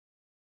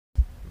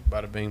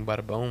Bada bing,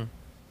 bada boom.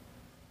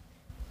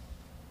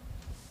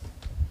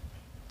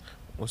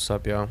 What's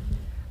up, y'all?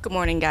 Good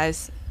morning,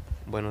 guys.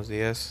 Buenos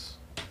dias.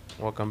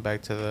 Welcome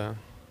back to the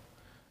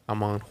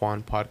Amon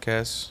Juan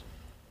podcast.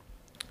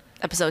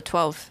 Episode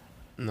 12.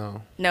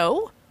 No,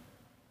 No?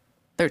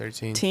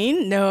 13.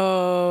 13?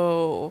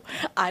 No.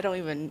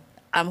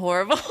 I'm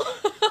horrible.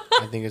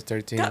 I think it's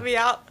 13. Got me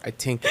out. I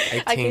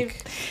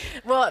think.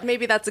 Well,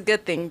 maybe that's a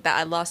good thing that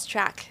I lost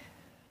track.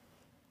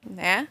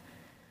 Yeah?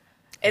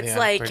 It's Yeah, I'm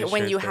like pretty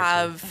when sure you it's 13.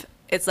 have...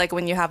 It's like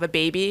when you have a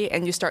baby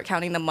and you start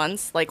counting the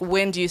months. Like,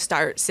 when do you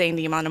start saying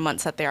the amount of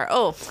months that they are?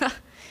 Oh,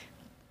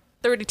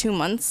 32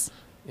 months.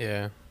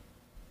 Yeah.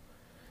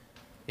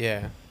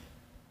 Yeah.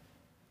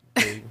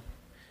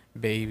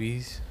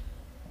 Babies.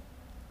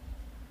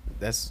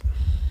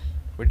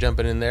 We're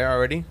jumping in there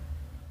already?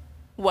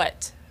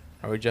 What?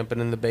 Are we jumping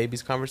in the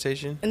babies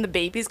conversation? And the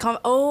babies come.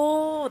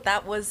 Oh,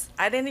 that was...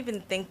 I didn't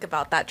even think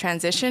about that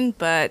transition,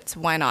 but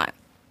why not?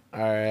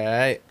 All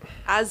right.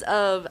 As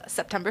of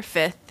September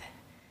 5th,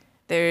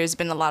 there's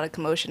been a lot of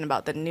commotion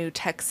about the new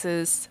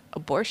Texas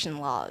abortion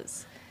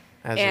laws.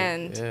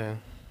 Yeah.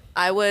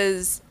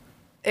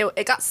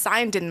 It got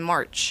signed in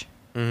March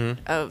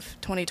of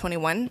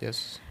 2021,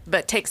 Yes.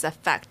 but takes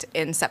effect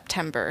in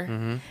September.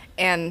 Mm-hmm.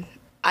 And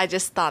I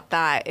just thought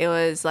that it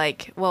was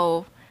like,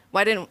 well,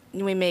 why didn't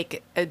we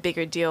make a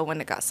bigger deal when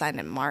it got signed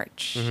in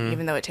March,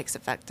 even though it takes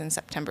effect in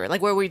September?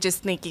 Like, were we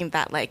just thinking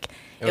that, like,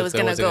 it was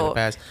going to go...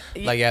 pass.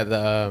 Like, yeah,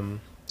 the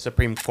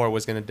Supreme Court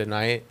was going to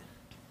deny it.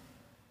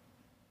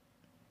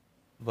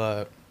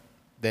 But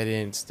they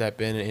didn't step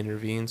in and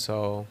intervene,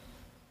 so...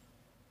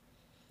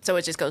 So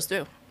it just goes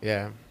through.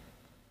 Yeah.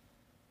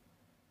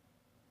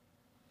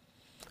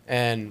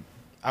 And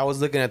I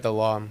was looking at the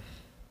law.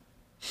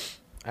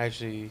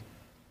 Actually,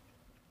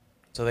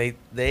 so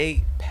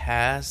they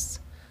passed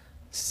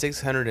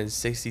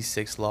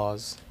 666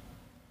 laws.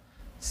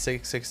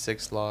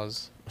 666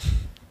 laws.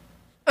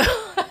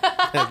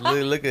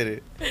 Look at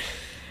it.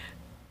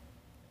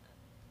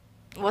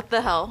 What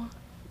the hell?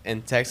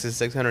 In Texas,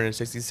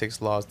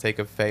 666 laws take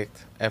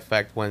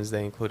effect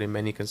Wednesday, including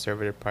many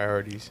conservative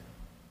priorities.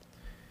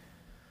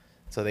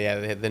 So they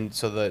have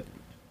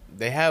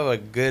a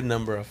good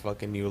number of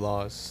fucking new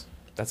laws.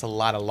 That's a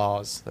lot of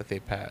laws that they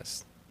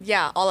passed.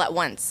 Yeah, all at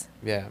once.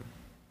 Yeah.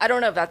 I don't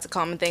know if that's a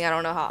common thing. I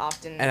don't know how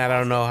often. And I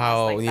don't know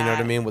how, like you know what I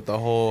that. mean, with the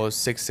whole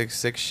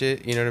 666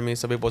 shit, you know what I mean?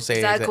 Some people say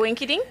Is that a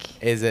coinky dink?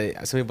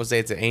 some people say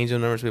it's an angel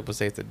number, some people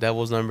say it's a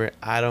devil's number.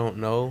 I don't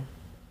know.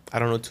 I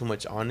don't know too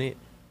much on it.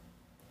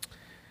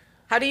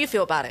 How do you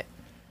feel about it?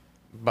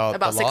 About the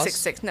laws?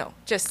 666? No,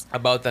 just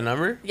About the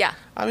number? yeah,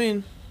 I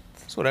mean,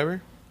 it's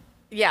whatever.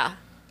 yeah.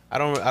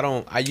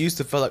 I used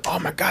to feel like, oh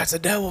my God, it's the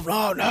devil.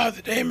 No,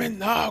 the demon.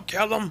 No,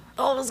 kill him.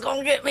 Oh, it's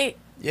gonna get me.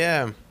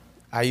 Yeah.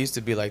 I used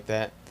to be like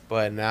that.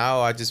 But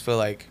now I just feel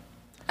like,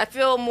 I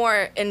feel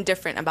more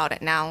indifferent about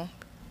it now.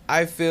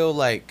 I feel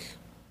like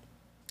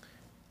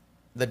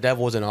the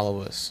devil's in all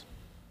of us.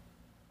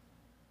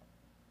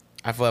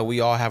 I feel like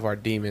we all have our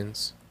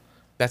demons.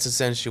 That's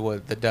essentially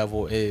what the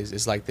devil is.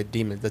 It's like the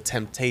demon, the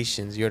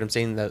temptations. You know what I'm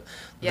saying?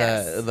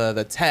 Yes.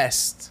 The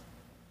test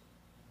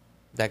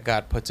that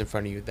God puts in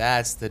front of you.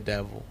 That's the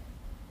devil.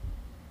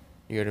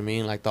 You know what I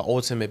mean? Like the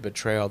ultimate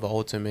betrayal, the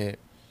ultimate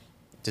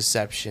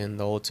deception,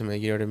 the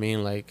ultimate. You know what I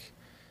mean? Like,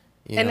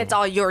 And it's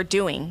all your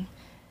doing.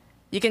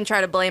 You can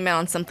try to blame it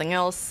on something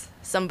else,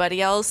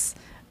 somebody else,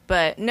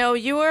 but no,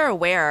 you were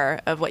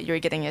aware of what you were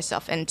getting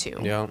yourself into.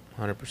 Yeah,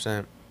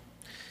 100%.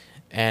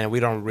 And we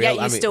don't Yeah,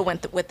 realize. still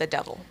went with the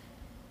devil.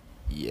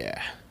 Yeah.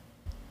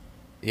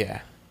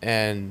 Yeah.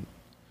 And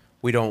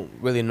we don't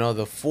really know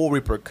the full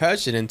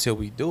repercussion until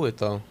we do it,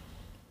 though.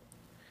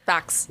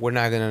 Facts. We're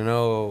not going to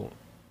know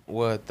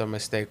what the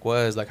mistake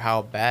was, like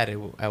how bad it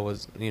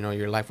was,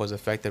 your life was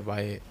affected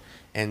by it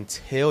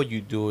until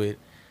you do it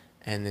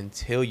and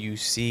until you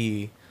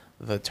see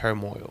the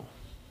turmoil,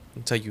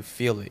 until you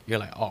feel it. You're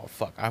like, oh,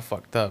 fuck, I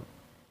fucked up.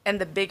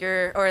 And the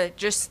bigger, or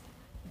just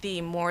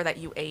the more that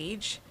you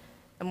age,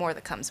 the more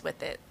that comes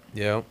with it.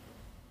 Yeah.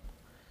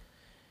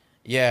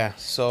 Yeah,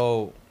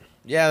 so,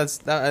 yeah,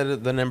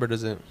 the number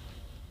doesn't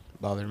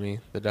bother me.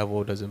 The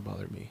devil doesn't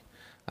bother me.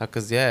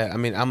 Because, I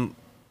mean, I'm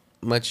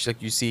much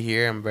like you see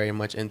here, I'm very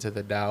much into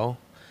the Tao.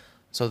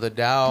 So the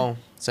Tao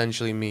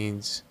essentially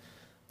means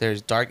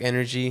there's dark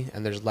energy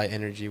and there's light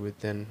energy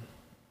within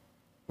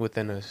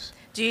us.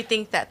 Do you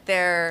think that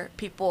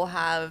people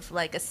have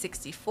like a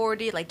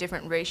 60-40, like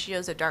different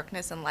ratios of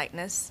darkness and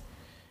lightness?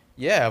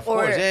 Yeah, of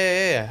course.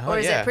 Yeah. Or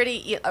is it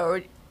pretty,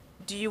 or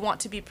do you want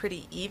to be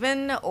pretty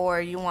even,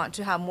 or you want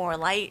to have more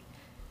light?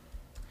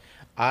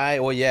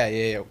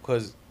 Yeah.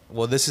 Because,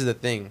 this is the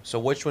thing. So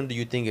which one do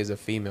you think is a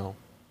female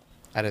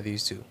out of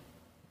these two?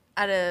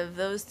 Out of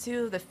those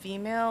two, the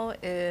female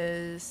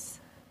is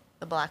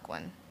the black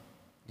one.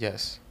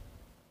 Yes.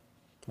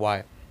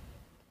 Why?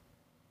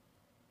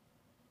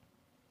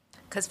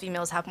 Because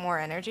females have more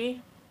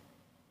energy.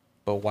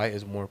 But white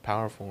is more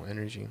powerful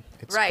energy.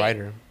 It's Right.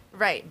 brighter.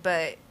 Right,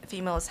 but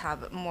females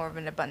have more of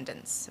an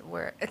abundance,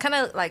 where it kind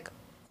of like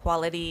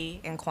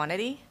quality and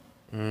quantity.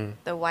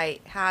 The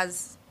white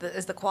is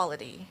the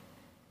quality,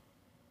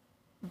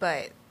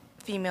 but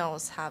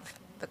females have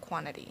the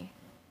quantity.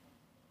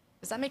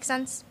 Does that make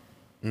sense?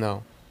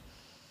 No.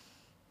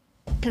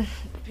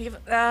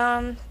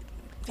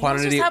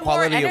 Quantity, have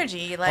quality, more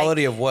energy.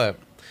 Quality of what?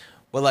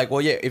 Well, like,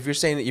 well, yeah. If you're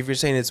saying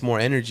it's more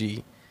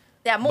energy.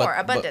 Yeah, more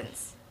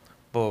abundance.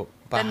 But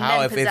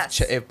how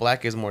if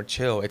black is more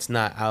chill? It's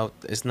not out.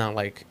 It's not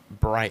like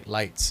bright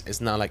lights.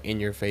 It's not like in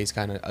your face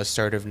kind of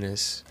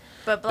assertiveness.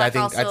 But black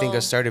I think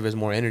assertive is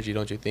more energy,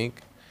 don't you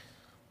think?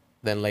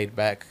 Than laid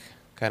back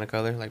kind of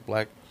color like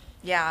black.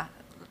 Yeah,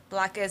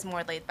 black is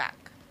more laid back.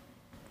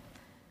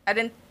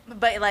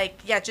 But like,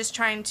 yeah, just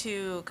trying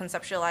to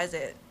conceptualize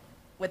it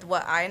with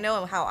what I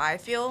know and how I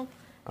feel.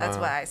 That's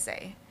what I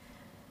say.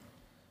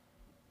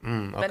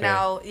 Okay. But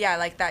now, yeah,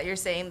 like that, you're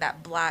saying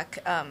that black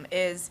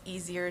is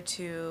easier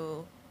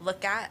to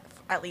look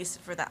at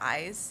least for the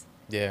eyes.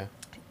 Yeah.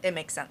 It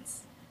makes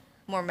sense.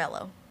 More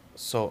mellow.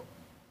 So,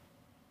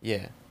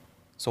 yeah.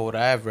 So what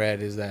I have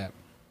read is that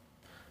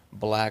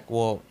black,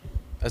 well,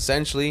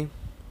 essentially,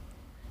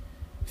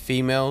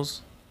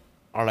 females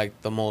are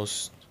like the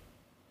most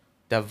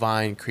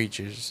divine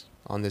creatures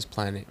on this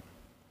planet.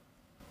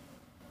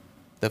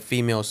 The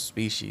female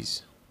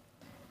species.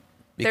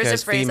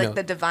 There's a phrase like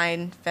the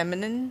divine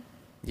feminine.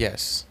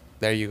 Yes,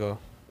 there you go.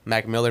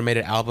 Mac Miller made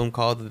an album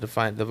called The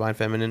Divine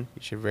Feminine.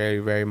 You should very,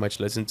 very much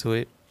listen to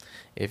it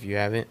if you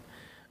haven't.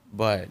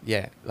 But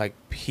yeah, like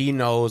he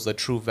knows the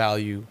true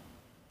value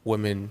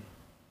women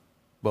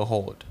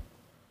behold.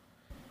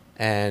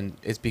 And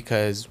it's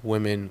because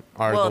women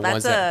are the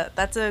ones that...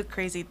 that's a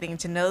crazy thing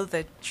to know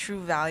the true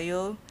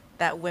value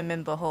that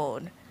women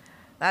behold.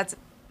 That's...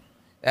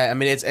 I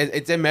mean,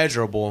 it's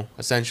immeasurable,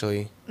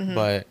 essentially. Mm-hmm.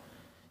 But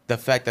the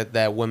fact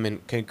that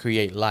women can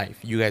create life,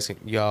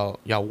 y'all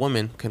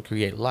women can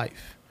create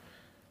life.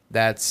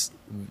 That's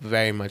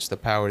very much the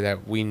power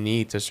that we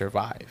need to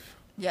survive.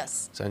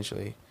 Yes.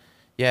 Essentially.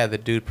 Yeah, the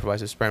dude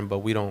provides the sperm, but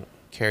we don't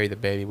carry the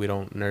baby. We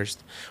don't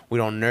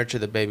nurture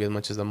the baby as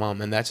much as the mom.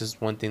 And that's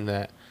just one thing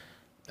that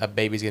a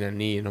baby's gonna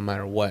need no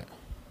matter what.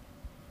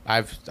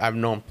 I've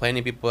known plenty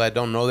of people that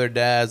don't know their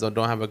dads or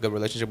don't have a good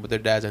relationship with their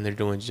dads, and they're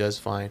doing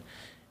just fine.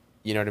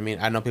 You know what I mean?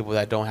 I know people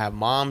that don't have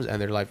moms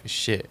and their life is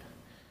shit.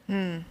 You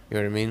know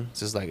what I mean?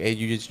 It's just like, hey,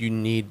 you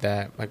need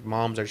that. Like,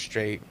 moms are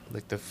straight,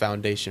 like the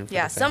foundation for the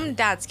family. Some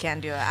dads can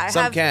do it.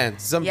 Some can.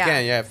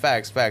 Yeah,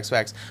 facts.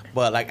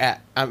 But like,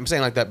 I'm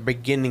saying like that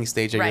beginning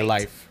stage of your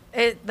life.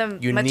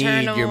 You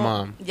need your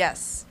mom.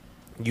 Yes.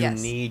 You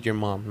need your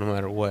mom no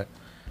matter what.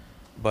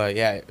 But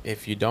yeah,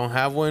 if you don't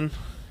have one,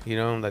 you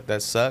know, like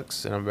that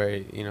sucks. And I'm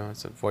very, you know,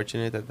 it's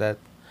unfortunate that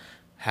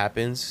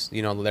happens.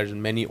 You know, there's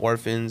many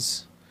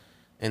orphans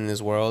in this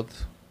world.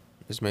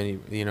 There's many,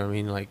 you know what I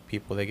mean, like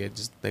people that get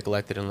just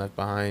neglected and left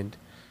behind.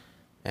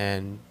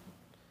 And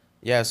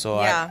yeah, so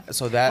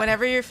that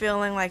whenever you're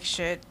feeling like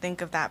shit,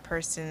 think of that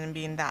person and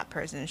be in that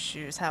person's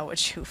shoes. How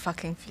would you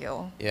fucking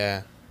feel?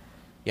 Yeah,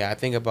 I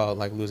think about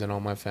like losing all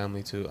my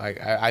family too. Like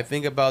I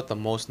think about the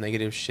most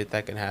negative shit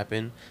that can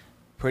happen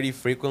pretty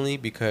frequently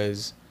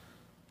because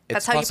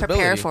it's that's how you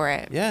prepare for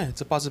it. Yeah,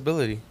 it's a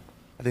possibility.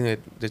 I think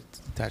that it's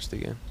detached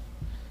again.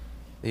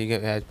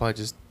 I probably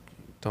just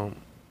don't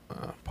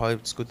probably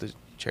scoot the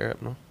chair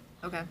up, no?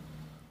 Okay.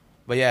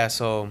 But yeah,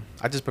 so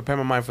I just prepare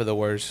my mind for the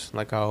worst,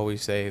 like I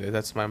always say.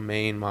 That's my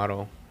main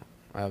motto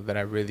that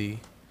I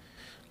really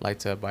like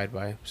to abide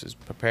by. Just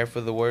prepare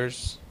for the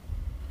worst,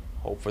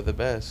 hope for the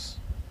best.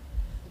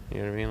 You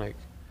know what I mean? Like,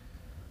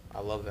 I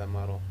love that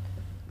motto.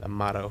 That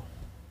motto.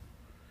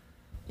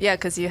 Yeah,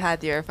 because you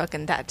had your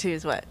fucking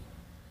tattoos, what?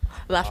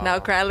 Laugh now,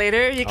 cry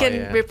later? You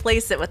can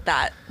replace it with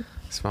that.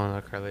 Smile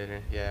now, cry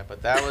later. Yeah,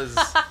 but that was...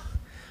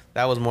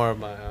 that was more of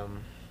my...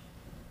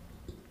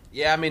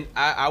 Yeah, I mean,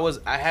 I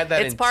had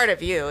that... It's part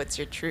of you. It's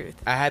your truth.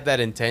 I had that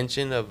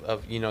intention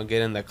of you know,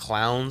 getting the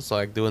clowns,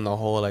 like, doing the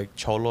whole, like,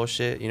 cholo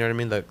shit. You know what I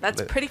mean?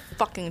 That's pretty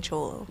fucking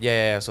cholo.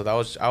 Yeah, so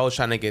I was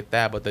trying to get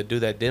that, but the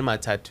dude that did my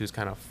tattoos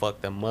kind of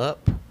fucked them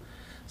up.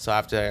 So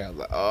after I was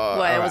like, oh...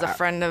 What, it was a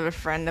friend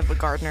of a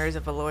gardener's,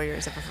 of a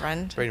lawyer's, of a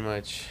friend? Pretty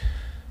much.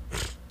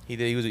 He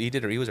was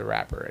a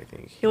rapper, I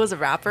think. He was a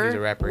rapper? He was a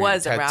rapper.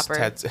 Was a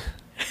rapper.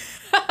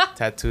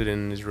 Tattooed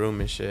in his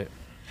room and shit.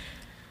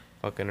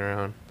 Fucking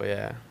around. But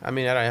yeah, I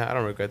mean, I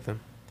don't regret them.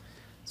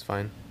 It's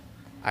fine.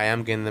 I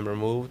am getting them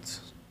removed.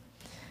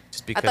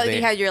 Just because I thought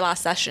you had your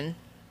last session,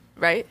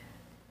 right?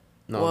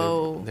 No,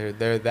 whoa.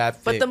 They're that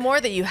thick. But the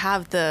more that you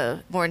have,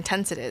 the more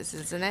intense it is,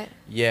 isn't it?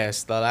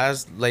 Yes, the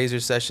last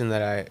laser session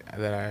that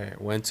I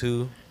went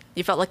to.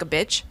 You felt like a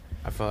bitch?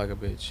 I felt like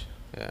a bitch.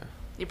 Yeah.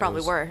 You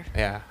probably were.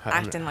 Yeah.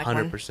 Acting like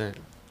 100%.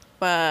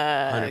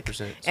 But 100%.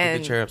 Scoot the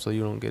chair up so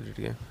you don't get it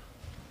again.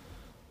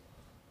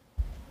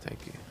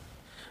 Thank you.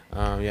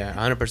 Yeah,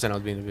 100% I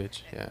was being a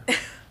bitch. Yeah.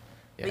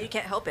 But you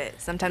can't help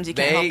it. Sometimes you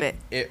can't help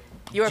it.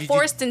 You were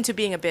forced into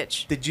being a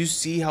bitch. Did you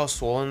see how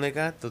swollen they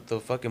got? The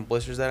fucking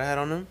blisters that I had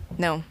on them?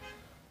 No.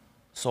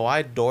 So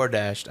I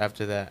DoorDashed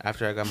after that,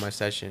 after I got my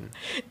session.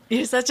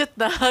 You're such a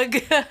thug.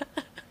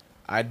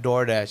 I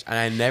DoorDashed, and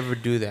I never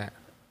do that.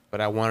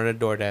 But I wanted a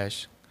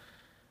DoorDash.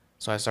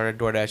 So I started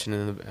door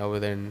dashing over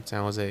there in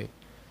San Jose,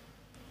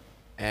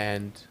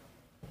 and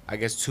I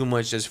guess too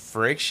much just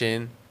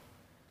friction.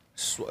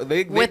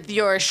 With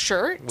your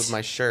shirt? With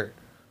my shirt.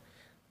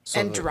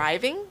 So and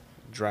driving?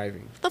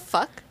 Driving. What the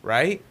fuck?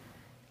 Right?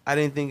 I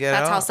didn't think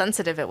That's how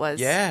sensitive it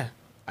was. Yeah.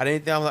 I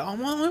didn't think, I'm like,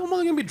 I'm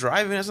only gonna be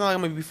driving. It's not like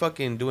I'm gonna be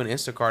fucking doing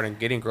Instacart and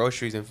getting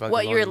groceries and fucking.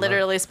 What, you're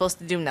literally supposed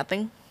to do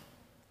nothing?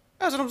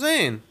 That's what I'm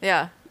saying.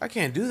 Yeah. I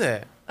can't do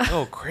that.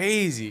 Oh,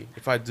 crazy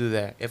if I do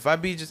that. If I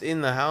be just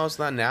in the house,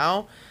 not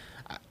now,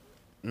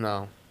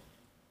 no.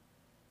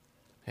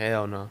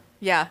 Hell no.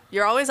 Yeah,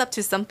 you're always up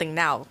to something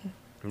now.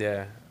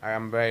 Yeah,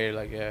 I'm very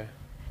like, yeah.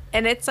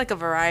 And it's like a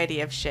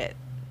variety of shit.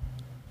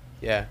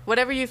 Yeah.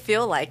 Whatever you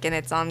feel like, and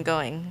it's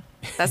ongoing.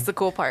 That's the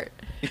cool part.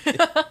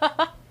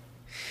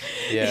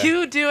 Yeah.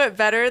 You do it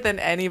better than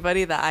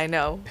anybody that I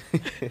know.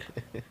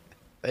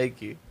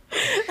 Thank you.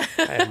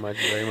 I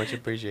very much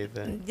appreciate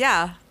that.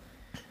 Yeah.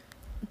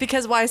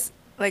 Because why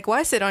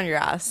sit on your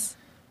ass?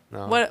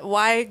 No.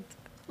 Why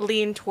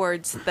lean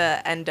towards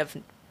the end of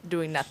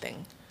doing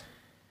nothing?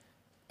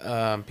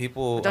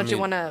 People. Don't you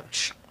want to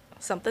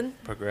something?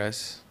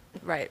 Progress.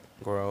 Right.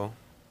 Grow.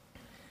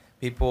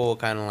 People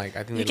kind of like,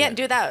 I think you can't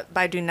do that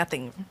by doing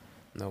nothing.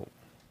 No.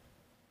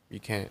 You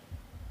can't.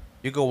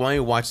 You go when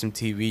you watch some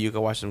TV, you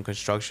can watch some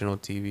constructive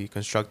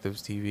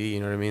TV. You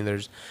know what I mean?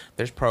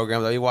 There's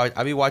programs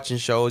I be watching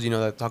shows, you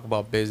know, that talk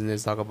about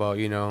business, talk about,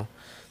 you know.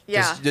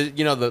 Yeah. Just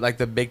you know,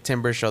 the Big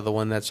Timber show, the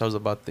one that shows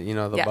about the, you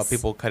know, about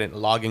people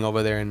logging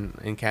over there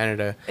in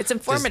Canada. It's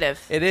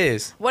informative. It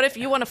is. What if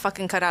you want to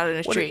fucking cut out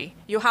a tree?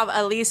 You have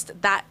at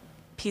least that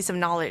piece of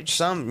knowledge.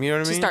 You know what I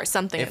mean? To start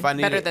something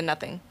better than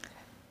nothing.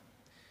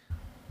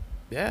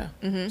 Yeah.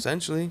 Mm-hmm.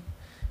 Essentially.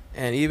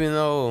 And even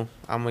though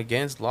I'm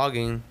against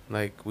logging,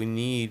 like, we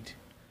need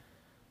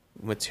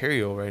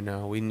material right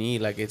now. We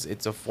need, like,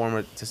 it's a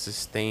form to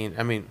sustain.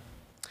 I mean,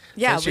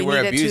 yeah,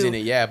 we're abusing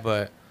it, yeah,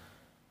 but.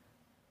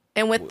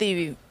 And with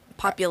the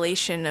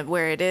population of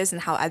where it is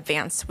and how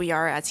advanced we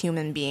are as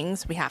human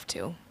beings, we have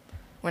to.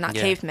 We're not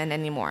cavemen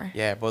anymore.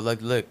 Yeah, but,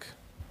 like, look,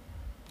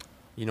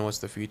 you know what's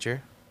the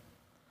future?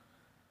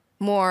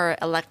 More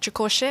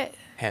electrical shit?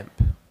 Hemp.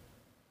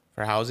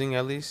 For housing,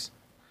 at least.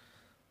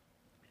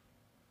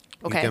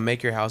 Okay. You can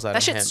make your house out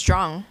of hemp. That shit's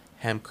strong.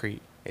 Hempcrete.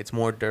 It's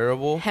more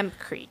durable.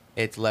 Hempcrete.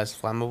 It's less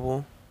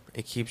flammable.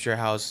 It keeps your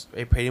house.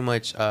 It pretty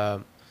much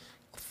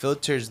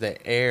filters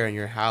the air in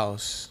your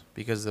house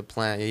because the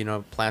plant. You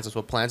know, plants is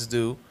what plants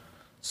do.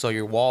 So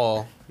your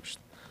wall.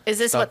 Is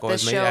this what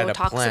this show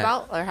talks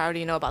about, or how do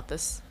you know about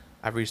this?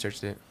 I've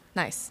researched it.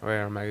 Nice. I read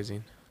it on a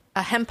magazine.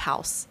 A hemp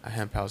house. A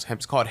hemp house.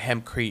 It's called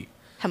hempcrete.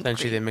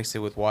 Essentially, they mix it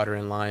with water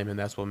and lime, and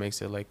that's what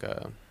makes it like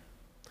a.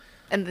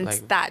 And it's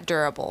that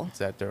durable. It's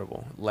that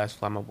durable. Less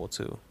flammable,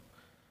 too.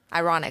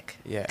 Ironic.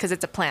 Yeah. Because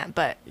it's a plant,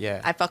 but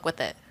I fuck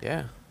with it.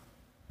 Yeah.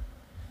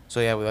 So,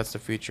 yeah, well, that's the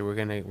future. We're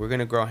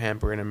gonna grow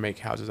hemp. We're going to make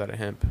houses out of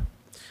hemp.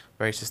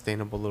 Very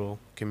sustainable little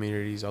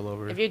communities all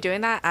over. If you're doing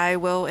that, I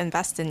will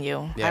invest in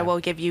you. Yeah. I will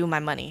give you my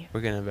money.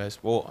 We're going to invest.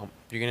 Well,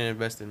 you're going to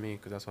invest in me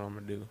because that's what I'm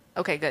going to do.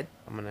 Okay, good.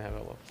 I'm going to have a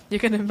look. You're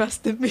going to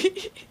invest in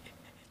me?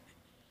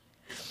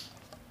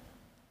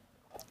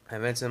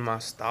 Invest in my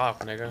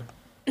stock, nigga.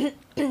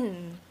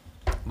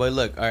 But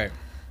look,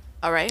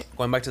 all right.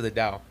 Going back to the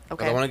Dow.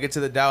 Okay. I want to get to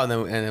the Dow, and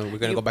then we're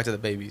gonna go back to the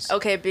babies.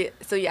 Okay,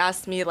 so you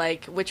asked me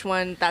like which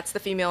one? That's the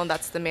female and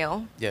that's the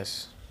male.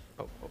 Yes.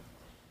 Oh.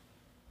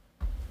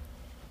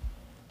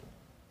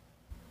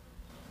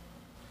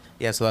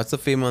 Yeah, so that's the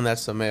female and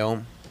that's the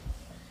male.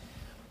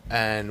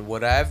 And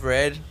what I've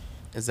read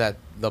is that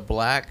the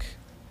black.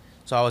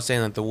 So I was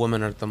saying that the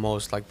women are the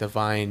most like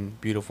divine,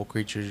 beautiful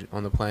creatures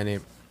on the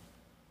planet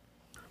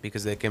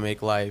because they can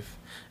make life,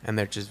 and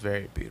they're just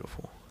very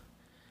beautiful.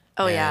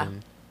 Oh, yeah.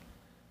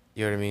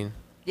 You know what I mean?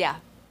 Yeah.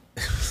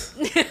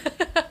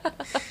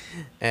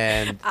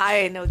 And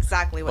I know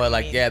exactly what you mean. But,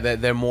 like, yeah,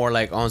 they're more,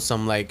 like, on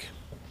some, like,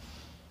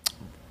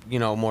 you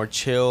know, more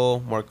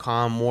chill, more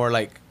calm, more,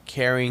 like,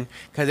 caring.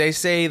 Because they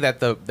say that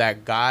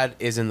that God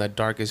is in the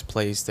darkest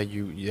place that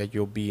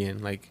you'll be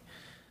in. Like,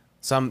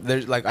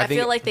 there's, like, I think...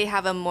 feel like they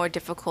have a more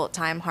difficult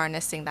time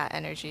harnessing that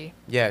energy.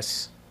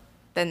 Yes.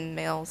 Than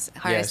males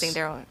harnessing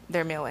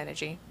their male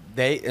energy.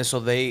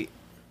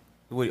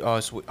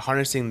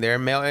 Harnessing their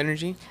male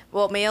energy?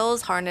 Well,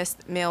 males harness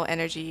male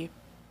energy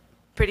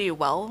pretty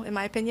well, in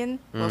my opinion.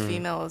 Well,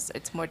 females,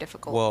 it's more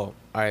difficult. Well,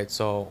 all right,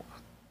 so...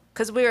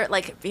 Because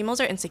females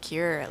are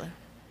insecure.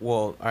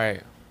 Well, all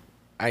right.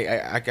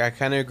 I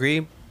kind of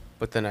agree,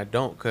 but then I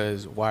don't,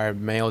 because why are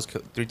males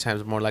 3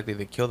 times more likely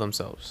to kill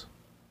themselves?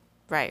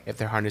 Right. If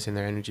they're harnessing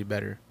their energy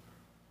better.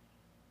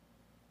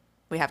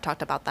 We have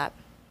talked about that.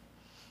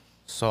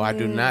 So I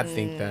do not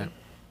think that.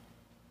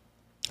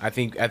 I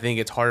think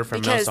it's harder for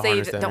males to harness that energy.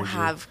 Because they don't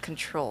have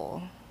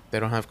control. They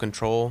don't have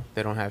control.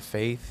 They don't have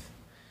faith,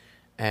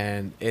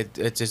 and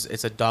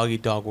it's a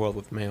dog-eat-dog world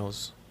with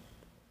males.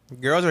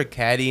 Girls are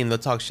catty and they'll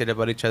talk shit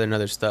about each other and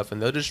other stuff, and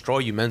they'll destroy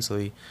you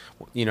mentally.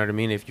 You know what I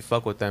mean? If you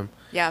fuck with them.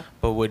 Yeah.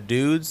 But with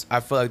dudes,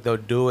 I feel like they'll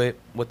do it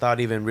without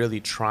even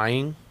really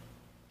trying.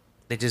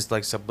 they just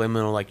like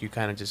subliminal, like you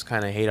kind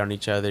of hate on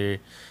each other,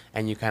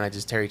 and you kind of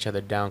just tear each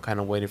other down, kind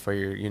of waiting for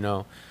your,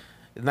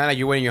 it's not like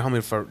you're waiting your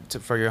homie for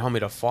your homie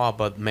to fall,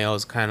 but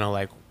males kind of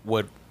like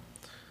would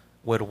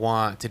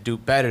want to do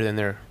better than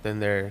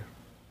their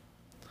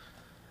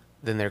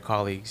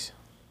colleagues,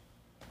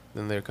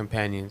 than their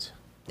companions.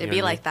 It'd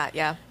be like that,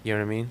 yeah. You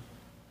know what I mean?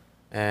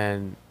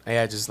 And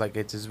yeah, just like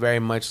it's just very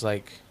much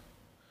like,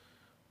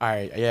 all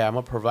right, yeah, I'm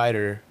a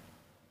provider,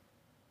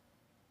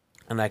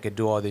 and I could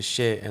do all this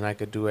shit, and I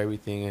could do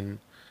everything, and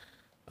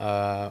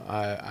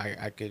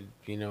I could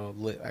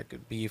I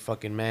could be a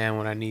fucking man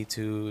when I need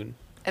to.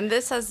 And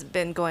this has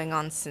been going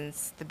on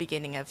since the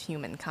beginning of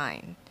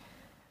humankind.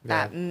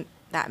 Yeah.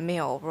 That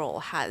male role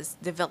has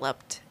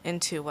developed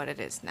into what it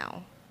is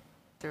now,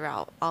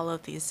 throughout all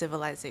of these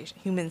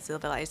human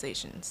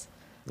civilizations.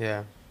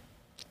 Yeah.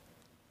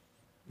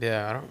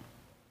 Yeah, I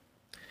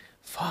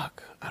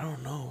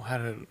don't know how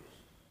to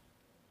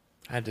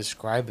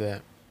describe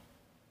that.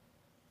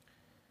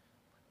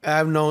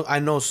 I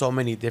know so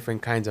many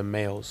different kinds of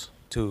males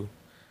too.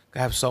 I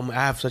have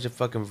such a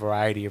fucking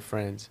variety of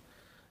friends.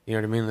 You know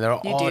what I mean? They're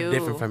all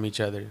different from each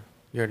other.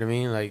 You know what I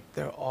mean? Like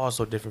they're all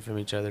so different from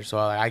each other. So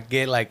I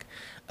get like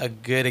a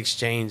good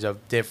exchange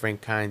of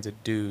different kinds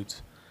of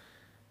dudes.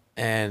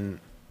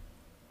 And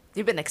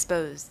you've been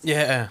exposed.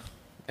 Yeah.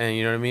 And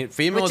you know what I mean?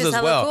 Females as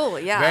hella well. Cool,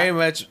 yeah. Very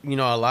much, a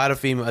lot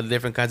of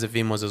different kinds of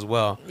females as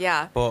well.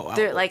 Yeah. But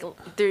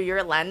through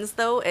your lens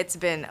though, it's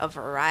been a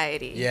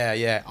variety. Yeah,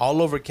 yeah.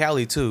 All over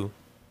Cali too.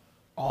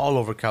 All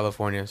over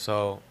California.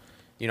 So,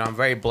 I'm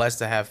very blessed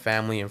to have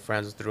family and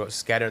friends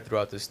scattered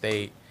throughout the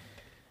state.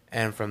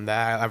 And from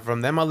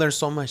them I learned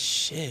so much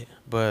shit.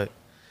 But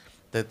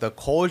the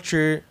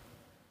culture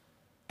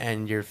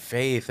and your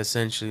faith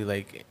essentially,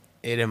 like,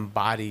 it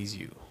embodies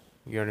you.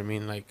 You know what I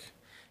mean? Like,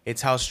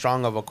 it's how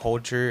strong of a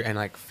culture and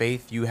like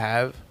faith you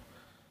have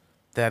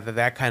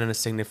that kind of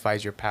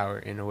signifies your power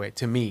in a way,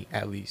 to me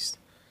at least.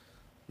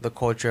 The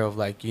culture of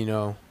like,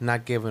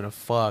 not giving a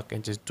fuck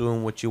and just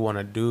doing what you want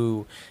to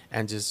do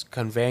and just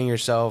conveying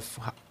yourself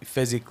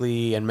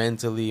physically and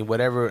mentally,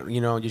 whatever,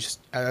 just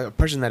a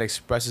person that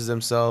expresses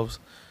themselves,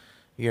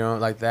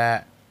 like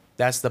that.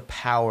 That's the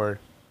power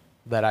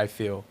that I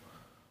feel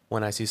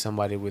when I see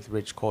somebody with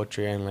rich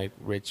culture and like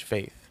rich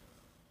faith.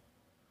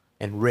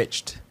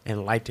 Enriched,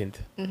 enlightened.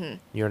 Mm-hmm. You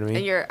know what I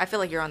mean? And I feel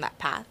like you're on that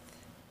path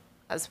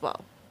as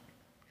well.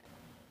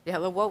 You're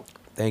hella woke.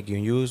 Thank you.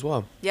 And you as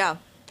well. Yeah.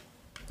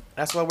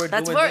 That's why we're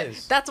doing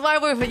this. That's why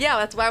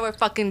we're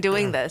fucking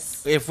doing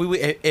this. If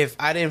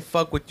I didn't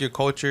fuck with your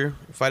culture,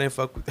 if I didn't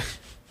fuck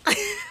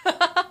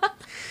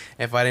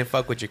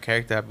with your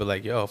character, I'd be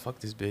like, yo, fuck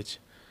this bitch.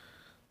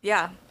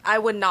 Yeah. I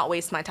would not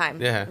waste my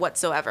time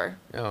whatsoever.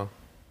 Yo.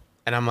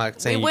 And I'm like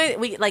saying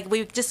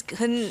we just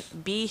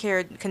couldn't be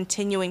here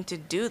continuing to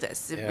do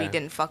this if we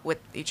didn't fuck with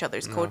each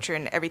other's culture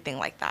and everything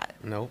like that.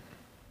 Nope.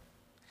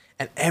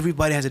 And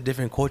everybody has a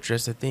different culture.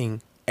 That's the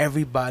thing.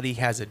 Everybody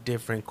has a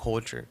different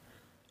culture.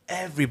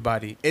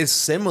 Everybody is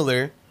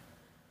similar,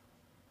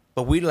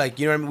 but we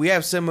we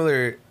have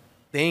similar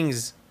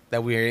things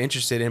that we are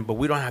interested in, but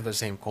we don't have the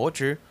same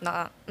culture.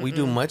 Nah. We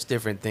do much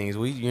different things.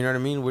 You know what I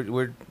mean?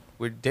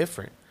 We're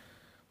different.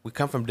 We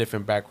come from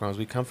different backgrounds.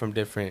 We come from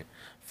different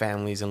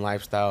families and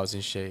lifestyles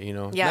and shit,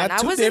 Yeah,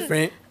 not too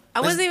different. I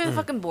wasn't even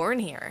fucking born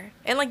here.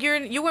 And like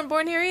you weren't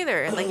born here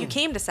either. Like you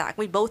came to SAC.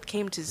 We both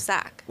came to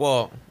SAC.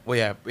 Well,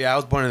 yeah. I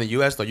was born in the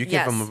US though. You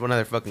came from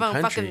another fucking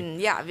country.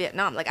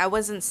 Vietnam. Like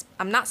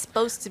I'm not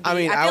supposed to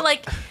be. I feel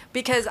like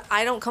because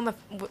I don't come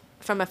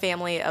from a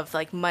family of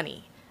like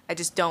money. I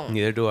just don't.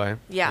 Neither do I.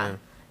 Yeah.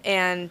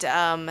 And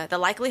the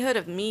likelihood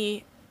of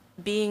me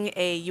being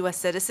a US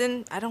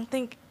citizen, I don't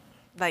think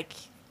like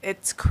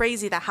it's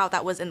crazy how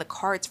that was in the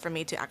cards for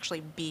me to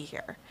actually be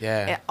here.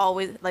 Yeah. It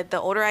always, like, the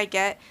older I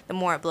get, the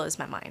more it blows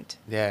my mind.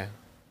 Yeah.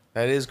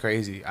 That is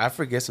crazy. I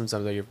forget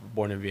sometimes that you're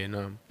born in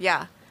Vietnam.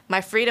 Yeah.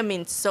 My freedom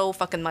means so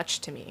fucking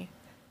much to me.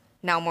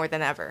 Now more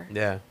than ever.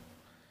 Yeah.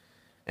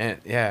 And,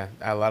 yeah,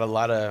 I've seen a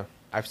lot of...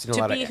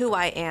 To be who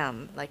I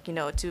am. Like,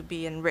 to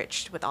be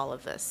enriched with all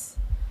of this.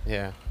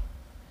 Yeah.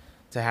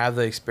 To have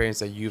the experience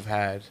that you've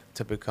had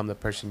to become the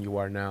person you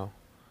are now.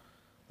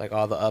 Like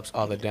all the ups,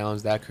 all the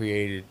downs, that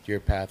created your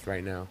path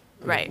right now.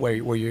 Right.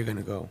 Where you're going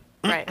to go.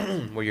 Right.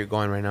 Where you're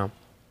going right now.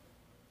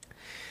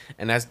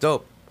 And that's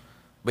dope.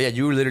 But yeah,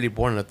 you were literally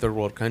born in a third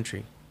world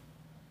country.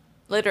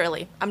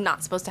 Literally. I'm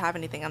not supposed to have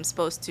anything. I'm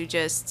supposed to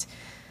just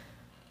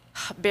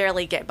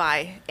barely get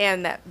by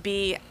and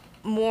be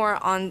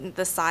more on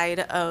the side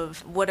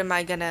of what am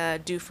I going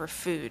to do for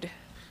food.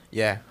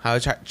 Yeah. Trying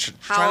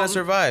to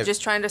survive.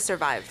 Just trying to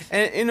survive.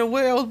 And in a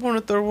way, I was born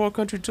in a third world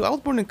country too. I was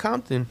born in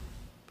Compton.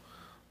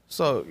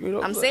 So,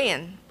 I'm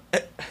saying,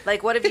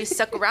 like, what if you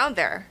stuck around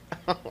there?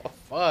 Oh,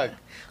 fuck.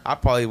 I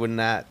probably would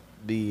not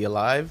be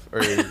alive,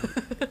 or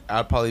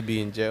I'd probably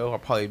be in jail, or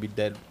probably be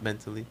dead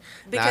mentally.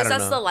 Because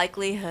that's the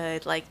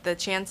likelihood, like, the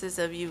chances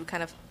of you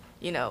kind of,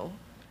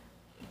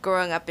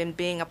 growing up and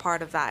being a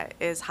part of that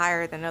is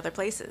higher than other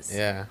places.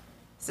 Yeah.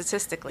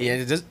 Statistically.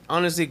 Yeah, just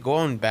honestly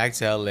going back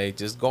to LA,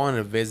 just going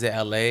to visit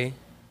LA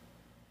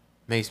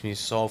makes me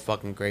so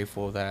fucking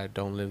grateful that I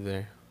don't live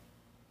there.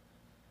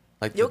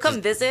 Like You'll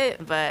come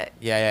visit, but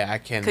yeah, I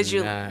can't. Because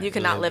you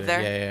cannot live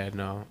there. Yeah,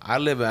 no. I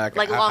live like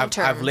long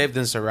term. I've lived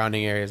in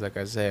surrounding areas, like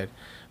I said,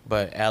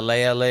 but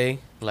LA,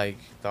 like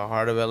the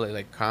heart of LA,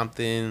 like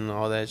Compton,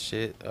 all that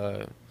shit.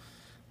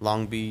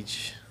 Long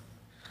Beach.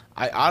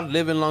 I'd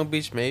live in Long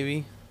Beach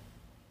maybe.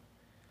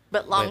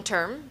 But long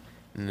term.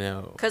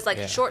 No. Because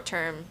short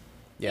term.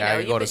 Yeah, I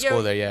could go to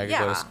school there. Yeah, I could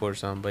go to Yeah. school or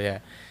something.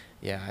 But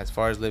yeah. As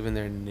far as living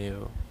there,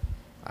 no.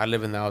 I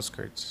live in the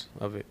outskirts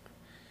of it,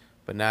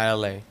 but not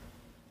LA.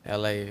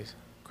 LA is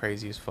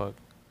crazy as fuck.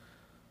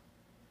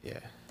 Yeah.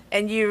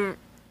 And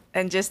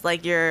just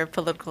like your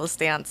political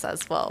stance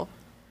as well.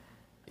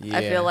 Yeah.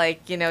 I feel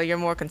like, you're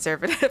more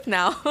conservative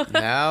now.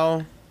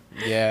 Now,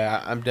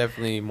 yeah, I'm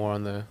definitely more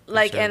on the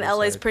like, and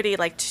LA's side. pretty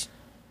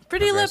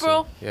pretty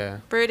liberal. Yeah.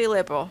 Pretty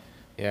liberal.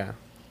 Yeah.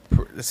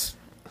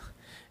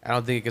 I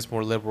don't think it gets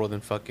more liberal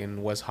than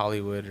fucking West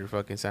Hollywood or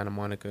fucking Santa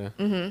Monica.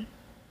 Mm-hmm.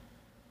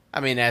 I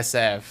mean,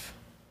 SF.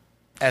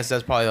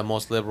 SF's probably the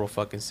most liberal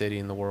fucking city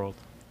in the world.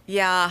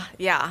 Yeah,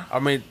 yeah. I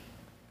mean,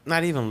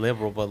 not even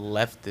liberal, but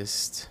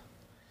leftist.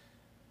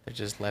 They're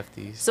just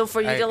lefties. So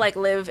for you to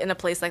live in a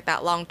place like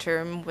that long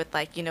term with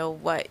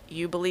what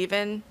you believe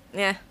in,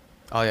 yeah.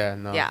 Oh yeah,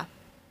 no. Yeah.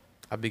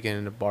 I'd be getting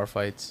into bar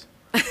fights.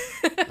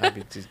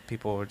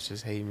 People would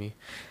just hate me,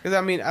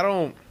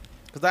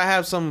 because I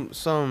have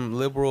some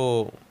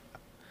liberal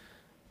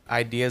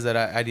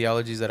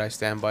ideologies that I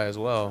stand by as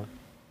well.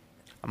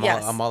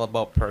 I'm all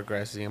about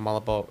progressing. I'm all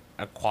about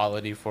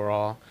equality for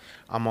all.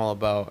 I'm all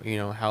about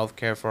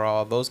healthcare for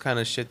all. Those kind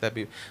of shit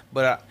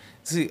but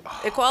see,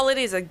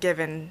 equality is a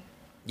given.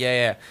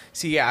 Yeah.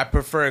 See, I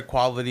prefer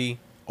equality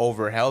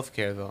over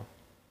healthcare though.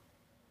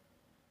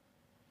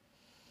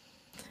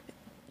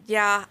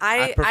 Yeah,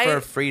 I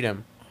prefer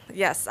freedom.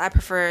 Yes, I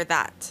prefer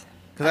that.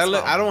 Because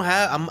I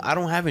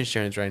don't have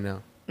insurance right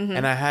now,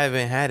 and I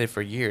haven't had it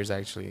for years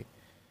actually.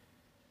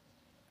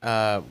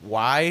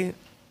 Why?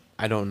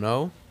 I don't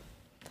know.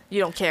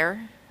 You don't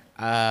care?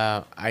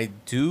 I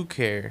do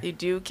care. You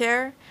do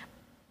care?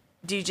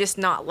 Do you just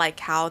not like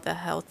how the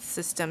health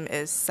system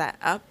is set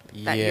up?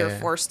 That you're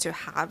forced to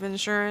have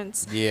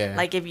insurance? Yeah.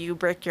 Like if you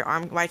break your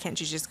arm, why can't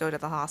you just go to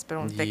the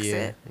hospital and fix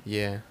it?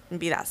 Yeah. And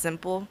be that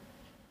simple?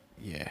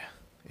 Yeah.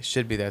 It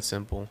should be that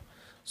simple.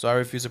 So I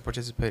refuse to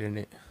participate in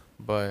it.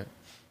 But.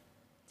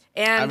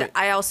 And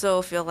I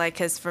also feel like,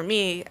 because for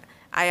me,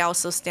 I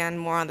also stand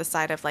more on the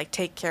side of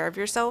take care of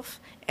yourself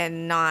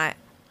and not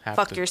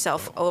fuck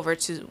yourself over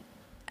to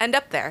end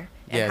up there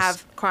and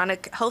have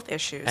chronic health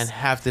issues and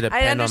have to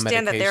depend on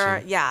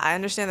medication. I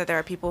understand that there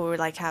are people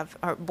who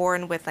are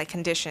born with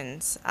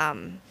conditions,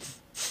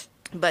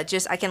 but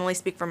I can only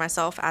speak for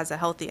myself as a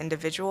healthy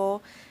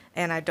individual,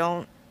 and I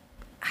don't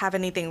have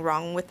anything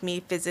wrong with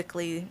me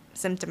physically,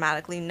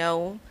 symptomatically.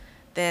 No,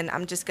 then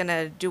I'm just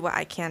gonna do what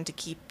I can to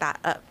keep that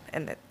up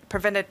and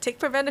take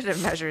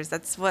preventative measures.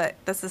 That's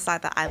the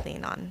side that I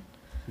lean on.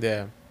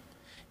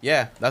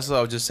 Yeah, that's what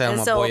I was just saying.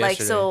 My boy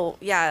yesterday.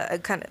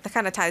 It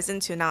kind of ties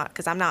into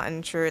because I'm not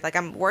insured.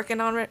 I'm working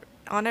on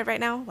it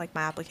right now. My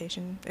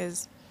application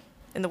is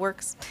in the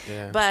works.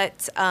 Yeah.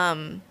 But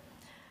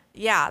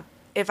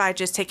if I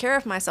just take care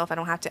of myself, I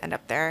don't have to end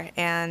up there,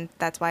 and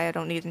that's why I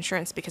don't need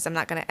insurance, because I'm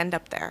not going to end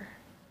up there.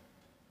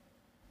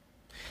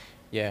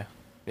 Yeah,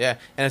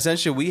 and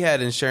essentially we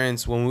had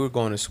insurance when we were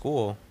going to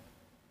school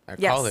at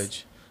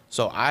college.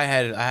 So I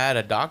had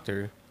a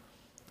doctor.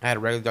 I had a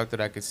regular doctor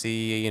that I could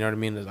see, you know what I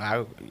mean?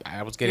 I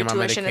was getting my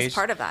medication. Your tuition is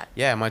part of that.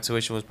 Yeah, my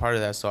tuition was part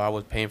of that, so I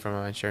was paying for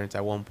my insurance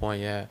at one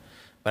point, yeah.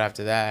 But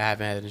after that, I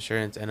haven't had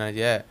insurance, and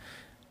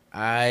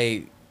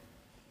I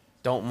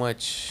don't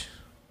much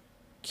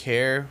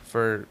care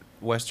for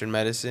Western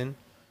medicine.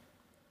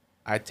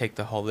 I take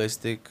the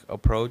holistic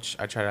approach.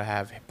 I try to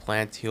have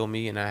plants heal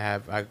me, and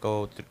I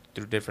go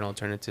through different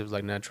alternatives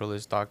like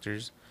naturalist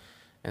doctors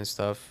and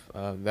stuff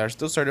that are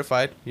still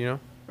certified,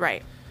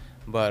 Right.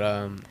 But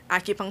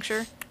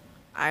acupuncture,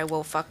 I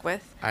will fuck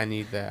with. I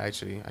need that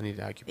actually. I need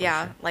the acupuncture.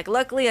 Yeah,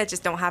 luckily I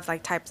just don't have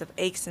types of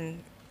aches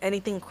and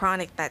anything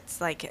chronic that's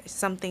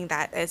something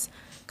that is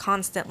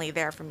constantly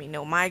there for me.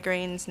 No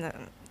migraines,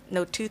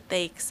 no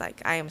toothaches.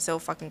 I am so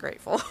fucking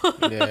grateful.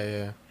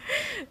 Yeah.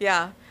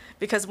 Yeah,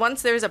 because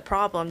once there's a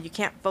problem, you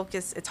can't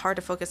focus. It's hard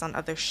to focus on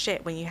other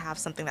shit when you have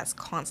something that's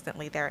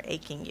constantly there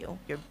aching you.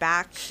 Your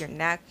back, your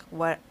neck,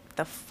 what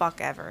the fuck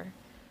ever.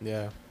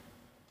 Yeah.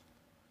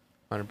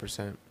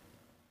 100%.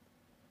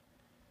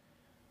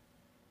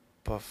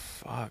 But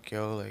fuck,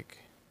 yo,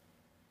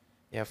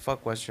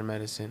 fuck Western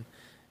medicine.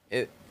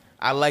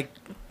 I like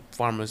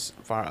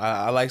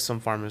I like some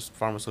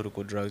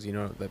pharmaceutical drugs.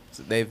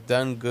 They've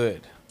done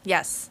good.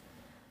 Yes.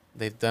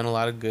 They've done a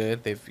lot of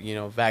good.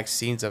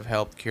 Vaccines have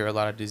helped cure a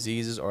lot of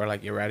diseases or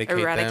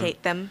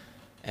eradicate them.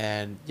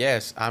 And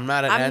yes, I'm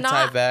not an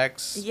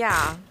anti-vax.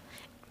 Yeah,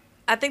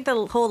 I think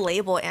the whole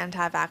label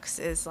anti-vax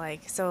is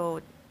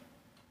so.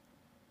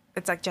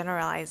 It's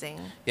generalizing.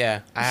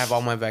 Yeah, I have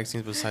all my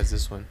vaccines besides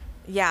this one.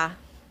 Yeah.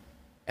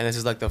 And this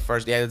is the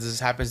first. Yeah, this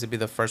happens to be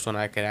the first one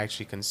I could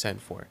actually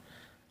consent for.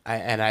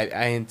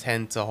 I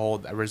intend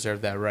to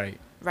reserve that right.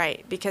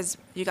 Right, because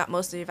you got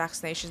most of your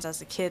vaccinations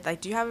as a kid.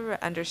 Like, do you have an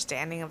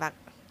understanding of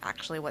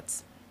actually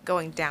what's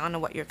going down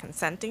and what you're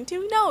consenting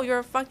to? No, you're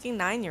a fucking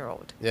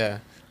 9-year-old. Yeah.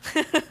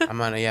 I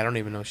don't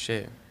even know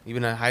shit.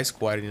 Even in high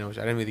school, I didn't know. I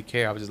didn't really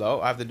care. I was just like,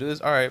 oh, I have to do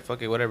this. All right,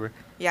 fuck it, whatever.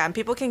 Yeah, and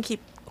people can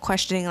keep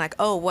questioning like,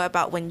 oh, what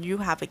about when you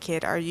have a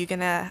kid? Are you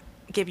gonna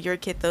give your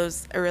kid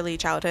those early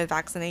childhood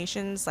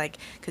vaccinations? Like,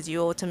 because you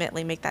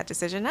ultimately make that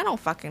decision. I don't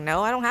fucking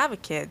know. I don't have a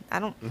kid. I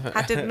don't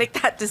have to make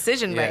that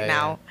decision right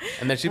now.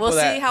 And there's people we'll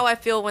see how I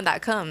feel when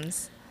that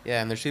comes.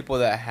 Yeah, and there's people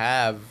that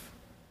have,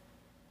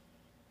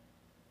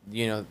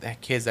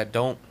 kids that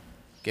don't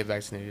get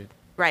vaccinated.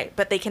 Right,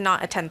 but they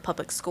cannot attend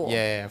public school.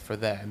 Yeah, for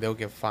that, and they'll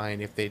get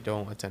fined if they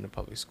don't attend a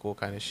public school,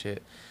 kind of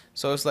shit.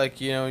 So it's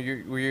like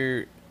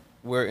we're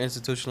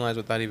institutionalized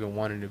without even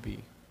wanting to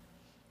be.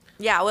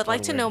 Yeah, I would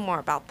like to know more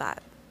about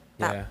that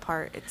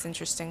part. It's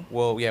interesting.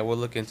 Well, yeah, we'll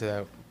look into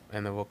that,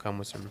 and then we'll come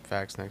with some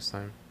facts next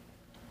time.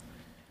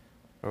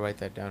 We'll write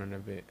that down in a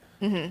bit.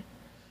 Mhm.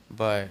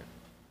 But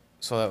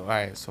all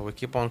right, so we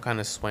keep on kind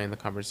of swaying the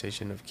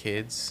conversation of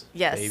kids,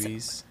 yes,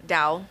 babies,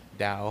 Tao,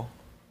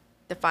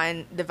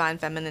 divine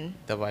feminine.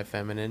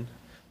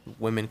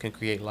 Women can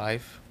create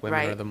life.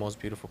 Women are the most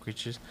beautiful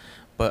creatures,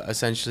 but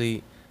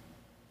essentially,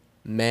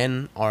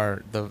 men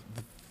are the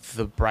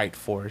bright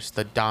force,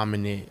 the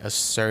dominant,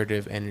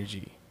 assertive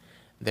energy.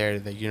 They're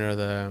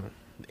the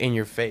in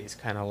your face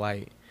kind of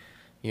light.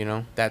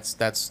 That's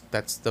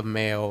the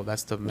male.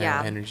 That's the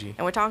male energy.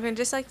 And we're talking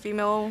just like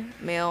female,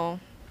 male.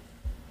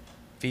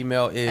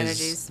 Female is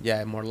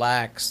energies. More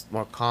lax,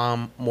 more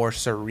calm, more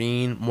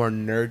serene, more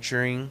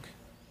nurturing.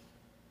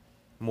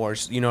 More, I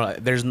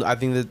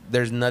think that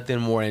there's nothing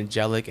more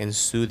angelic and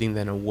soothing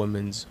than a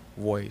woman's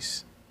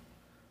voice.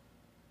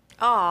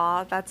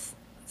 Aw, that's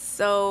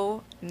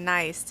so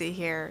nice to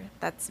hear.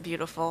 That's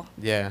beautiful.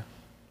 Yeah,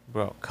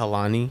 bro.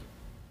 Kalani,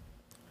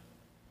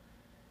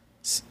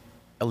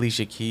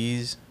 Alicia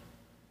Keys.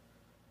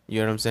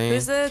 You know what I'm saying?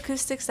 Who's the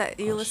acoustics that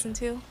you listen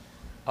to?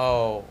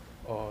 Oh.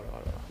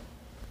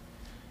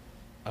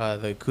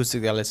 The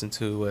acoustic that I listen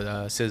to with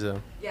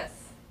SZA. Yes.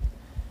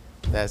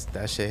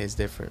 That shit is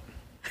different.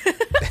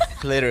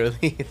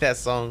 Literally, that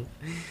song.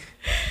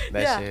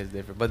 That shit is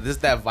different. But this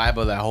that vibe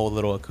of that whole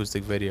little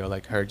acoustic video,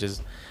 like her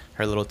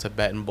little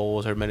Tibetan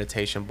bowls, her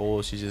meditation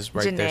bowls. She's just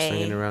right there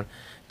swinging around.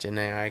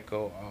 Jhené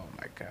Aiko. Oh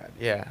my god.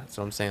 Yeah, that's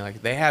what I'm saying.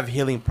 Like they have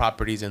healing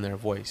properties in their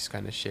voice,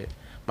 kind of shit.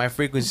 My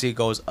frequency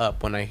goes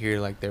up when I hear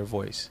like their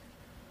voice.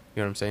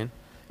 You know what I'm saying?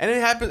 And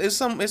it happens.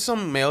 It's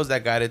some males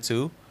that got it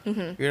too. Mm-hmm.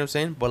 You know what I'm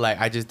saying? But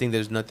like, I just think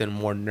there's nothing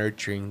more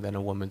nurturing than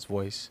a woman's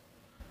voice.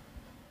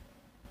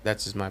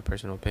 That's just my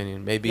personal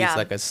opinion. Maybe it's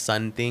like a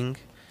son thing.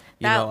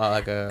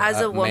 Like as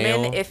a woman,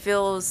 male. it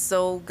feels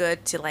so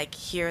good to like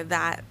hear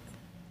that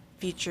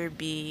feature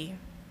be,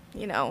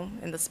 in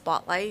the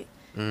spotlight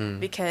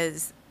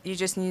because you're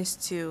just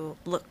used to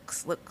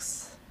looks,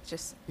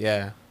 just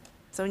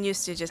so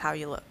used to just how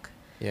you look.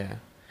 Yeah,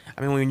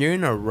 I mean, when you're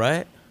in a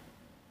rut,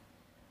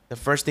 the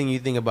first thing you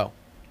think about,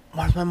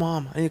 where's my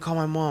mom? I need to call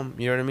my mom.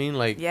 You know what I mean?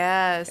 Like,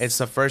 yes, it's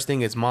the first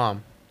thing. It's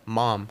mom.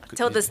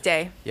 Till this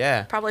day.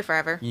 Yeah. Probably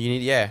forever. You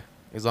need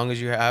as long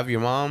as you have your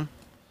mom,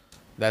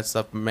 that's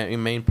the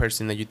main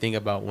person that you think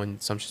about when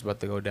something's about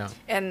to go down.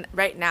 And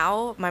right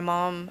now, my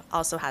mom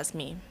also has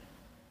me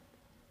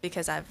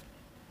because I've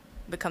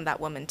become that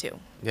woman too.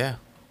 Yeah,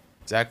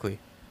 exactly.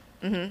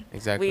 Mhm.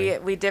 Exactly.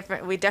 We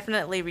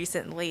definitely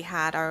recently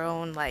had our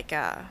own like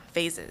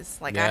phases.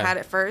 Like I had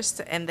it first,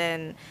 and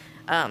then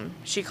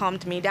she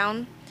calmed me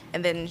down,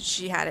 and then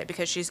she had it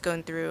because she's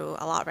going through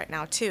a lot right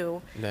now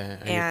too. Yeah,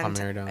 and you calm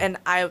her down. And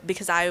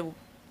because I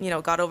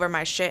got over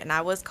my shit and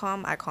I was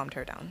calm, I calmed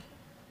her down.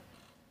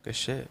 Good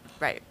shit.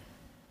 Right.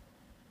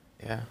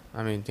 Yeah,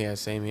 I mean,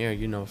 same here.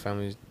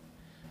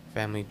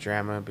 Family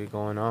drama be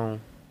going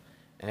on,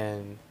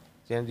 and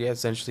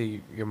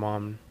essentially your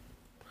mom's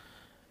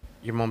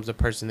the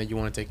person that you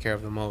want to take care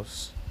of the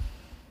most.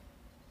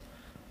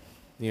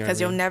 Because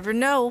you'll never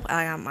know.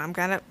 I'm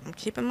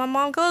keeping my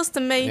mom close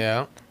to me.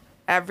 Yeah.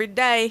 Every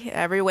day,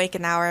 every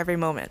waking hour, every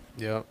moment.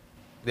 Yep.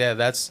 Yeah,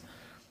 that's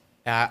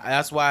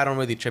why I don't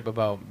really trip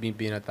about me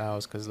being at the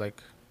house, cause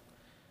like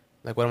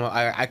what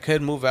I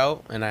could move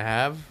out and I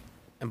have,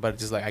 but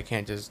just like I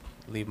can't just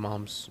leave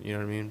mom's, you know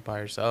what I mean, by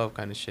herself,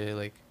 kind of shit.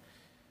 Like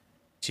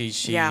she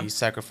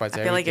sacrificed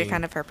everything. I feel like you're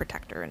kind of her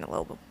protector in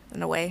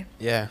a way.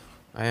 Yeah,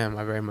 I am.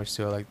 I very much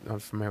do. I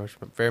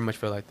very much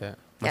feel like that.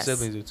 My Yes.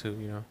 siblings do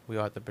too. We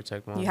all have to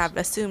protect mom. You have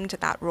assumed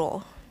that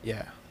role.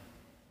 Yeah.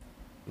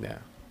 Yeah.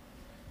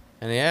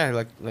 And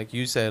yeah, like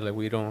you said, like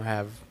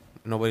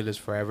nobody lives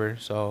forever,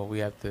 so we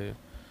have to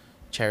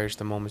cherish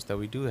the moments that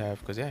we do have,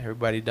 because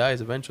everybody dies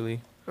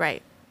eventually.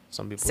 Right.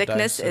 Some people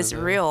Sickness die is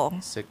real.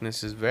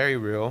 Sickness is very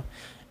real.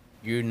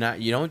 You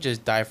don't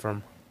just die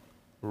from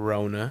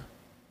Rona.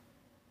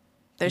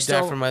 There's you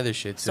die from other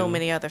shit too. So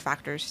many other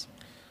factors.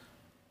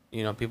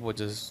 People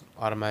just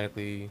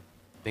automatically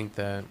think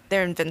that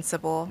they're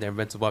invincible. They're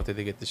invincible after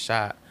they get the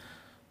shot,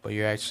 but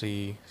you're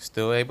actually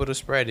still able to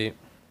spread it.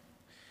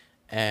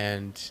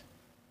 And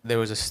there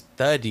was a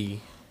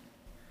study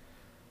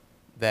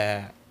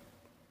that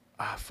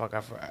I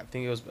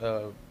think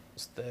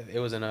it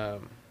was in a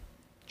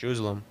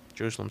Jerusalem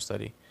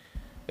study,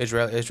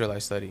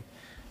 Israelite study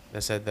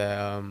that said that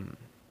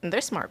And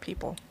they're smart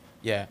people.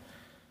 yeah.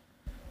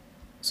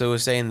 So it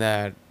was saying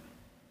that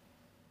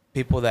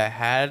people that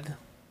had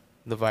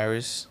the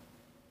virus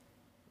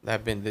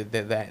that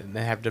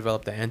have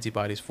developed the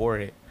antibodies for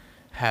it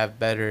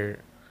have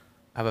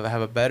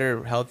a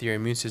better, healthier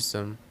immune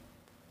system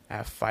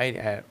at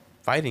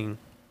fighting.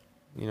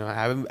 You know,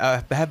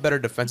 have better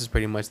defenses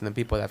pretty much than the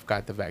people that have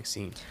got the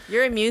vaccine.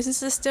 Your immune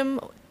system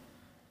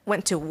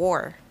went to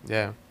war.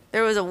 Yeah.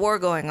 There was a war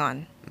going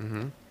on.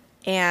 Mm-hmm.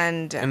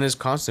 And there's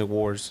constant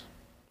wars.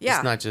 Yeah.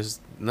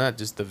 It's not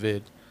just the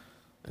vid.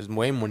 There's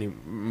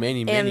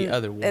many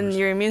other wars. And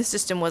your immune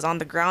system was on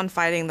the ground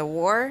fighting the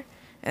war.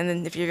 And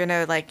then if you're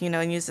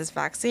gonna use this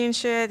vaccine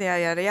shit,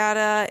 yada yada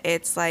yada,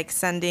 it's like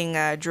sending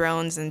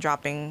drones and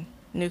dropping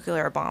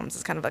nuclear bombs.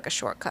 It's kind of like a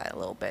shortcut a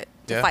little bit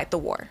to fight the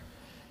war.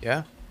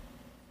 Yeah.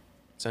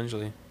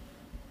 Essentially,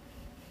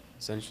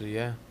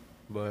 yeah.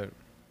 But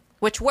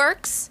which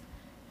works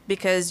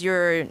because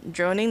you're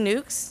droning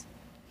nukes,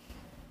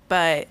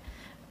 but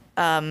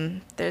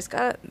there's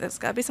got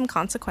to be some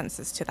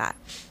consequences to that.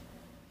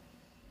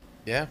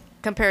 Yeah.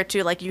 Compared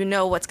to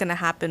what's gonna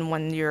happen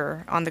when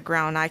you're on the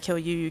ground. I kill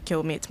you, you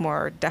kill me. It's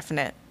more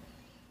definite.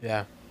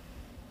 Yeah.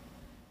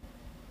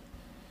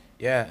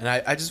 Yeah, and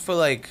I just feel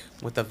like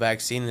with the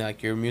vaccine,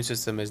 like your immune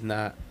system is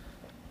not.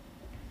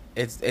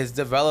 It's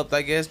developed,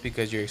 I guess,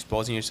 because you're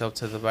exposing yourself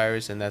to the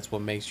virus, and that's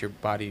what makes your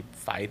body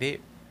fight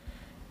it.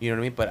 You know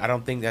what I mean? But I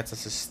don't think that's a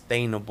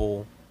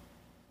sustainable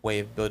way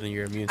of building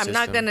your immune system.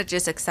 I'm not gonna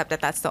just accept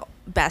that that's the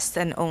best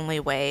and only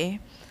way.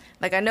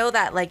 Like I know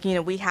that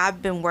we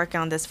have been working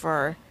on this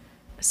for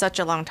such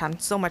a long time,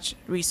 so much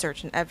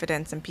research and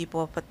evidence, and people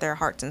have put their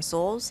hearts and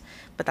souls,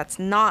 but that's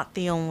not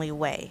the only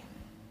way.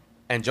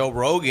 And Joe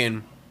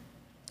Rogan,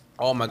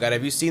 oh my God,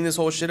 have you seen this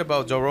whole shit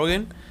about Joe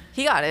Rogan?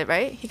 He got it,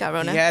 right? He got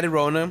Rona. He had it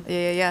Rona.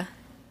 Yeah.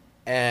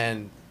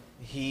 And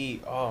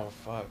oh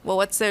fuck. Well,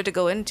 what's there to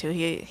go into?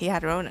 He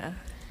had Rona.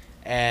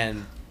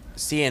 And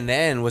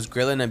CNN was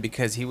grilling him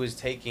because he was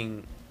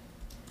taking.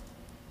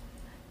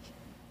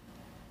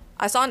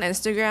 I saw on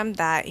Instagram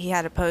that he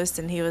had a post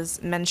and he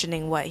was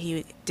mentioning what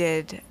he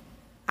did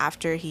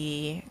after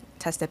he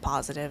tested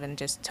positive and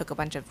just took a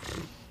bunch of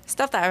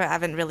stuff that I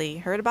haven't really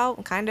heard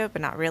about, kind of,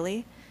 but not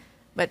really.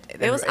 But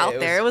it was out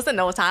there. It was a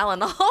no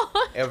Tylenol.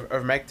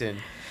 Ivermectin.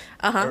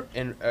 Uh-huh.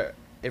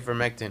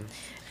 Ivermectin.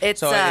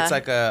 It's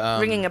like a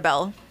ringing a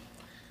bell.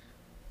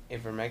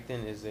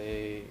 Ivermectin is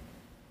a.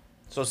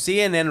 So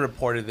CNN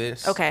reported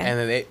this. Okay.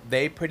 And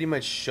they pretty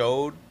much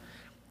showed,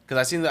 because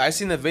I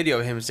seen the video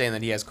of him saying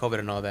that he has COVID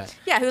and all that.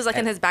 Yeah, he was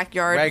in his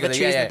backyard with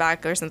trees in the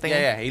back or something.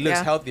 Yeah. He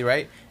looks healthy,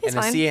 right? He's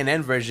and fine. the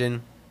CNN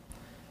version,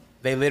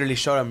 they literally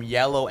showed him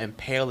yellow and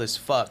pale as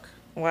fuck.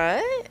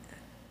 What?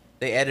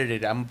 They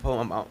edited it.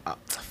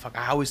 Fuck.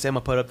 I always say I'm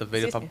gonna put up the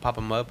video, pop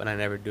them up, and I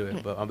never do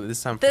it. But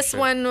this time, this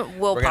one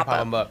will we're pop gonna pop up.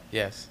 them up.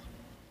 Yes.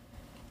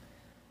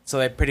 So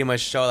they pretty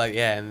much show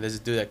and this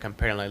dude that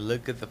comparing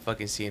look at the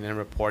fucking CNN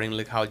reporting,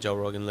 look how Joe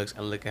Rogan looks,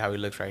 and look at how he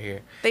looks right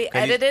here. They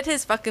edited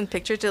his fucking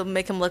picture to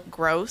make him look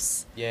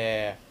gross.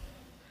 Yeah.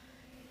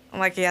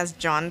 Like he has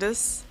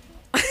jaundice.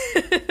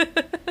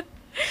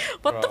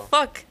 What Bro. the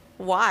fuck?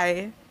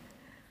 Why?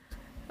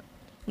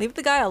 Leave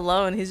the guy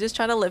alone. He's just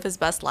trying to live his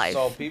best life.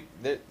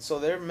 So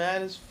they're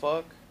mad as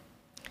fuck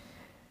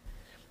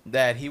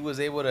that he was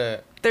able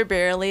to. They're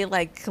barely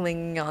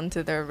clinging on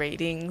to their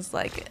ratings.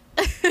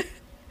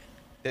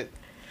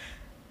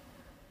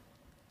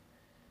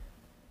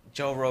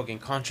 Joe Rogan,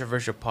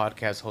 controversial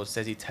podcast host,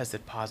 says he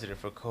tested positive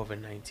for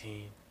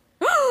COVID-19.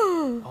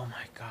 Oh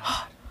my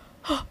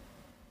God.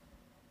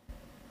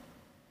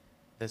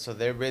 So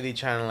they're really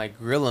trying to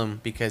grill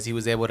him because he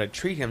was able to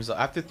treat himself.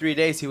 After 3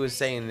 days, he was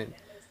saying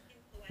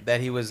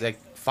that he was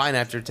fine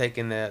after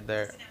taking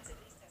because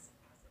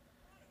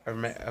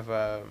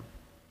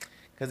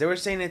they were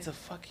saying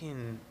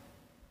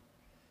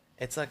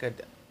it's like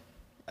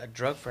a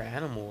drug for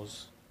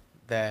animals,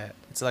 that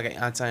it's like an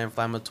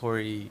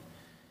anti-inflammatory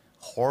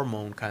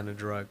hormone kind of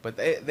drug, but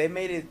they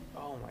made it.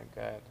 Oh my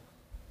God.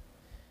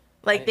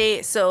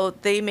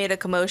 They made a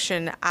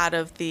commotion out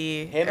of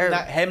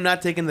him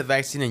not taking the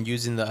vaccine and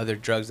using the other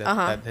drugs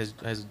that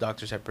his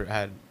doctors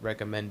had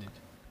recommended.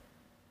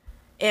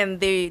 And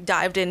they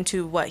dived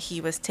into what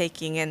he was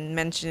taking and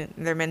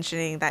they're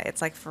mentioning that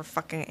it's for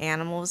fucking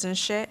animals and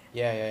shit.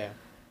 Yeah.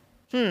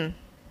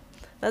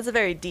 That's a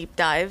very deep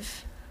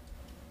dive.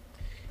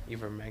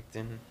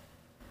 Ivermectin.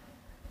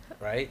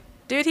 Right?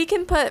 Dude, he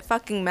can put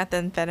fucking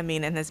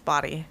methamphetamine in his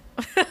body.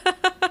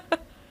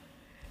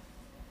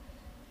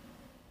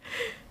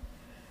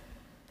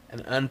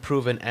 An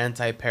unproven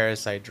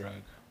anti-parasite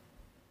drug.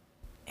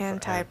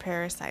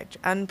 Anti-parasite.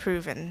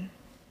 Unproven.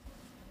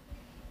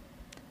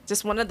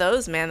 Just one of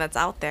those, man, that's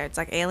out there. It's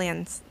like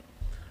aliens.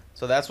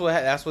 So that's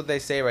what they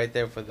say right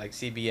there for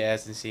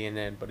CBS and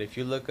CNN. But if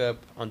you look up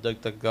on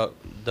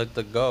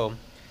DuckDuckGo,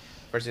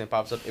 First thing that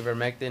pops up,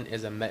 ivermectin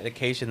is a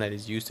medication that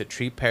is used to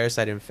treat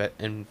parasite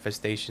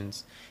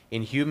infestations.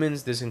 In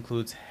humans, this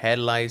includes head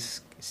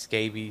lice,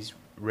 scabies,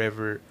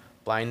 river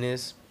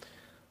blindness,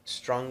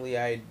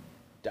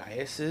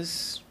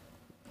 strongyloidiasis,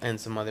 and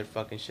some other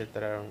fucking shit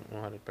that I don't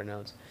know how to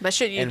pronounce. But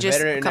shit you just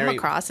come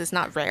across, it's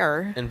not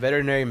rare. In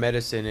veterinary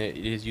medicine, it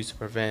is used to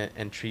prevent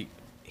and treat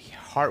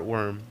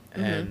heartworm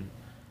and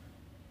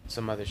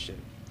some other shit,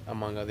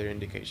 among other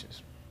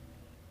indications.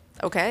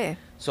 Okay.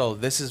 So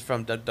this is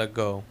from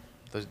DuckDuckGo,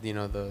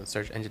 the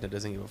search engine that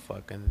doesn't give a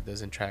fuck and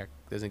doesn't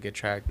get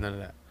tracked, none of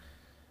that.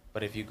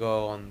 But if you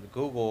go on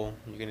Google,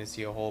 you're gonna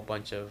see a whole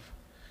bunch of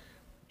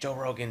Joe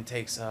Rogan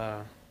takes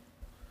an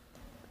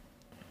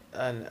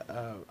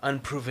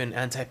unproven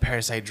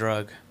anti-parasite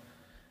drug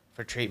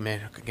for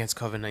treatment against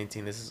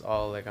COVID-19. This is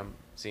all like I'm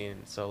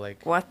seeing. So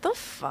like, what the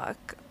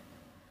fuck?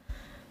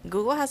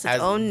 Google has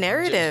its own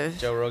narrative.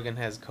 Joe Rogan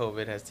has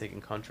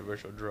taken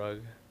controversial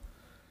drug.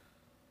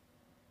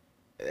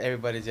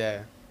 Everybody's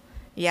Yeah.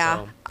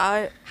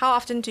 So, how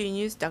often do you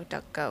use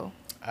DuckDuckGo?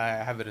 I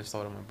have it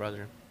installed on my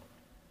brother,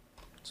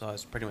 so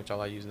that's pretty much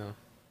all I use now.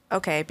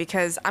 Okay,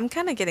 because I'm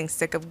kind of getting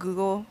sick of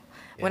Google.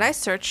 Yeah. When I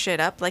search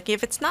shit up, like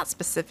if it's not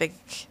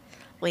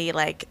specifically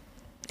like,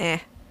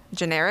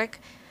 generic,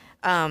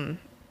 then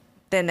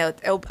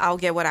I'll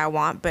get what I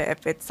want. But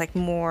if it's like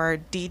more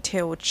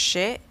detailed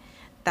shit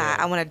that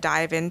I want to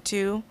dive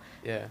into,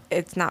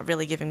 it's not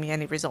really giving me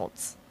any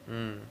results.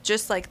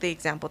 Just like the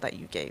example that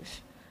you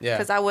gave. Yeah.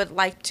 Because I would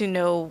like to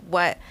know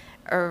what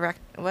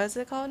what is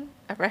it called?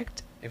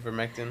 Ivermectin.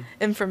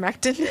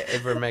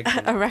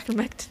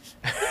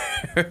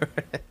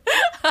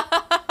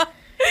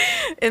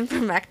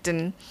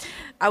 Ivermectin.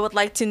 I would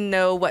like to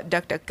know what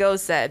DuckDuckGo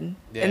said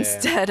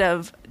instead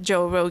of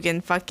Joe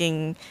Rogan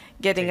fucking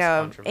getting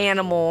a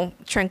animal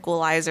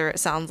tranquilizer. It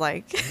sounds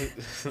like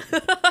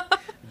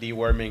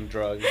deworming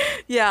drug.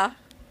 Yeah.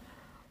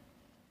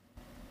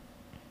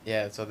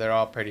 Yeah, so they're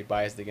all pretty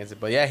biased against it,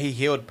 but yeah, he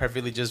healed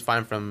perfectly just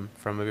fine from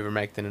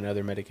ivermectin and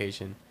other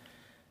medication.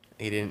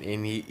 He didn't,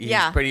 and he's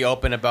pretty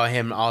open about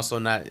him also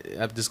not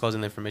disclosing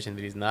the information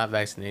that he's not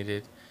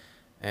vaccinated,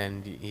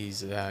 and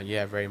he's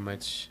very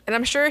much. And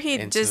I'm sure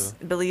he just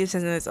believes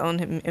in his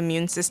own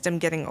immune system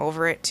getting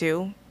over it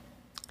too.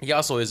 He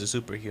also is a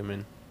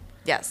superhuman.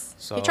 Yes,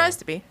 so he tries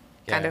to be,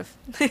 kind of.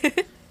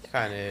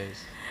 Kind of is.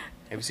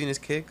 Have you seen his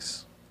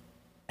kicks?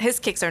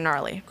 His kicks are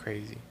gnarly.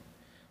 Crazy.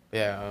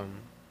 Yeah.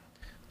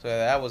 So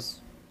I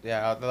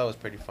thought that was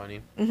pretty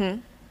funny.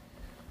 Mhm.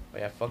 But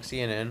yeah, fuck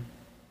CNN.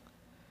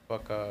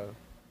 Fuck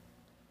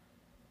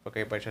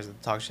everybody tries to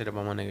talk shit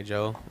about my nigga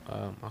Joe.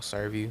 I'll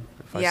serve you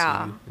if I see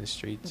you in the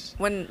streets.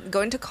 When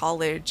going to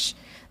college,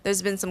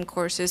 there's been some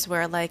courses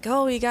where like,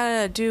 oh, you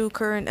gotta do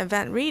current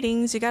event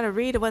readings. You gotta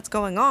read what's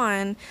going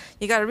on.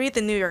 You gotta read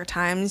the New York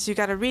Times. You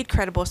gotta read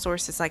credible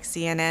sources like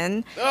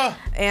CNN. Ugh.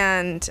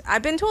 And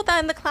I've been told that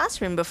in the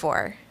classroom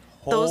before.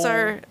 Those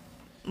are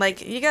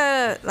like you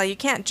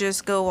can't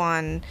just go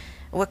on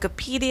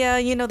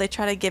Wikipedia. You know, they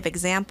try to give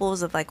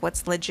examples of like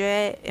what's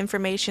legit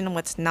information and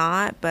what's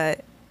not,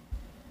 but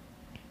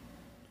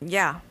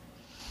yeah,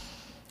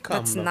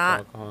 that's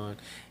not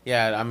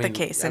yeah, I mean, the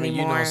case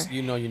anymore.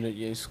 You know,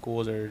 your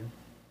schools are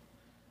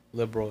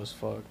liberal as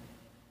fuck.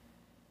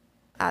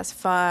 As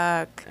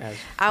fuck.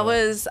 I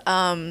was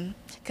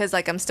because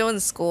like I'm still in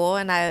school,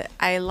 and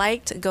I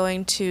liked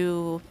going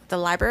to the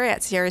library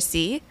at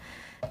CRC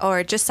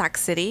or just Sac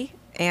City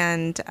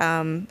and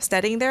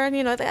studying there. And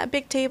you know, they have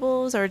big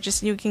tables, or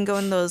just you can go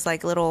in those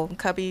like little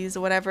cubbies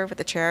or whatever with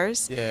the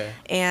chairs. Yeah.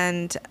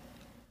 And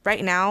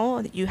right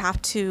now, you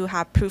have to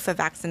have proof of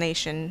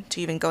vaccination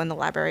to even go in the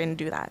library and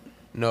do that.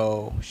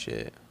 No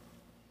shit.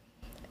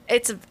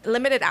 It's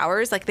limited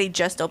hours. Like they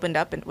just opened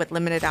up with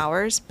limited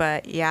hours,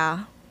 but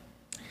yeah.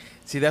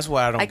 See, that's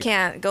why I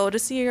can't go to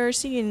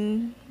CRC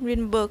and read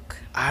a book.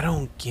 I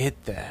don't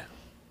get that.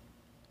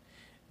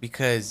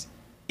 Because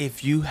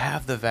if you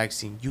have the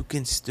vaccine, you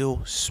can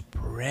still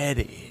spread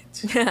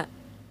it. Yeah.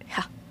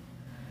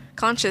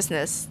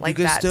 Consciousness like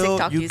that.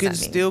 TikTok you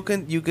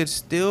could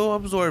still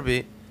absorb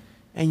it,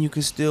 and you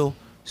can still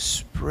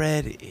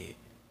spread it.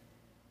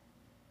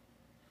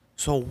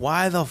 So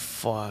why the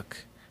fuck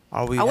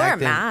are we? I wear a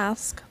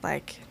mask,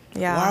 like.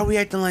 Yeah. Why are we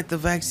acting like the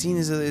vaccine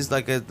is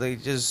like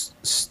just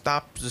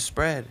stop the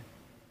spread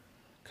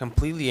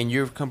completely, and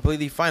you're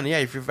completely fine? Yeah,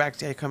 if you're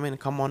vaccinated,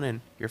 come on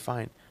in, you're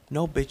fine.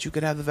 No, bitch, you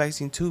could have the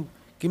vaccine too.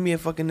 Give me a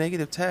fucking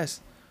negative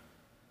test.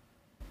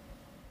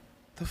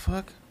 The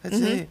fuck? That's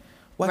it.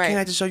 Why can't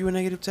I just show you a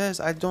negative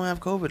test? I don't have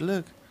COVID.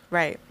 Look.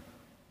 Right.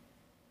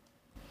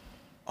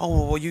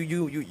 Oh well,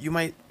 you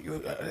might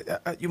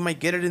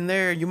get it in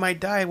there. You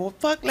might die. Well,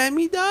 fuck, let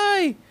me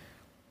die.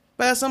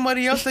 But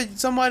somebody else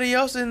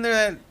in there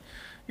that.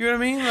 You know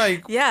what I mean?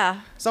 Like,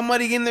 yeah.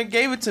 Somebody in there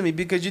gave it to me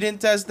because you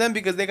didn't test them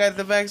because they got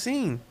the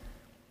vaccine.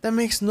 That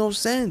makes no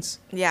sense.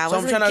 Yeah, so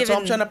I'm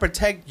trying to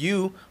protect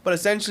you, but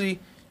essentially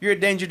you're a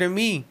danger to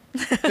me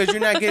because you're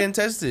not getting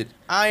tested.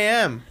 I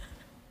am.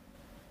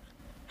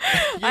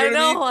 I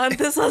know.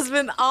 This has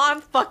been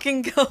on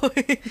fucking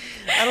going.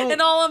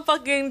 And all I'm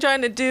fucking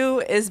trying to do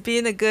is be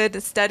in a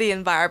good study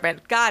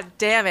environment. God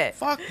damn it.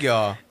 Fuck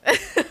y'all.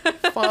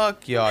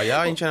 Fuck y'all.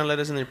 Y'all ain't trying to let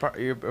us in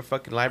your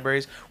fucking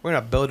libraries. We're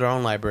gonna build our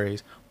own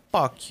libraries.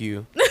 Fuck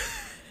you.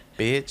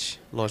 Bitch.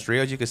 Los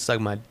Rios, you could suck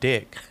my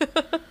dick.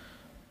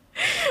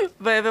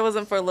 But if it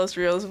wasn't for Los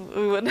Rios,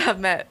 we wouldn't have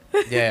met.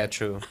 Yeah,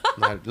 true.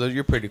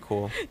 You're pretty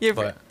cool.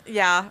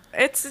 Yeah,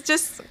 it's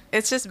just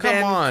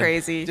been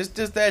crazy. Just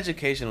the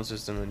educational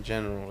system in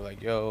general.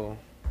 Like, yo,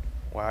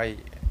 why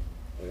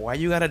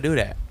you gotta do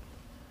that?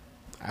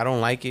 I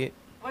don't like it.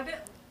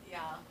 Yeah.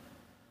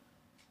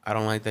 I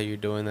don't like that you're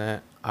doing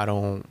that. I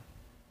don't.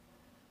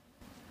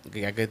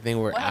 Good thing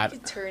we're what have you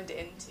turned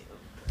into?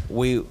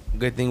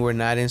 Good thing we're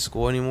not in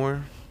school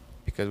anymore,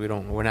 because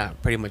we're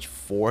not pretty much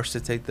forced to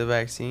take the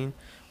vaccine.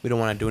 We don't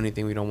want to do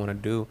anything we don't want to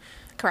do.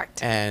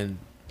 Correct. And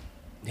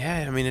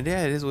yeah, I mean, it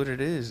is what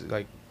it is.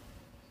 Like,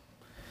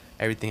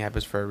 everything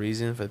happens for a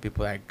reason. For the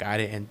people that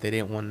got it and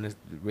didn't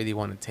really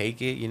want to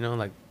take it,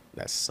 like,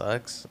 that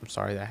sucks. I'm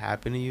sorry that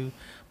happened to you,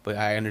 but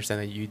I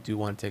understand that you do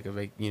want to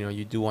take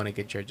you do want to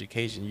get your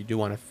education. You do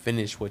want to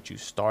finish what you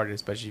started,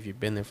 especially if you've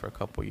been there for a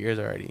couple of years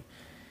already.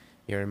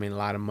 You know what I mean? A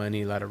lot of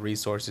money, a lot of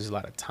resources, a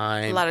lot of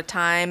time. Effort. A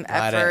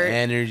lot of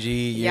energy,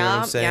 you know what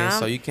I'm saying? Yeah.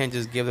 So you can't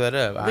just give that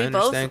up. I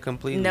understand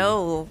completely.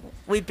 No,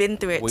 we've been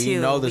through it too. We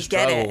know the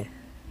struggle. Get it.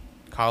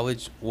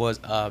 College was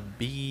a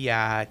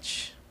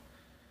biatch,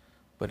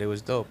 but it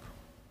was dope.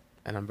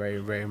 And I'm very,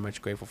 very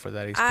much grateful for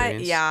that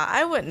experience.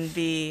 I wouldn't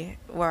be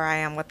where I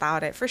am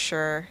without it, for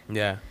sure.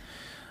 Yeah.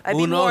 I'd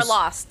be more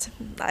lost.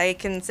 I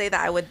can say that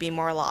I would be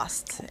more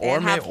lost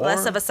and have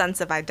less of a sense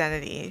of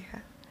identity.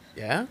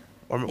 Yeah?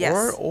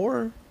 Yes.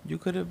 Or you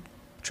could have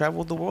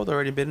traveled the world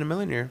already, been a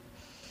millionaire.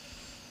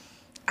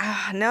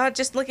 No,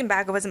 just looking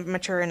back, I wasn't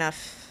mature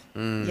enough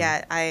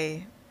yet.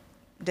 I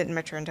didn't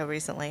mature until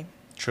recently.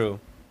 True.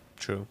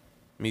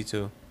 Me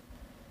too,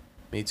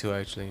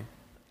 actually.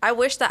 I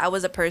wish that I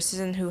was a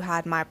person who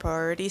had my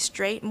priorities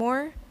straight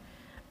more,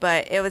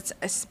 but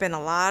it's been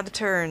a lot of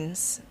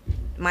turns,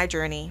 my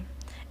journey.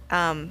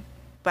 But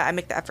I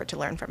make the effort to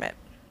learn from it.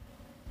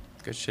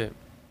 Good shit.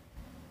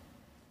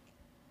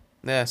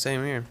 Yeah,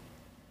 same here.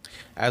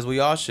 As we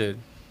all should.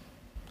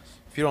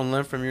 If you don't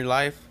learn from your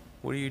life,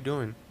 what are you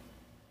doing?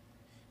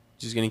 You're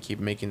just gonna keep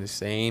making the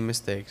same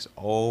mistakes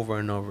over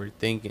and over,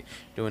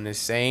 doing the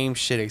same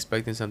shit,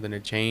 expecting something to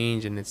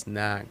change, and it's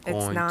not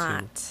going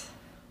to.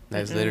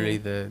 That's literally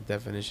the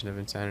definition of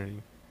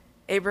insanity.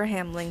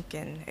 Abraham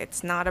Lincoln.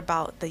 It's not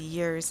about the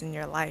years in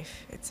your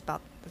life. It's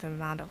about the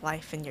amount of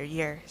life in your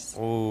years.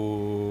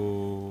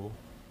 Ooh.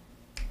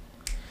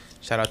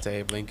 Shout out to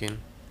Abe Lincoln.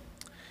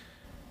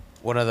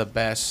 One of the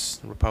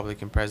best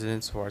Republican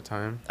presidents of our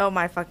time. Oh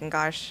my fucking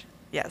gosh.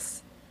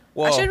 Yes.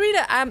 Well, I should read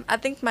it. I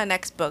think my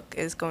next book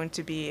is going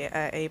to be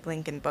a Abe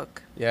Lincoln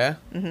book. Yeah?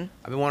 Mm-hmm.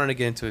 I've been wanting to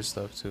get into his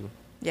stuff too.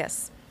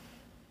 Yes.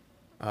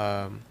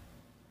 Yeah,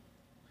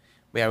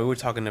 we were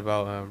talking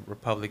about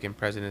Republican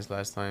presidents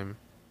last time.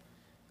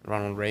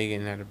 Ronald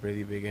Reagan had a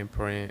really big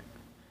imprint.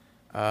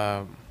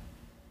 RDJ,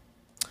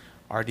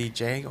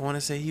 I want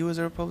to say he was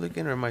a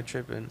Republican, or am I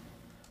tripping?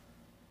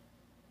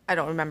 I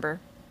don't remember.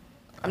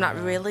 I'm not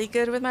really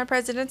good with my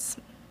presidents.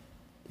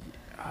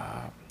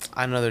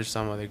 I know there's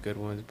some other good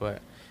ones, but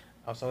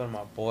I was talking to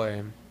my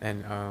boy,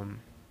 and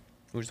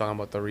we were talking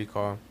about the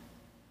recall.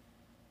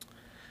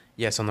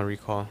 Yes, on the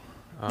recall.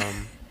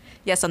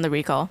 Yes, on the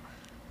recall.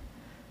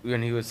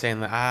 And he was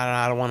saying that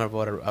I don't want to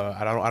vote.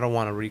 I don't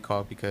want to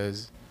recall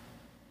because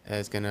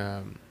we're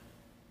gonna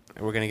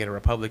get a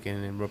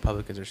Republican, and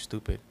Republicans are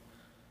stupid.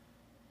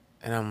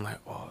 And I'm like,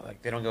 oh,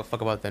 like they don't give a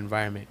fuck about the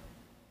environment.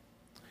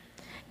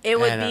 It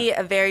would be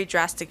a very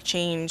drastic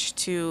change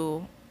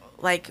to,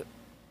 like,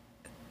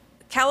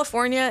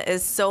 California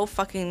is so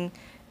fucking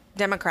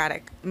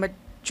Democratic,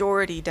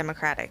 majority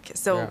Democratic.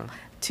 So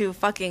to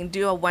fucking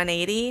do a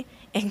 180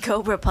 and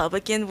go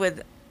Republican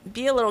would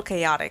be a little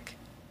chaotic.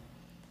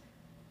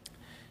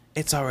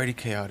 It's already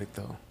chaotic,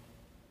 though.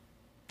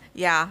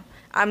 Yeah.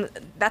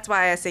 That's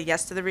why I say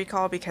yes to the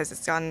recall, because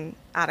it's gone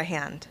out of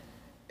hand.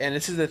 And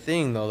this is the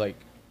thing, though, like,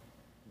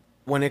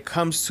 when it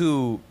comes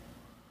to,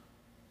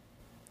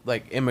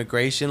 like,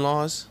 immigration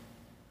laws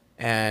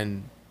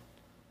and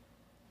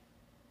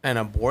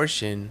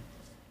abortion,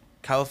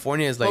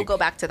 California is like... We'll go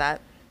back to that.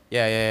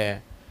 Yeah.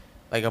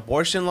 Like,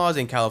 abortion laws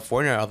in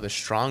California are the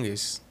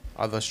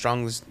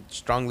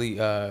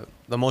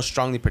most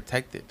strongly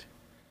protected.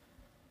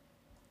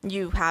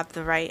 You have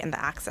the right and the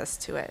access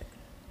to it.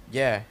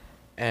 Yeah.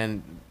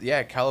 And,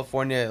 yeah,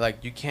 California,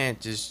 like, you can't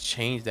just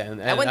change that.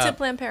 And I went to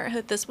Planned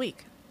Parenthood this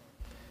week.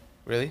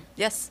 Really?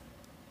 Yes.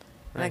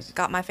 Nice. I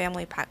got my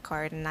family pack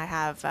card, and I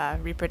have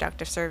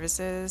reproductive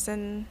services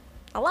in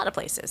a lot of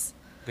places.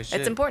 Good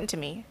shit. It's important to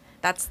me.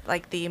 That's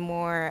like the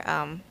more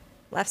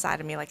left side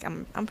of me. Like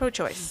I'm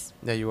pro-choice.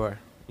 Yeah, you are.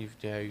 You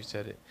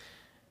said it.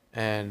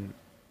 And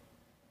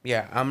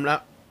yeah, I'm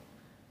not.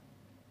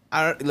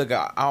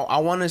 I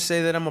want to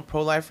say that I'm a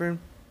pro-lifer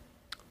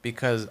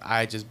because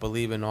I just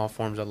believe in all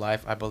forms of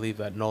life. I believe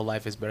that no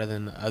life is better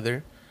than the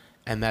other,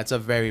 and that's a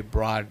very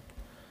broad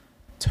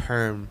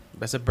term.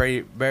 That's a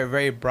very very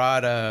very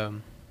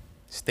broad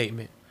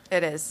statement.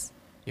 It is.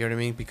 You know what I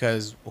mean?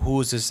 Because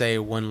who's to say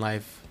one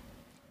life,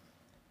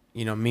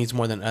 means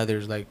more than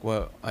others? Like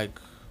what? Like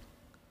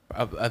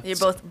You're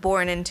both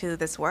born into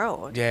this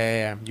world.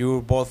 Yeah. You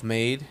were both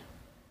made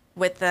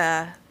with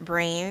the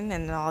brain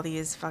and all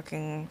these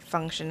fucking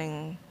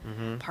functioning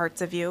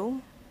parts of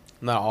you.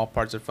 Not all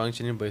parts are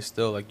functioning, but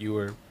still, like, you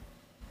were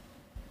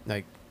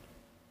like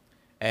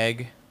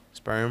egg,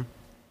 sperm,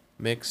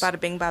 mix. Bada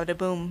bing, bada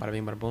boom. Bada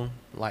bing, bada boom.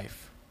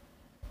 Life.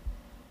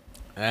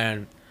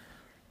 And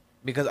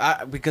because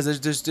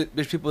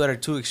there's people that are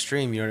too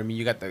extreme. You know what I mean?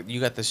 You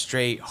got the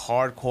straight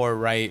hardcore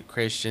right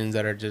Christians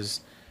that are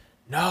just,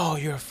 no,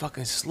 you're a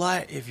fucking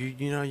slut if you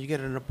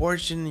get an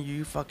abortion.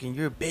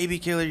 You're a baby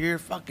killer. You're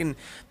fucking.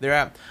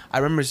 I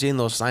remember seeing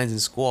those signs in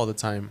school all the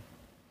time.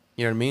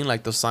 You know what I mean?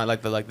 Like those signs,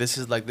 this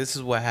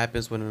is what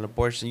happens when an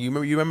abortion. You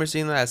remember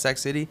seeing that at Sac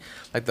City?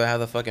 Like they have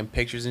the fucking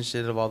pictures and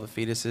shit of all the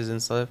fetuses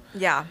and stuff.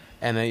 Yeah.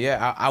 And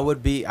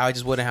I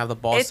just wouldn't have the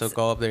balls to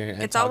go up there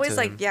and it's talk always to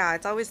like them.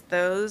 it's always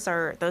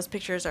those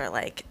pictures are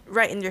like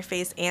right in your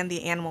face, and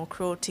the animal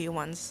cruelty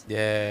ones.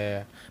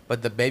 Yeah,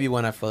 but the baby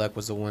one I feel like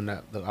was the one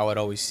that I would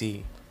always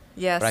see.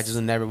 Yes. But I just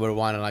never would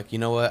want to, like, you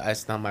know what?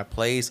 It's not my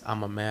place.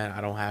 I'm a man.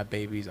 I don't have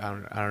babies. I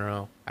don't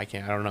know. I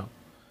don't know.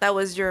 That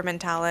was your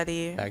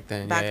mentality back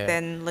then.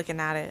 Then,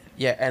 looking at it.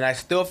 Yeah, and I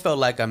still feel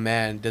like a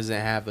man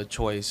doesn't have a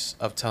choice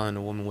of telling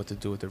a woman what to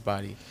do with their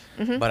body.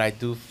 Mm-hmm. But I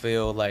do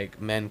feel like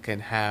men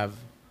can have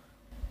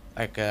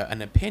like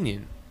an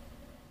opinion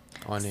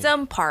on it.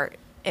 Some part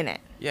in it.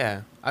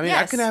 Yeah. I mean,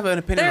 I can have an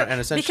opinion on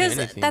essentially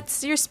anything. Because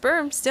that's your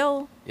sperm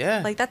still.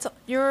 Yeah. Like that's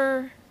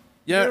your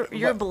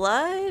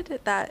blood.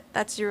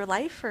 That's your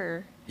life,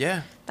 or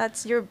yeah.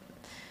 That's your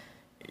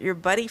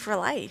buddy for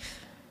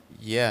life.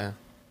 Yeah.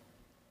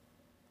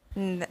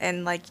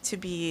 And like to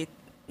be,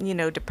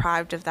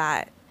 deprived of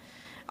that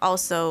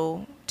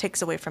also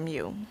takes away from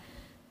you.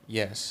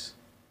 Yes.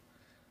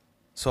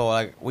 So,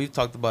 like, we've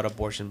talked about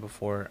abortion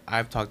before.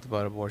 I've talked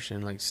about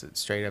abortion, like,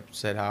 straight up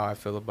said how I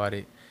feel about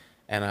it.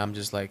 And I'm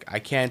just like, I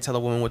can't tell a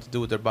woman what to do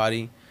with their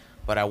body,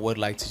 but I would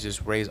like to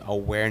just raise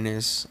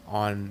awareness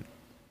on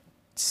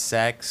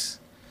sex,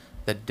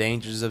 the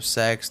dangers of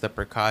sex, the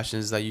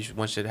precautions that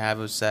one should have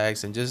of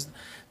sex, and just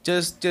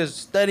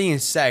studying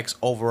sex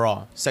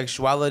overall.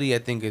 Sexuality, I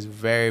think, is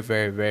very,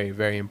 very, very,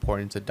 very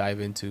important to dive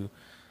into.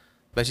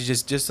 Especially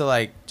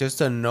just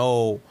to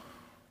know,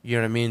 you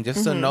know what I mean?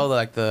 Just to know,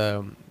 like,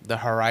 the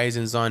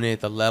horizons on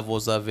it, the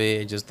levels of it,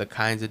 and just the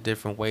kinds of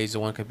different ways that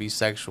one could be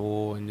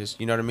sexual, and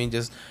just, you know what I mean?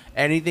 Just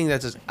anything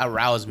that's just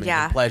arousement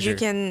and pleasure. You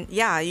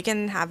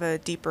can have a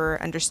deeper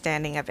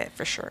understanding of it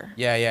for sure.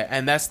 Yeah,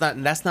 and that's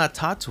not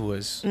taught to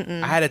us.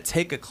 I had to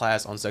take a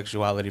class on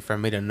sexuality for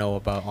me to know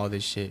about all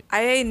this shit.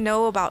 I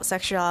know about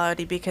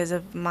sexuality because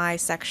of my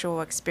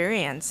sexual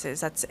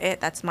experiences. That's it.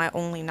 That's my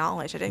only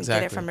knowledge. I didn't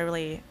get it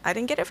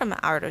from an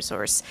outer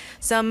source.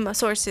 Some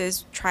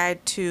sources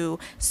tried to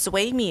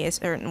sway me a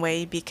certain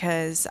way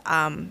because,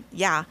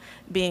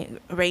 being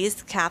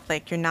raised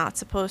Catholic, you're not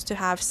supposed to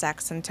have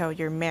sex until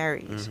you're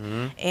married.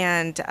 Mm-hmm.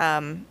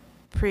 And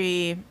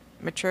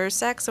premature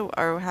sex,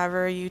 or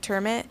however you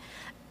term it,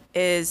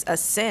 is a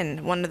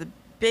sin, one of the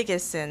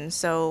biggest sins.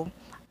 So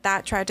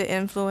that tried to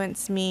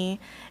influence me.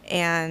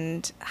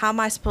 And how am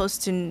I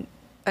supposed to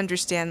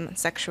understand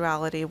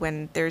sexuality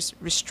when there's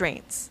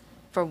restraints,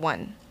 for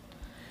one?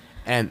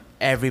 And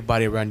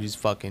everybody around you's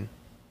fucking.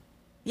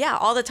 Yeah,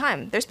 all the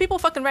time. There's people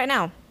fucking right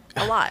now.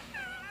 A lot.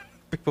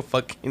 People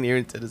fucking here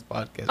into this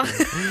podcast.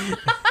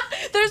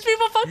 There's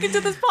people fucking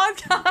to this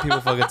podcast. People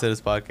fucking to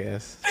this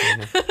podcast.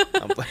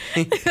 I'm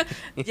playing.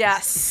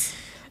 Yes.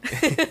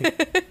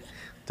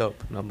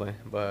 Dope. No, I'm playing.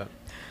 But,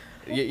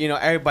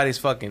 everybody's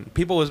fucking.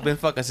 People has been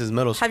fucking since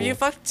middle school. Have you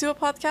fucked to a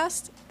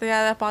podcast? They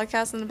have that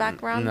podcast in the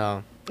background?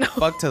 No.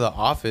 Fuck to The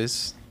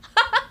Office.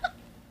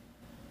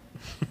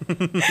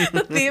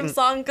 The theme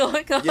song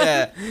going on.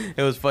 Yeah.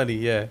 It was funny.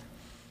 Yeah.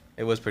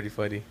 It was pretty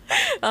funny.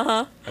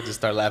 I just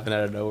start laughing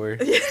out of nowhere.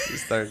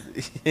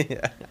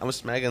 I'm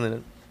smacking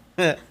them.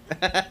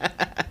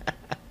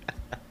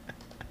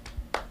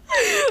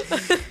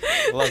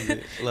 Loved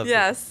it.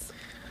 Yes.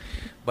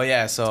 But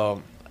yeah,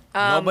 so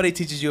nobody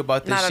teaches you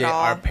about this shit.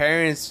 Our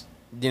parents,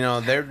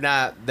 they're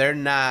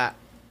not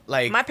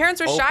like, my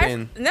parents were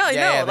open. shy. No,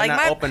 they're like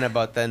not open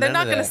about that. They're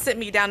not gonna sit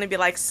me down and be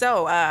like,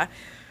 so,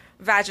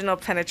 vaginal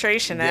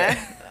penetration,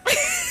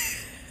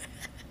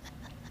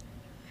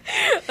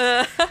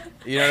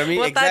 You know what I mean?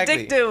 What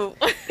exactly. that dick do?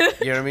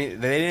 You know what I mean?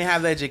 They didn't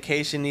have the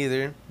education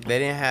either. They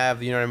didn't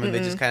have, you know what I mean? Mm-mm.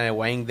 They just kind of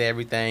wanged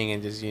everything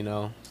and just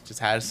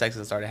had sex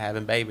and started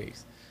having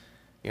babies.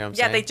 You know what I'm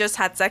saying? Yeah, they just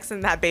had sex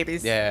and had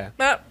babies. Yeah.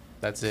 Nope.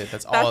 That's it.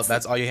 That's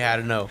all you had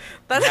to know.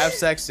 You have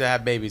sex, you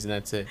have babies, and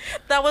that's it.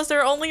 That was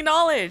their only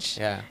knowledge.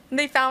 Yeah. And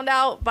they found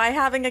out by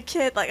having a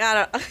kid. Like, I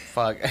don't.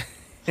 Fuck.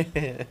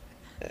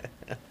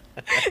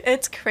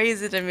 It's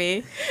crazy to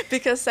me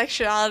because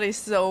sexuality is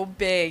so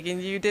big,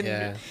 and you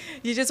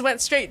just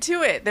went straight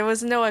to it. There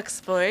was no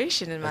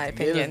exploration, in my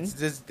opinion.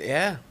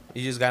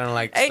 You just gotta,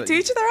 like, hey, to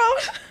each their own.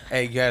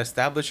 Hey, you gotta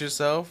establish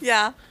yourself.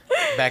 Yeah.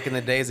 Back in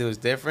the days, it was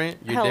different.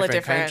 You're Hella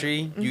different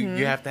country.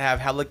 You have to have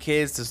hella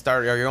kids to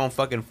start your own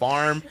fucking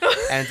farm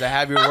and to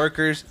have your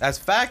workers. That's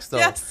facts, though.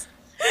 Yes.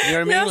 You know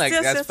what I mean? Yes, Like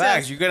yes, that's yes,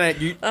 facts.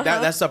 yes.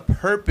 That's a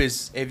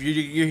purpose. If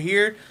you're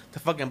here to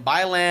fucking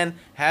buy land,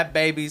 have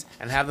babies,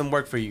 and have them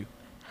work for you.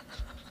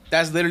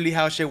 That's literally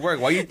how shit work.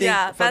 Why you think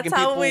fucking that's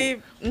how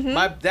people?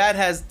 My dad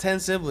has 10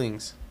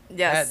 siblings.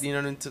 Yes. You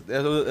know, it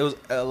was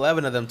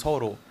 11 of them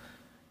total.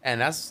 And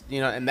that's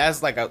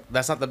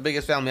that's not the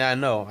biggest family I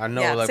know. I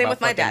know like same about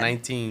with my fucking dad.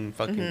 19,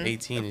 fucking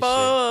 18 and shit.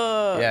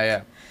 Fuck.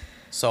 Yeah.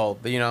 So,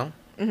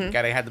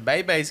 gotta have the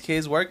baby's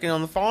kids working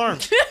on the farm.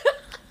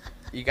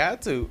 You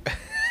got to.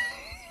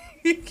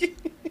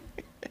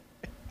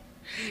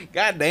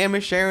 God damn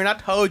it, Sharon! I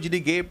told you to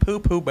get Poo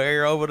Poo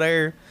Bear over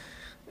there.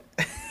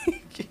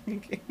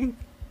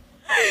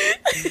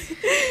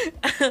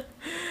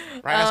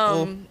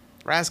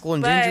 Rascal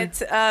and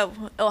Ginger.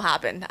 But it'll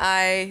happen.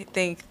 I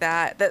think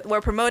that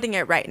we're promoting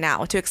it right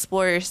now to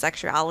explore your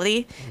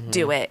sexuality.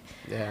 Do it.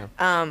 Yeah.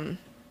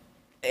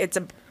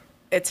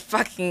 It's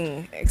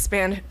fucking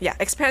expand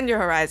your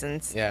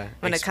horizons. Yeah.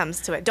 When it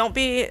comes to it, don't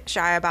be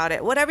shy about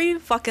it. Whatever you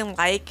fucking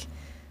like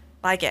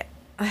it.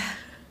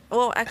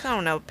 Well, I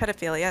don't know.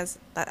 Pedophilia is.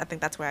 I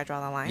think that's where I draw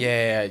the line.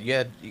 Yeah.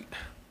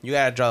 You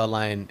gotta draw the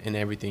line in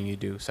everything you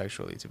do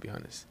sexually, to be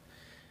honest.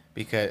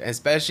 Because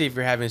especially if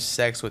you're having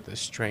sex with a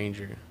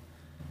stranger,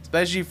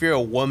 especially if you're a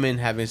woman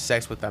having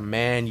sex with a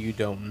man you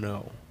don't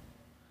know.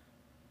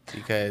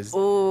 Because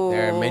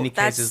there are many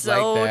cases like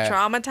that. That's so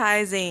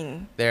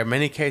traumatizing. There are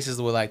many cases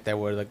where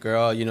the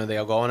girl,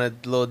 they'll go on a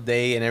little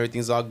date and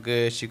everything's all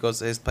good. She goes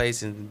to his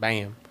place and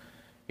bam.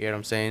 You know what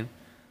I'm saying?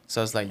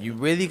 So it's like you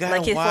really gotta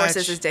watch. Like he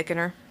forces his dick in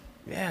her.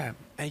 Yeah,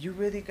 and you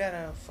really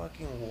gotta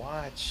fucking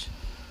watch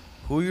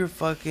who you're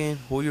falling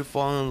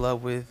in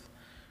love with.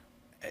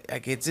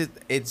 Like it's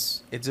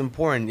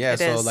important. Yeah.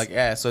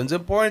 So it's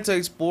important to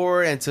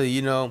explore and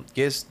to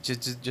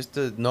just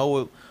to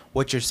know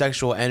what your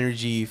sexual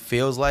energy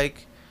feels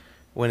like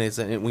when it's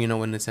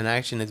in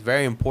action. It's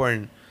very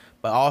important,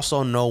 but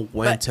also know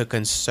when to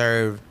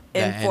conserve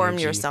that inform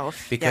energy,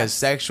 yourself, because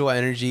sexual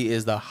energy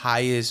is the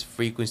highest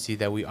frequency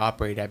that we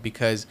operate at,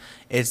 because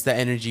it's the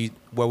energy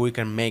where we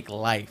can make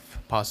life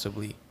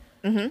possibly.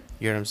 You know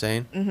what I'm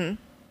saying?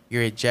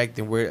 You're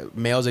ejecting.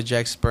 Males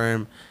eject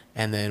sperm,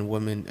 and then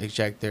women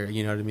eject their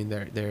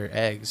their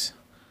eggs,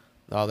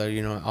 all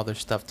their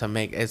stuff to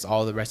make. It's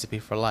all the recipe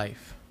for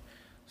life.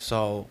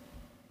 So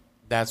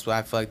that's why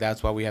I feel like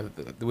that's why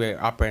we're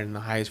operating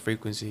the highest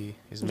frequency.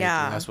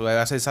 That's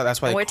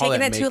why we're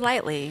taking it too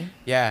lightly.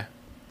 Yeah.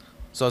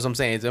 So as I'm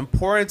saying, it's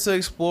important to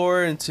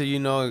explore and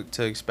to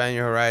to expand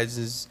your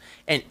horizons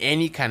and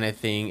any kind of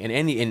thing and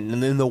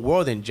in the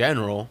world in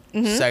general,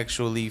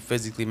 sexually,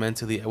 physically,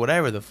 mentally,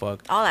 whatever the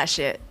fuck. All that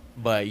shit.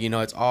 But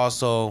it's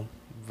also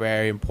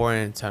very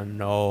important to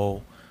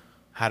know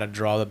how to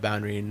draw the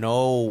boundary,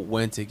 know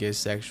when to get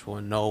sexual,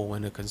 and know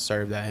when to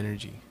conserve that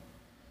energy.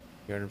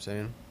 You know what I'm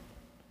saying?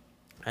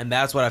 And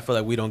that's what I feel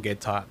like we don't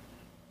get taught.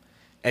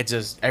 It's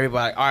just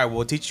everybody. All right,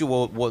 we'll teach you.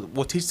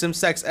 We'll teach them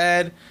sex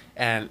ed,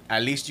 and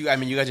at least you guys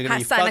are gonna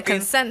be sign fucking. A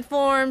consent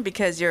form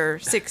because you're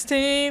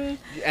 16. And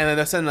then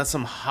they're sending us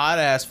some hot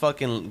ass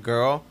fucking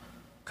girl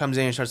comes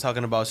in and starts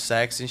talking about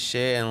sex and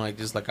shit, and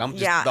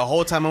the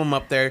whole time I'm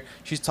up there,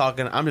 she's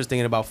talking. I'm just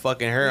thinking about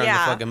fucking her in the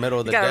fucking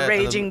middle of the day. You got a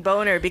raging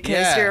boner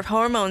because your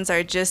hormones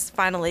are just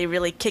finally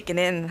really kicking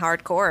in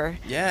hardcore.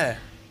 Yeah.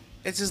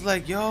 It's just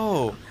like,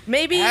 yo,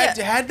 maybe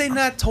had they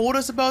not told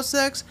us about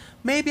sex,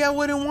 maybe I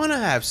wouldn't want to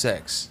have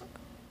sex.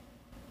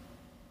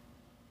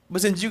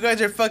 But since you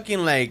guys are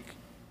fucking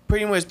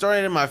pretty much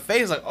throwing it in my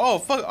face, oh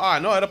fuck, I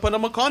know how to put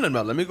on a condom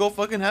now. Let me go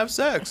fucking have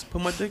sex.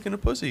 Put my dick in the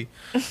pussy.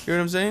 You know what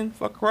I'm saying?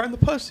 Fuck right in the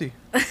pussy.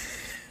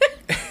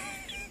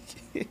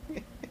 You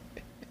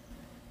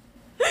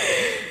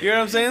know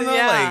what I'm saying though?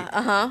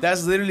 Yeah.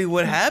 That's literally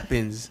what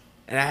happens.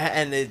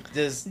 And it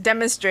just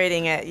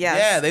demonstrating it, yes.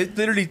 Yeah, they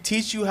literally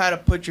teach you how to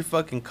put your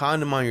fucking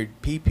condom on your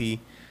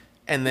pee-pee,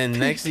 and then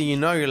next thing you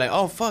know, you're like,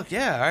 oh fuck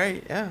yeah, all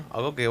right, yeah,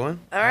 I'll go get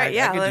one. All right,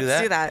 yeah,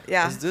 let's do that.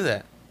 Yeah, let's do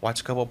that.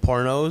 Watch a couple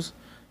pornos.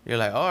 You're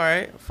like, all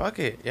right, fuck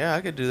it, yeah,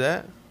 I could do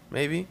that,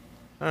 maybe.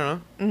 I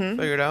don't know,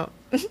 figure it out.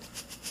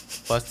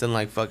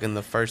 Busting fucking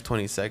the first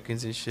 20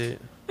 seconds and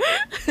shit.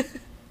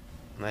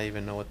 Not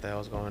even know what the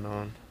hell's going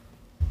on.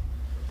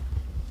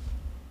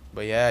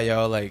 But yeah,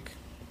 yo,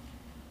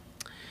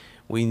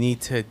 we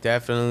need to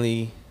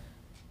definitely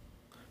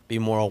be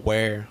more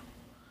aware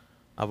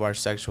of our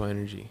sexual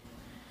energy.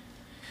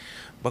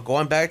 But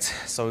going back,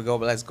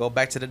 let's go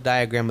back to the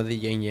diagram of the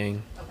yin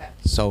yang. Okay.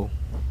 So,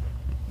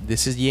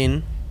 this is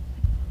yin,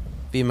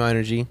 female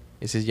energy.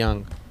 This is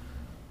yang,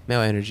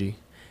 male energy.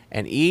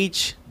 And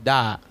each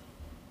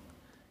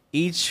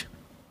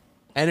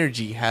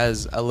energy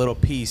has a little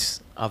piece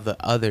of the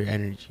other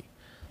energy.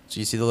 So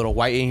you see the little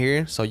white in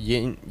here? So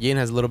yin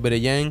has a little bit of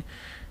yang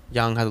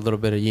has a little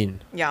bit of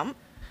yin. Yeah.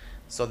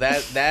 So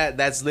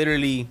that's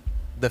literally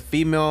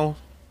the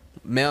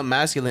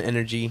masculine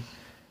energy,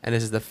 and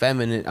this is the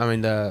feminine. I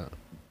mean the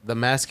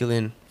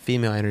masculine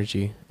female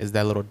energy is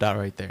that little dot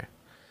right there.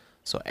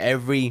 So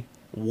every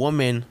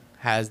woman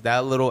has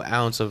that little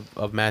ounce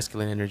of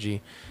masculine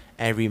energy.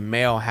 Every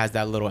male has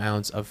that little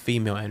ounce of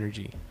female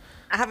energy.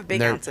 I have a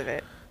big ounce of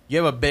it. You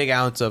have a big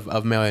ounce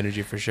of male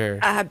energy for sure.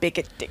 I have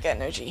big dick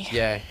energy.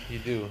 Yeah, you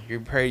do.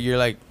 You're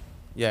like,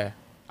 yeah.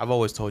 I've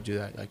always told you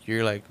that. Like,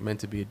 you're like meant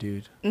to be a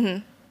dude.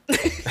 Mm-hmm.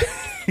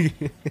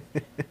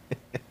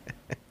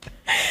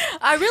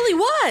 I really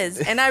was,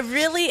 and I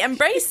really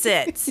embrace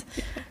it.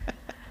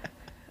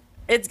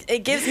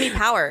 It gives me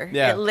power.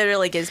 Yeah. It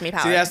literally gives me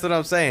power. See, that's what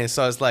I'm saying.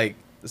 So it's like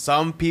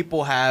some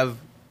people have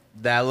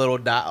that little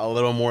dot a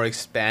little more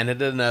expanded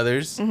than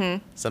others.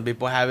 Mm-hmm. Some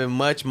people have it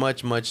much,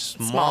 much, much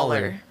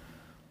smaller.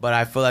 But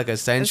I feel like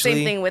essentially... The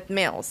same thing with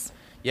males.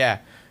 Yeah.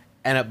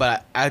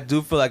 But I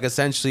do feel like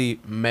essentially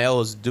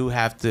males do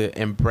have to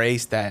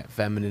embrace that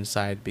feminine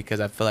side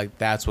because I feel like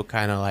that's what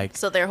kind of like...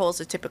 So their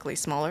holes are typically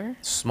smaller?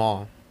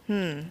 Small.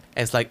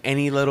 It's like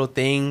any little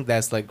thing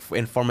that's like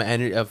in form of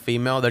energy of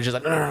female, they're just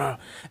like, no.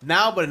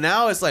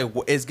 Now it's like,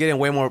 it's getting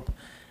way more...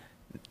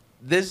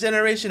 This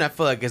generation, I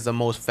feel like, is the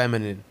most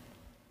feminine.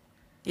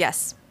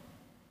 Yes.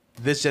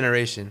 This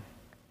generation.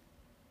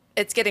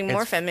 It's getting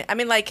more feminine. I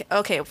mean, like,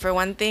 okay, for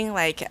one thing,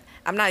 like,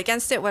 I'm not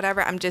against it,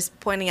 whatever. I'm just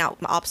pointing out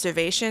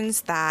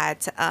observations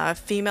that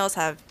females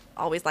have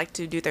always liked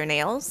to do their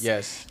nails.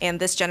 Yes. And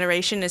this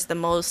generation is the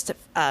most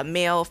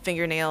male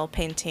fingernail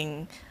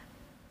painting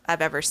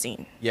I've ever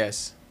seen.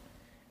 Yes.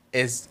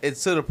 It's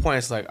to the point,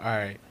 it's like, all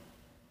right.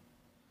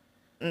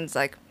 And it's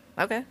like,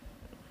 okay.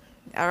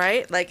 All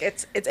right. Like,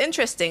 it's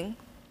interesting.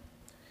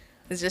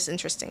 It's just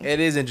interesting. It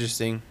is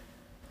interesting.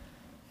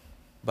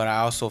 But I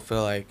also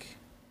feel like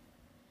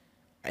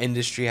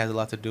industry has a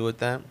lot to do with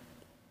that.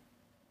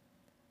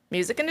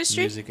 Music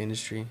industry? Music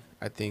industry.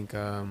 I think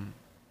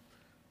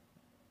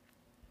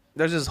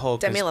there's this whole...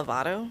 Demi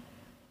Lovato?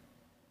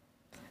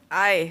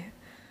 I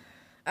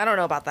don't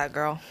know about that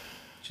girl.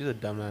 She's a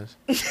dumbass.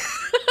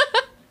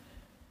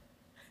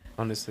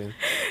 Honestly.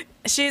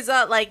 She's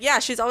like, yeah,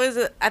 she's always...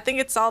 I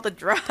think it's all the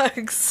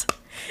drugs.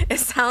 It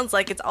sounds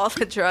like it's all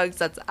the drugs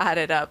that's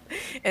added up.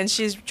 And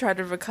she's tried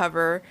to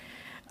recover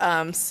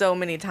so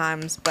many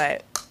times,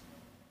 but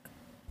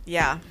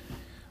yeah.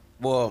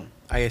 Well,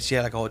 I guess she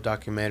had like a whole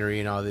documentary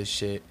and all this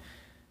shit,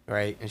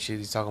 right? And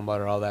she's talking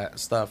about all that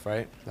stuff,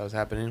 right? That was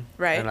happening.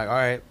 Right. And like, all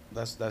right,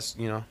 that's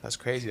you know, that's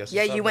crazy. That's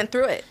yeah, you went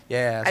through it.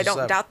 Yeah. I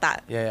don't doubt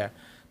that. Yeah.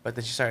 But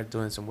then she started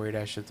doing some weird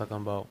ass shit talking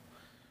about,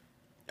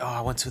 oh,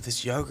 I went to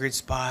this yogurt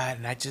spot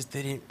and I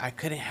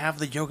couldn't have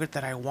the yogurt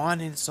that I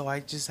wanted, so I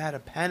just had a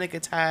panic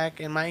attack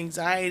and my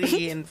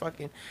anxiety and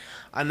fucking,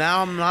 and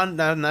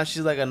now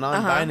she's like a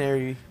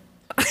non-binary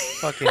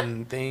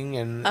fucking thing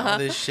and all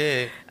this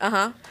shit.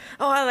 Oh,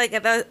 I like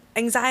it. The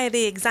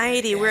anxiety.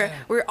 Yeah.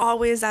 We're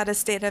always at a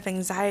state of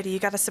anxiety. You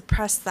got to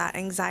suppress that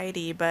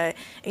anxiety, but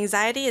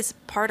anxiety is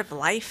part of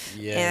life.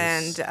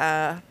 Yes.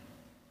 And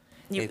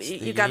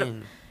you got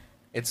to.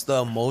 It's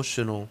the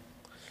emotional.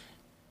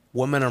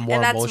 Women are more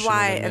and that's emotional.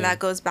 Why, and that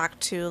goes back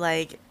to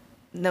like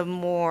the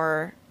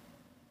more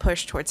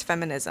push towards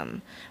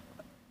feminism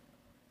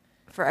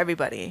for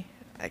everybody,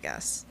 I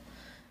guess.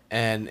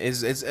 And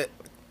it's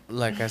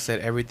like I said,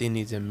 everything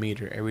needs a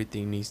meter.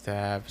 Everything needs to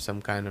have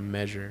some kind of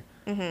measure.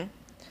 Mm-hmm. All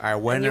right,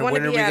 when are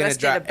we gonna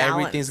drop?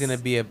 Everything's gonna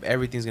be a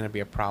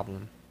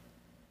problem.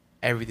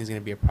 Everything's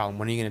gonna be a problem.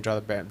 When are you gonna draw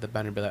the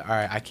boundary and be like, all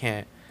right, I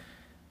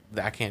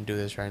can't do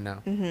this right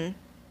now. Mm-hmm.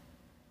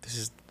 This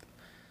is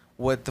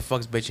what the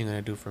fuck's bitching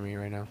gonna do for me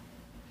right now?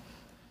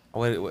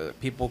 What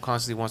people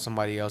constantly want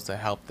somebody else to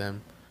help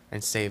them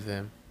and save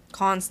them.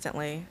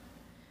 Constantly,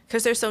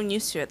 because they're so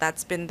used to it.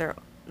 That's been their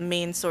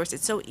main source.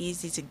 It's so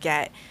easy to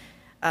get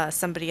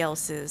somebody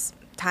else's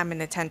time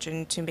and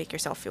attention to make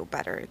yourself feel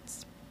better.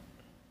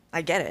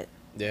 I get it.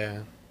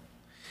 Yeah,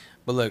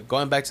 but look,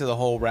 going back to the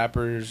whole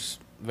rappers,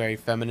 very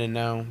feminine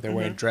now. They're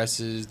wearing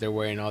dresses. They're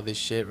wearing all this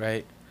shit,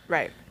 right?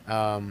 Right.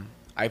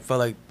 I feel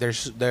like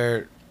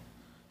they're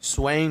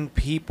swaying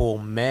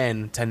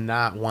men to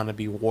not want to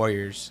be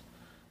warriors.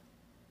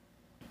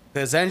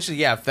 Essentially,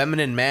 yeah,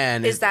 feminine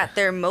man is that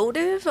their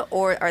motive,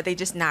 or are they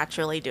just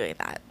naturally doing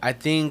that? I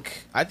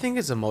think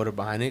it's a motive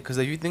behind it, because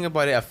if you think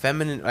about it, a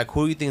feminine, like,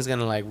 who do you think is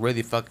gonna like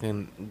really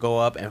fucking go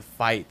up and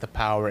fight the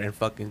power and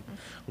fucking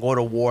go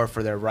to war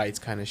for their rights,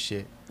 kind of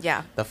shit?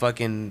 Yeah.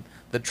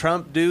 The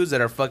Trump dudes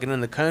that are fucking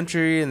in the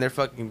country and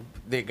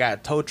they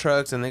got tow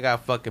trucks and they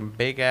got fucking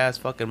big ass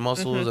fucking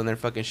muscles and they're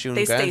fucking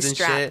shooting guns and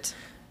shit.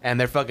 And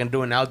they're fucking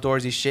doing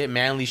outdoorsy shit,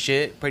 manly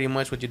shit, pretty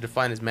much what you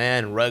define as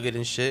man, rugged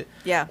and shit.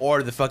 Yeah.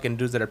 Or the fucking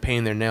dudes that are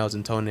painting their nails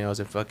and toenails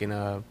and fucking you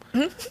know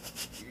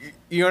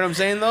what I'm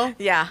saying though?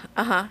 Yeah.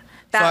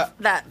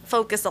 That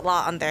focus a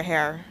lot on their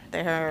hair.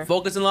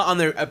 Focusing a lot on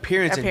their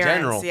appearance in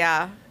general.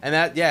 Yeah. And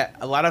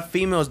a lot of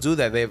females do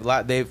that.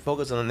 They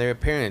focus on their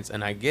appearance,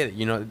 and I get it.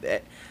 You know,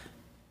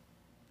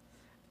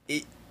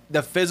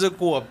 the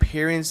physical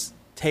appearance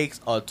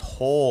takes a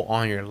toll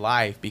on your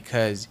life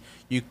because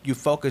you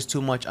focus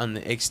too much on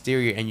the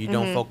exterior and you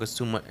don't focus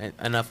too much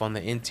enough on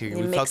the interior.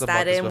 You mix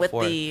that in with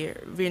the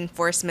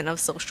reinforcement of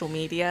social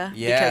media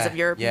because of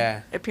your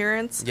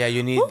appearance. Yeah,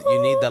 you need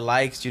the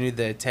likes, you need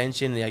the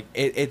attention. Like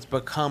it's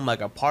become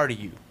like a part of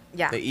you.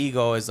 Yeah. The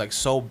ego is like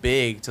so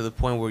big to the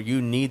point where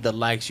you need the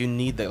likes, you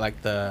need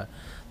the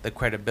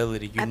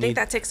credibility. I think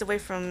that takes away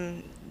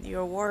from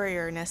your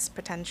warriorness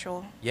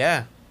potential.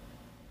 Yeah.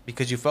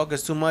 Because you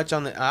focus too much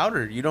on the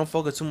outer. You don't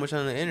focus too much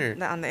on the inner.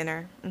 On the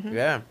inner. Mm-hmm.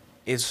 Yeah.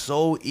 It's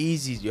so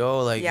easy,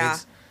 yo. Like,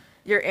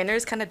 your inner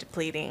is kind of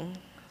depleting.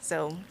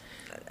 So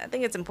I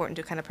think it's important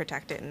to kind of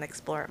protect it and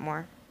explore it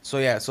more. So,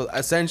 yeah. So,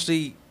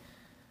 essentially,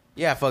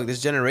 yeah, fuck,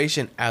 this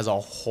generation as a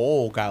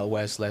whole got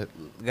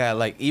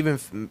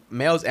even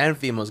males and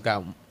females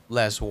got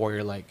less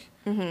warrior-like.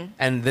 Mm-hmm.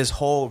 And this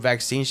whole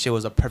vaccine shit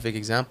was a perfect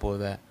example of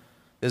that.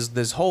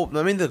 This whole,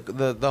 I mean,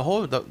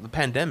 the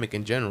pandemic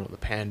in general,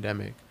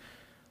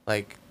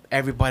 like,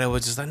 everybody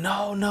was just like,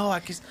 no, I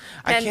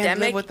can't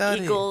live without it.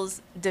 Pandemic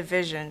equals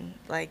division.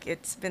 Like,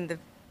 it's been the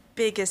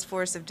biggest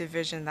force of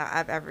division that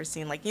I've ever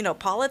seen. Like,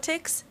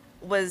 politics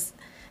was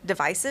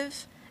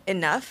divisive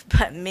enough,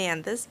 but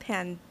man, this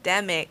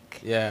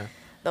pandemic. Yeah.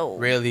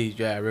 Really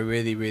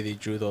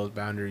drew those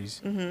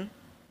boundaries. Mm-hmm.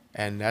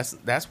 And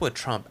that's what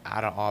Trump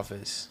out of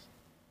office.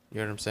 You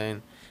know what I'm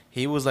saying?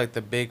 He was like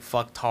the big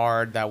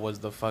fucktard that was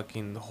the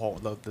fucking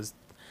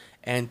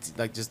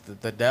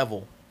just the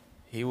devil.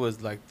 He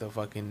was like the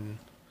fucking,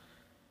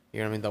 you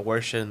know what I mean, the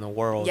worst shit in the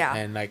world. Yeah.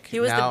 And like he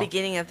was the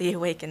beginning of the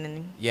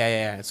awakening.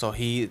 Yeah. So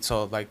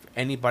like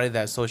anybody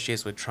that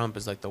associates with Trump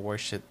is like the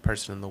worst shit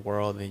person in the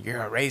world, and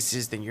you're a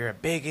racist and you're a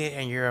bigot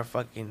and you're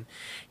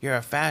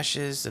a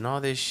fascist and all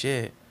this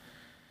shit.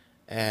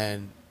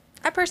 And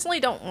I personally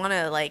don't want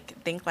to like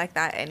think like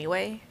that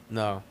anyway.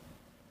 No,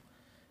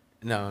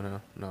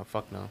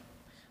 fuck no.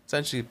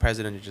 Essentially,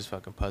 presidents are just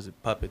fucking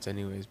puppets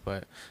anyways.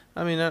 But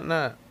I mean,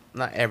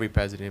 not every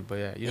president, but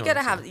yeah, you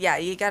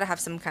gotta have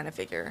some kind of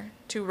figure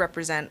to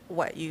represent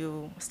what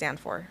you stand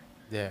for.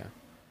 Yeah.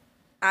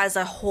 As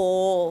a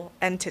whole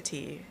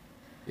entity.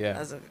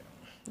 Yeah.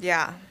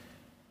 Yeah.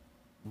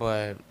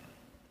 But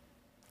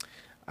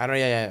I don't.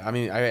 Yeah. I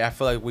mean, I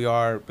feel like we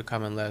are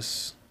becoming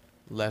less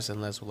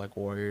and less like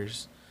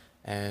warriors,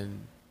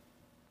 and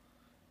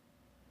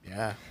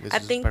yeah. I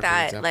think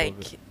that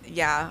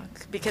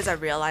because I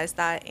realized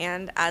that,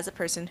 and as a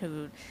person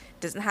who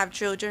doesn't have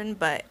children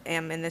but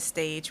am in this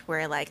stage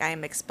where like I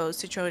am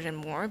exposed to children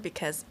more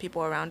because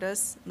people around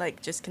us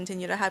like just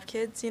continue to have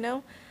kids,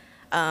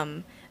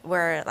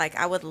 where like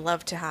I would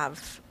love to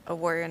have a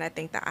warrior, and I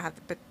think that I have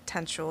the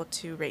potential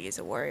to raise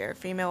a warrior,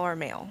 female or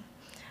male,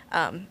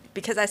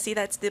 because I see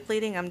that's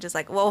depleting. I'm just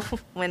like, well,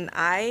 when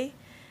I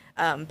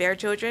bear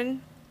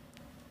children,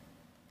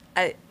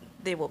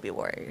 they will be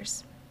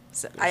warriors.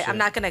 So I'm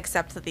not going to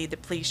accept the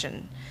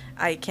depletion.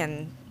 I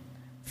can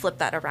flip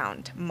that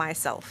around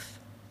myself.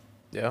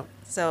 Yeah.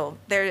 So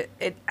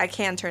I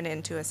can turn it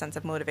into a sense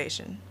of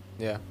motivation.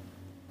 Yeah.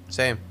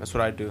 Same. That's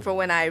what I do. For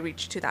when I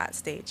reach to that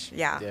stage.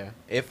 Yeah. Yeah.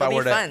 If I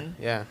were to. Fun.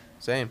 Yeah.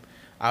 Same.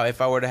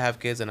 If I were to have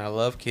kids, and I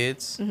love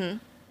kids,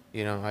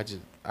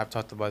 I've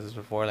talked about this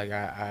before. Like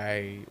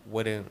I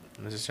wouldn't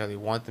necessarily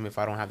want them if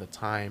I don't have the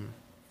time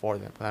for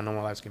them. Because I know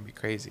my life's gonna be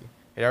crazy.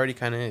 It already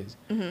kind of is.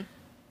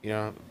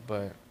 Mm-hmm.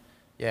 But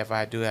yeah, if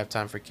I do have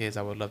time for kids,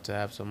 I would love to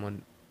have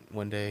someone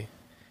one day.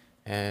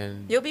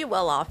 And you'll be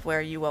well off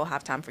where you will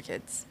have time for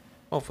kids.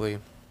 Hopefully.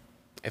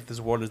 If this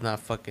world is not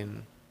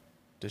fucking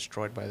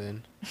destroyed by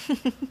then. You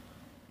know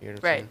what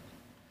I'm saying?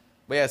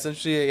 But yeah,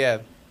 essentially, yeah.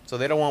 So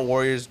they don't want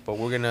warriors, but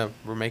we're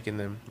making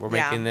them. We're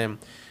making them.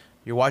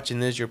 You're watching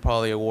this, you're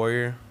probably a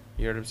warrior.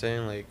 You know what I'm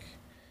saying? Like,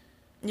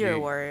 you're a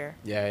warrior.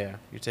 Yeah.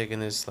 You're taking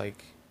this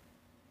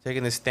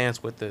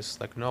stance with this.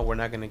 Like, no, we're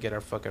not going to get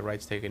our fucking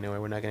rights taken away.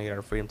 We're not going to get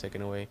our freedom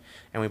taken away.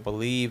 And we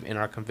believe in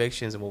our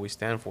convictions and what we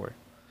stand for.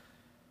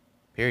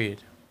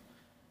 Period.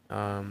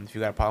 If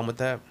you got a problem with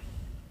that,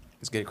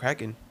 let's get it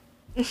cracking.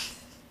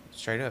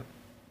 Straight up.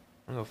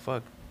 I don't give a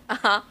fuck.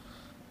 Uh-huh.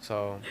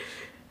 So,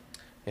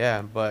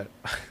 yeah, but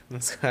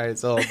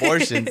so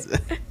abortions.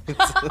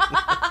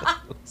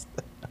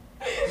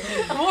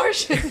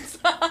 Abortions.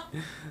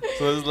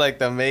 So it's like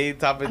the main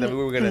topic that we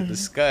were gonna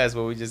discuss,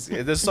 but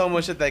there's so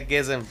much shit that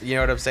gets in. You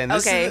know what I'm saying?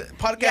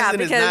 Podcasting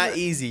is not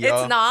easy,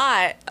 yo. It's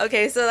not.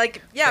 Okay, so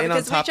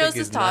because we chose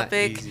this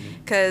topic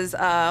because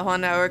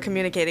Juan and I were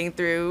communicating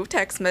through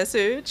text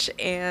message,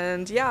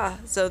 and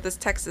so this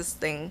Texas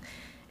thing,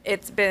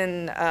 it's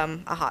been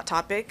a hot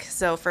topic.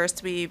 So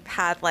first we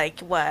had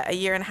a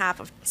year and a half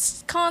of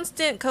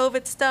constant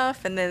COVID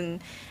stuff, and then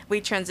we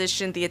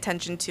transitioned the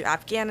attention to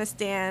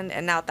Afghanistan,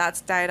 and now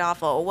that's died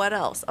off. Oh, what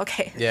else?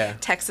 Okay. Yeah.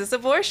 Texas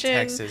abortion.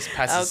 Texas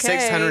passes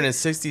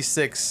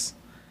 666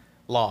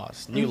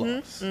 laws, new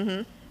laws.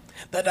 Mm-hmm.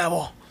 The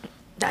devil.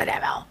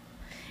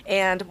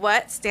 And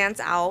what stands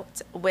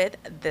out with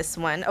this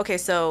one? Okay,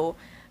 so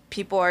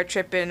people are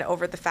tripping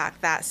over the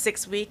fact that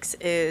 6 weeks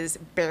is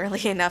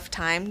barely enough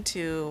time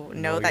to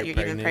know that you're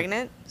even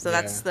pregnant. So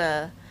that's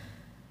the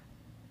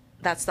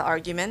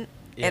argument.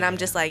 And I'm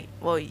just like,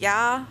 well,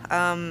 yeah,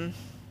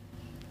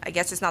 I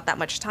guess it's not that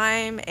much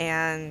time,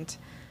 and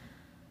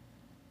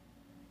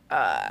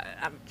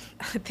I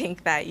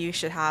think that you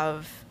should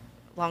have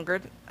a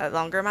longer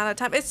amount of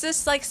time. It's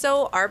just like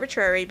so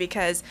arbitrary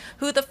because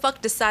who the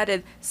fuck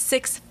decided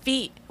 6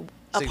 feet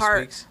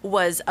apart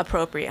was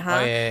appropriate, huh?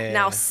 Oh, yeah.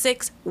 Now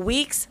 6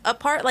 weeks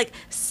apart, like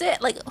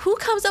who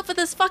comes up with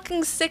this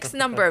fucking 6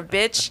 number,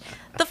 bitch?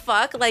 The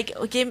fuck, like,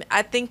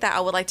 I think that I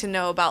would like to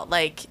know about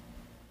like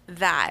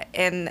that.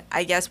 And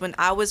I guess when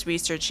I was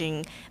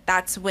researching,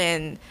 that's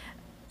when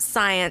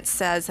science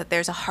says that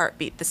there's a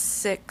heartbeat, the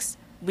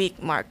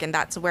 6-week mark, and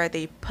that's where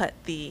they put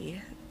the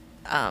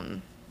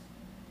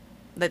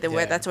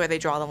that's where they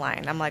draw the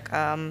line. I'm like,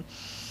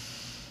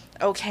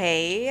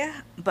 okay,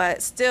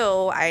 but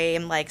still, I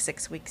am like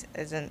 6 weeks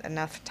isn't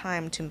enough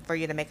time for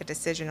you to make a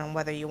decision on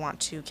whether you want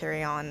to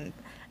carry on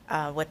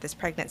with this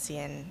pregnancy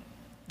and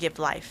give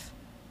life.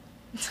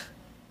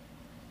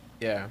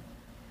 Yeah.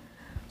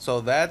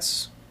 So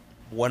that's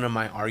one of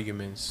my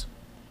arguments,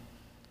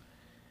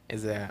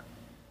 is that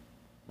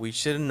we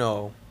should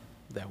know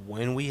that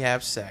when we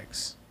have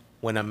sex,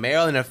 when a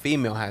male and a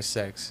female has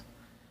sex,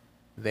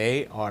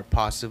 they are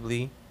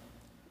possibly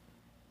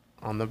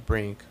on the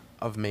brink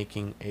of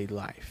making a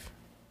life.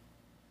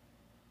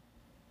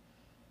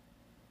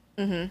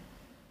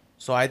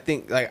 So I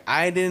think, like,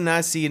 I did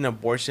not see an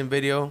abortion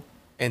video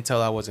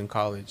until I was in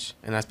college,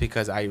 and that's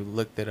because I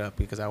looked it up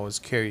because I was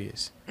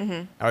curious,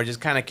 or it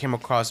just kind of came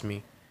across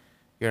me.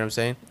 You know what I'm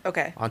saying?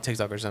 Okay. On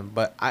TikTok or something.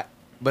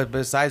 But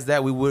besides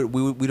that,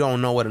 we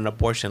don't know what an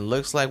abortion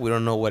looks like. We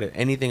don't know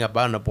anything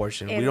about an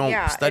abortion. And we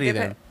don't study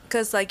them.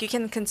 Because like you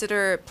can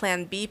consider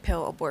Plan B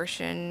pill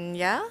abortion,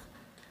 yeah.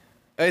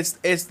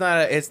 It's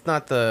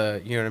not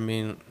the, you know what I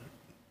mean,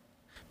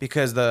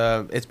 because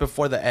it's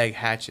before the egg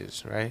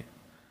hatches, right?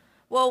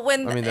 Well,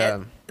 when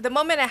the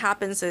moment it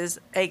happens is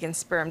egg and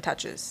sperm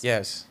touches.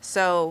 Yes.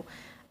 So,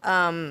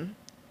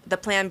 the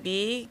Plan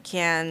B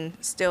can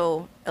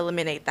still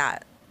eliminate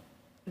that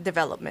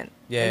development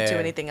into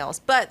anything else,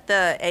 but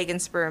the egg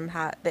and sperm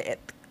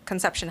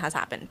conception has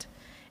happened,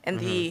 and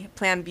the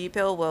Plan B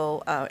pill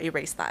will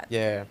erase that.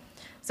 Yeah.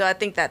 So I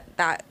think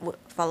that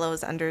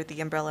follows under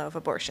the umbrella of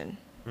abortion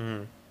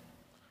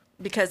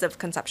because of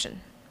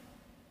conception.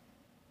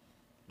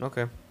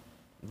 Okay.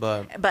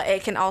 But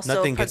it can also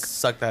nothing gets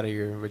sucked out of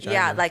your vagina.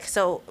 Yeah, like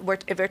so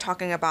if we're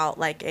talking about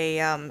like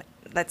a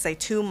let's say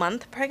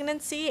 2-month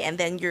pregnancy, and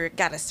then you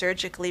gotta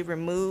surgically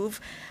remove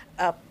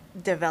a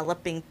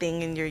developing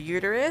thing in your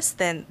uterus,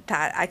 then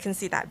that I can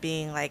see that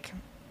being like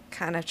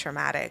kind of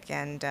traumatic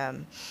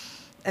and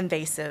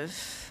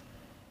invasive,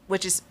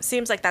 which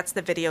seems like that's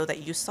the video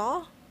that you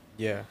saw.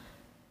 Yeah.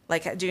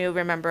 Like, do you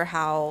remember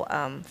how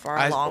far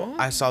along?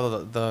 I saw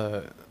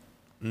the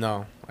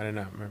no, I did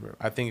not remember.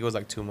 I think it was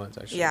like 2 months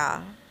actually.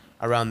 Yeah.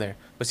 Around there.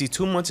 But see,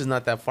 2 months is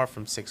not that far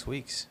from 6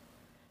 weeks.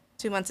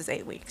 2 months is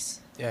 8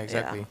 weeks. Yeah,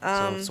 exactly.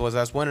 Yeah. So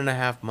that's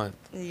 1.5 months.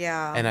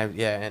 Yeah.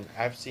 And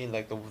I've seen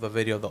like the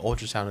video of the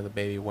ultrasound of the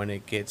baby when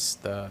it gets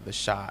the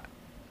shot,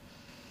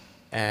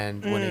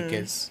 and when it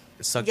gets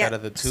sucked out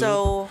of the tube.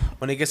 So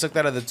when it gets sucked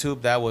out of the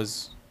tube, that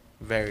was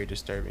very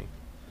disturbing.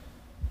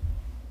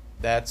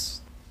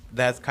 That's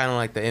kind of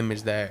like the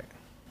image that.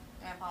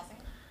 Am I pausing?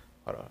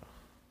 Hold on.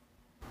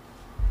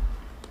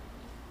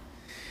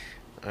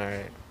 All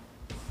right.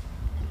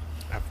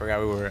 I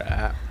forgot we were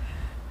at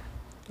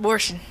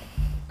abortion.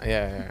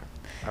 Yeah.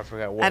 I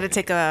forgot what. I had to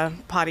take a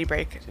potty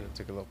break.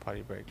 Take a little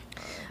potty break.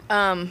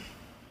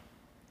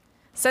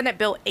 Senate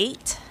Bill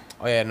 8.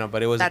 Oh yeah, no,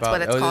 but it was That's about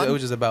what it's called? It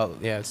was just about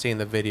seeing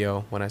the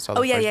video when I saw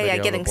the first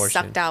video getting of abortion.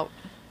 sucked out.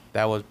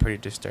 That was pretty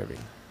disturbing.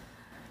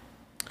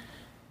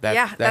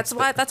 That's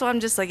why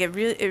I'm just like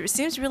it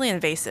seems really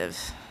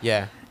invasive.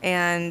 Yeah.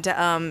 And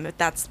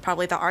that's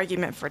probably the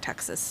argument for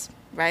Texas,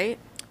 right?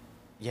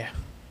 Yeah.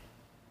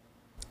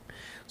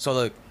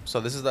 So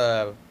this is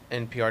the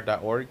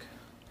NPR.org.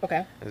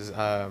 Okay.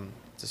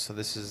 So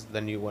this is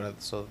the new one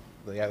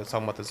they're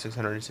talking about the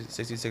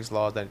 666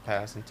 laws that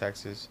passed in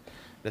Texas.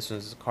 This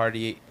one's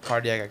cardiac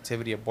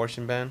activity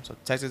abortion ban. So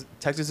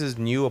Texas's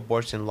new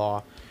abortion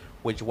law,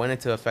 which went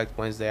into effect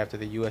Wednesday after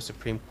the U.S.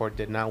 Supreme Court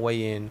did not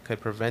weigh in,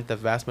 could prevent the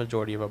vast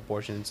majority of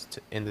abortions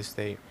in the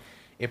state.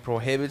 It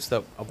prohibits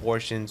the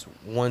abortions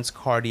once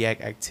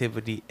cardiac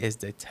activity is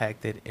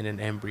detected in an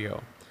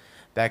embryo.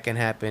 That can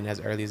happen as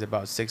early as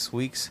about 6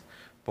 weeks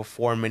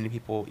before many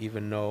people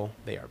even know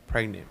they are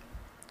pregnant.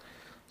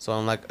 So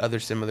unlike other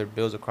similar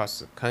bills across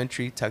the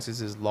country,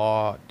 Texas's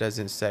law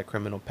doesn't set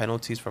criminal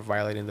penalties for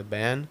violating the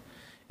ban.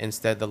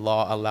 Instead, the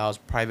law allows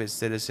private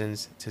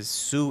citizens to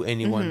sue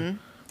anyone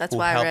who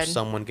helps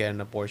someone get an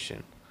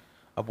abortion.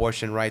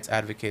 Abortion rights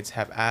advocates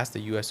have asked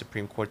the U.S.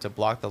 Supreme Court to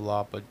block the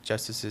law, but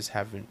justices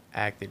haven't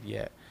acted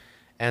yet.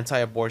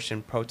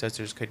 Anti-abortion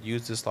protesters could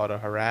use this law to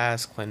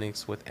harass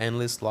clinics with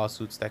endless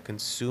lawsuits that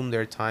consume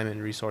their time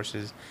and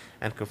resources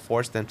and could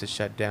force them to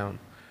shut down.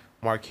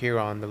 Mark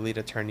Huron, the lead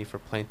attorney for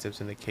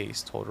plaintiffs in the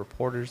case, told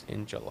reporters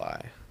in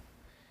July.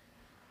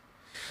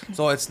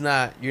 So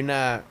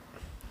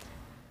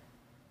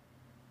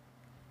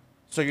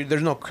So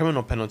there's no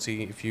criminal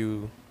penalty if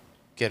you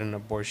get an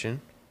abortion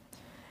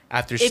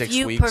after If 6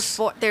 you weeks.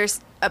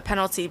 there's a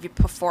penalty if you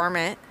perform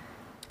it,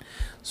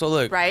 So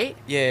look, right?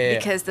 Yeah.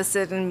 Because the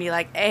city can be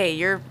like, hey,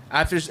 you're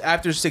after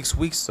 6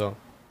 weeks though.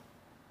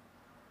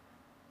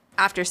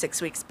 after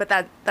 6 weeks, but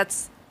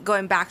that's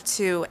going back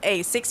to,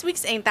 hey, 6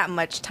 weeks ain't that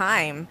much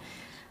time.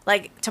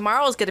 Like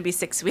tomorrow is gonna be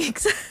 6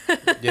 weeks.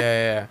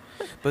 Yeah.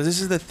 But this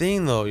is the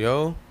thing though,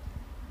 yo.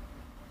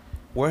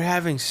 We're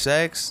having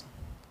sex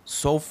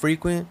so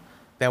frequent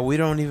that we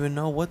don't even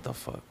know what the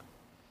fuck.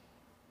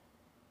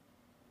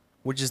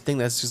 We just think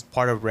that's just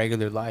part of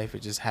regular life.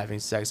 It's just having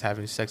sex.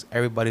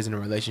 Everybody's in a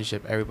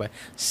relationship.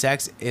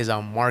 Sex is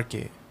a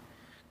market.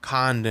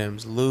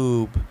 Condoms,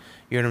 lube,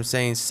 you know what I'm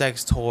saying?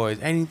 Sex toys,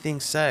 anything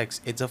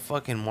sex. It's a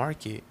fucking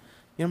market.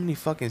 You know how many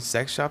fucking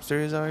sex shops there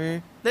is out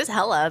here? There's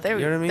hella. They're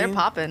You know what I they're mean?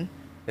 popping.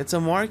 It's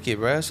a market,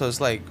 bro. So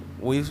it's like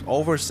they've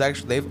over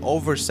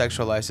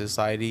sexualized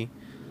society.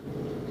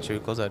 Should we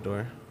close that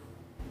door?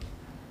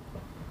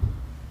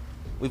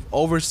 We've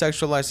over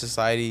sexualized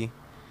society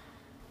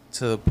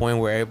to the point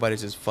where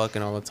everybody's just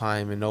fucking all the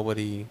time and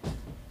nobody's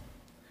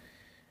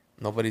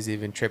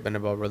even tripping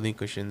about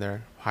relinquishing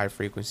their high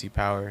frequency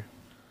power,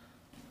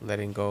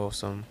 letting go of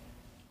some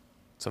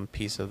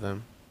piece of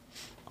them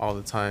all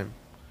the time.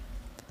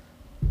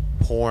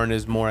 Porn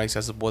is more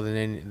accessible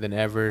than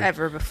ever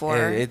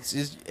Before. It's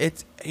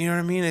you know what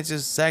I mean. It's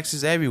just sex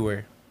is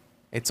everywhere.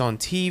 It's on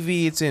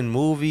TV. It's in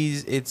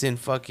movies. It's in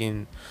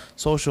fucking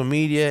social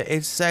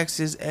media. Sex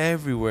is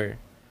everywhere.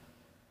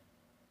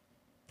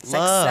 Sex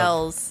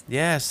sells.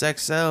 Yeah,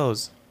 sex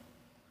sells.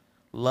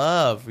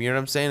 Love, you know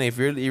what I'm saying? If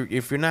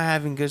you're not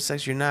having good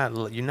sex, you're not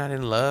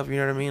in love. You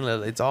know what I mean?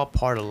 It's all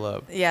part of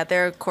love. Yeah,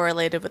 they're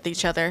correlated with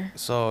each other.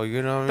 So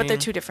you know what I mean? But they're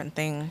two different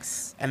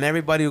things. And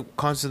everybody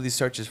constantly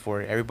searches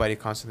for it. Everybody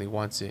constantly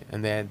wants it,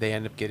 and then they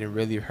end up getting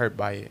really hurt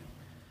by it.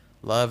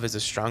 Love is the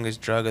strongest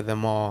drug of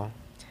them all.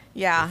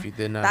 Yeah, if you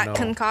did not that know.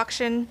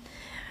 concoction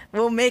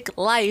will make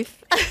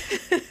life.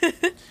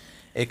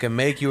 It can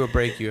make you or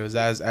break you,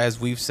 as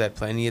we've said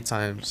plenty of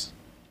times.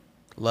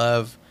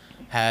 Love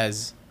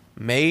has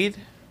made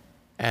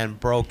and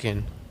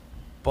broken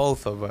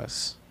both of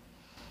us.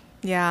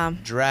 Yeah.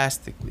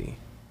 Drastically.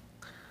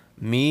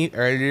 Me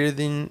earlier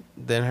than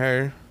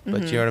her,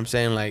 but you know what I'm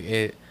saying? Like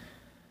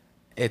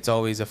it's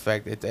always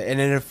affected, and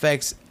it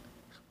affects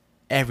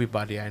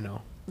everybody I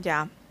know.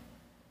 Yeah.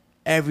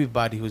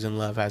 Everybody who's in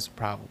love has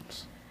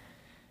problems.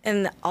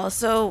 And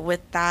also with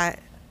that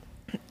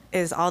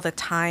is all the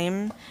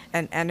time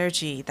and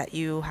energy that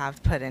you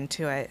have put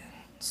into it.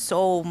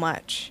 So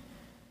much.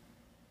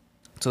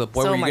 To the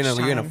point So where much you're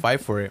gonna time.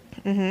 fight for it.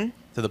 Mm-hmm.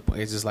 To the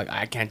point, it's just like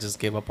I can't just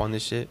give up on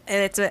this shit.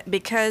 And it's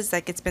because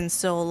like it's been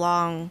so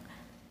long,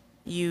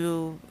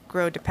 you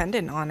grow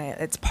dependent on it.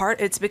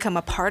 It's become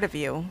a part of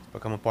you.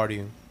 Become a part of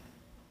you.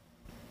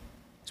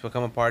 It's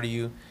become a part of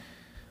you.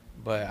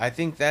 But I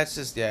think that's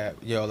just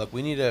like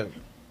we need to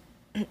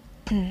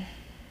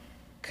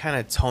kind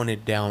of tone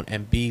it down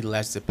and be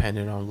less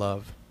dependent on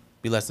love,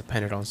 be less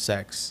dependent on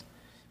sex,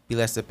 be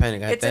less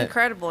dependent. It's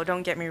incredible.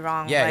 Don't get me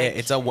wrong. Yeah,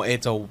 like,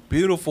 it's a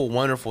beautiful,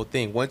 wonderful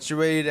thing. Once you're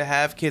ready to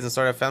have kids and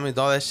start a family and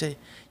all that shit,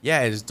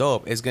 yeah, it's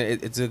dope.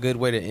 It's a good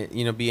way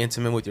to be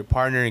intimate with your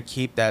partner and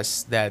keep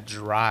that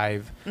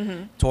drive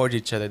towards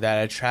each other,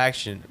 that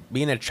attraction.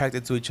 Being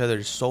attracted to each other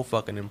is so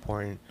fucking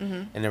important,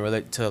 and it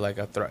relate to like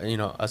a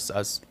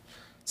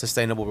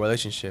sustainable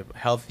relationship,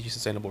 healthy,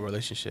 sustainable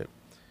relationship.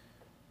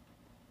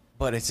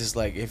 But it's just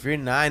like, if you're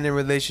not in a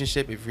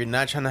relationship, if you're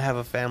not trying to have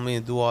a family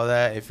and do all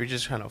that, if you're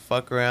just trying to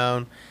fuck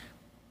around,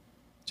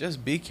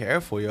 just be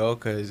careful, yo,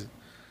 because,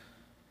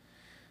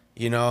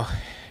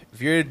 if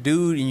you're a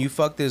dude and you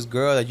fuck this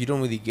girl that you don't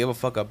really give a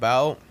fuck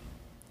about,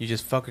 you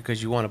just fuck her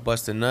because you want to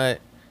bust a nut,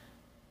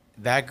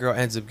 that girl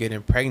ends up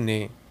getting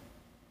pregnant.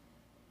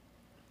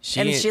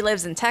 She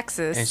lives in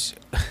Texas.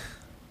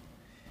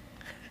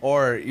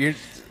 Or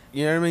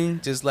you know what I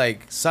mean? Just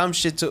like some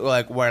shit to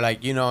like where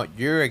like,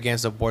 you're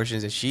against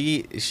abortions and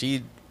she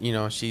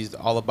she's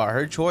all about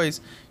her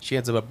choice. She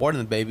ends up aborting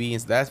the baby,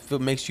 and that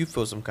makes you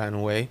feel some kind of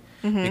way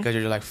because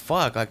you're like,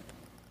 fuck, like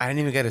I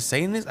didn't even get a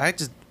say in this. I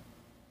just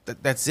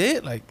that's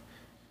it. Like,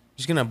 you're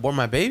just gonna abort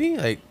my baby?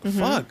 Like,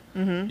 fuck.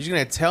 You're just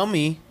gonna tell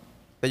me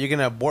that you're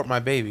gonna abort my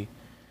baby?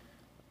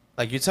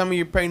 Like, you tell me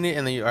you're pregnant,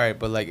 and then you're all right,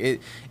 but like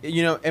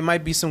it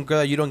might be some girl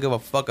that you don't give a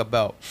fuck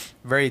about,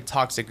 very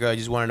toxic girl, you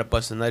just wanted to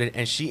bust a nut,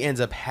 and she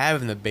ends up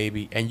having the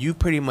baby, and you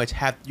pretty much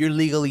you're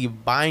legally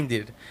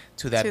binded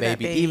to that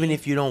baby, even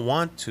if you don't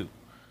want to.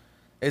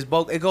 It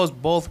goes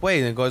both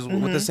ways. It goes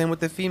with the same with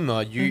the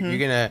female. You're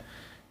gonna,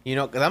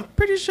 because I'm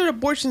pretty sure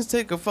abortions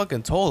take a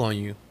fucking toll on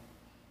you.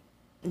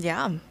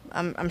 Yeah,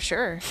 I'm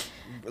sure.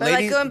 But Ladies,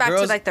 like going back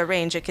girls, to like the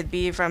range, it could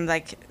be from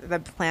like the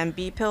Plan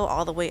B pill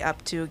all the way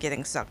up to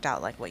getting sucked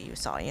out, like what you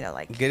saw.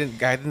 Like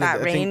that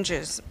range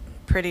is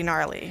pretty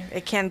gnarly.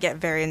 It can get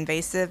very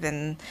invasive,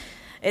 and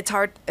it's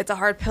hard. It's a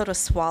hard pill to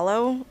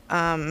swallow.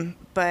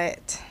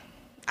 But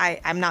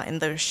I'm not in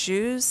those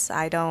shoes.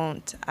 I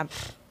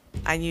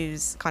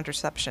use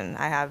contraception.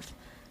 I have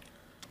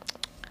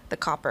the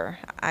copper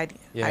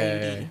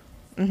IUD.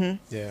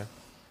 Yeah,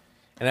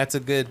 and that's a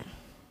good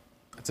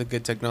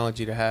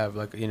technology to have.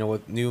 Like, you know,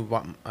 with new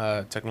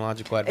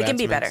technological It advancements, can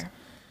be better.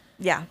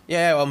 Yeah.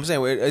 Yeah, well, I'm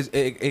saying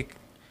it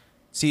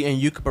see, and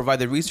you could provide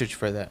the research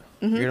for that.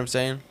 You know what I'm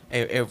saying?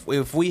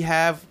 If we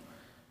have,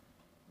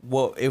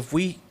 well, if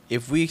we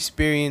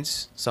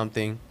experience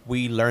something,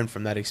 we learn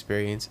from that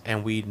experience,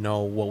 and we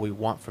know what we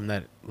want from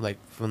that, like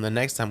from the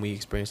next time we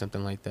experience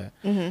something like that.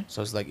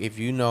 So it's like, if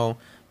you know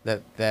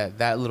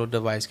that little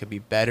device could be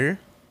better,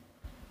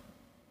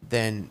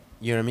 then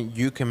you know what I mean.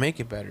 You can make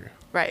it better.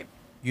 Right.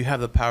 You have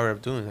the power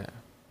of doing that.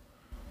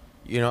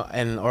 You know,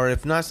 and or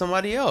if not,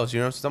 somebody else.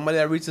 You know, somebody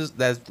that reaches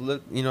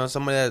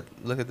somebody that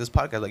look at this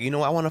podcast, like, you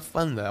know, I want to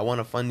fund that. I want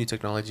to fund new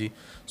technology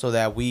so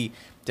that we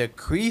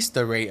decrease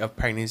the rate of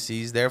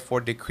pregnancies,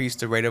 therefore decrease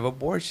the rate of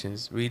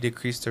abortions. We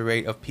decrease the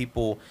rate of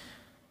people.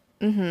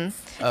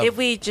 If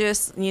we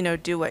just,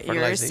 do what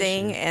you're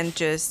saying and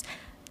just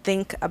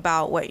think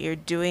about what you're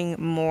doing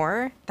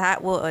more,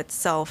 that will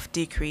itself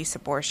decrease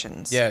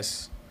abortions.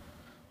 Yes,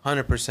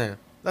 100%.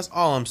 That's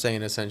all I'm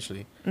saying,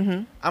 essentially.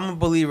 I'm a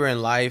believer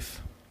in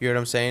life. You know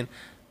what I'm saying?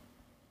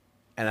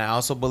 And I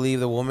also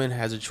believe the woman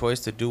has a choice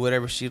to do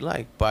whatever she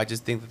like. But I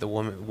just think that the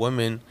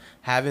woman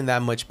having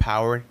that much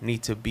power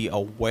need to be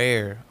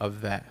aware of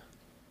that,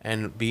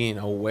 and being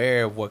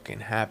aware of what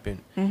can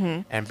happen,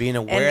 and being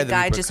aware and of the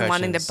guy repercussions. just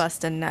wanting to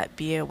bust a nut,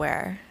 be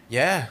aware.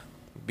 Yeah,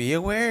 be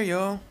aware,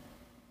 yo.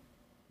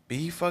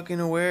 Be fucking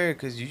aware,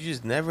 because you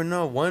just never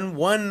know.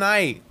 One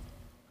night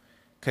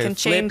can flip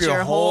change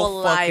your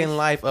whole fucking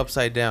life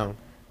upside down.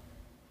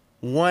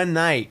 One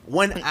night,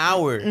 1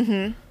 hour,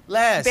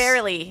 less.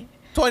 Barely.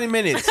 20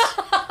 minutes.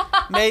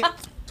 Maybe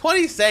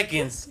 20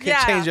 seconds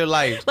can change your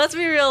life. Let's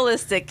be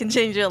realistic. Can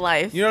change your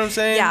life. You know what I'm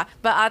saying? Yeah,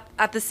 but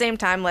at the same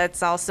time,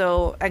 let's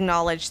also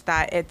acknowledge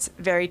that it's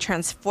very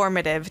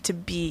transformative to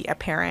be a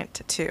parent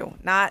too.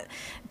 Not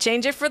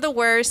change it for the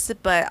worse,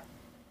 but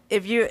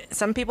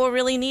some people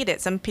really need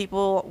it. Some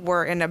people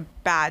were in a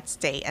bad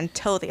state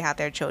until they had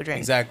their children.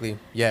 Exactly.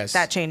 Yes.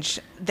 That changed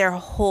their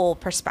whole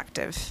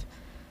perspective.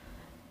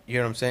 You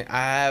know what I'm saying?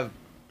 I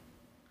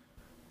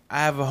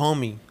have a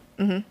homie.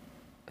 And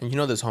you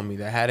know this homie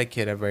that had a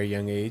kid at a very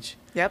young age.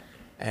 Yep.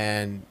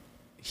 And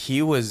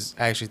he was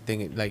actually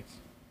thinking, like,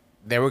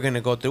 they were going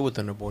to go through with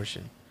an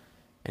abortion.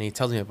 And he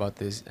tells me about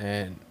this.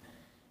 And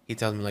he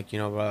tells me, like, you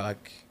know, bro,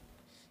 like,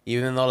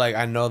 even though, like,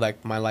 I know,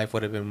 like, my life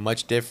would have been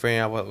much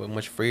different, I would have been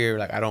much freer,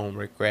 like, I don't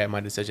regret my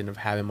decision of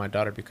having my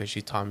daughter, because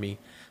she taught me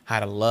how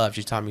to love.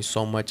 She taught me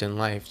so much in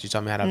life. She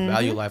taught me how to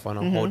value life on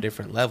a whole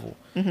different level.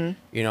 You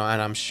know,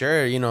 and I'm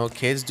sure, you know,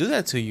 kids do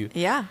that to you.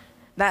 Yeah.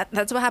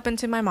 That's what happened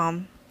to my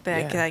mom.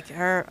 Like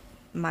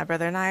my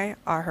brother and I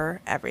are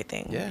her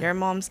everything. Yeah. Your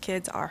mom's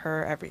kids are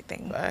her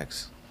everything.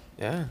 Facts.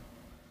 Yeah.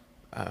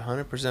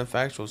 100%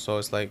 factual. So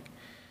it's like,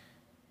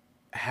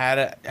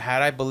 had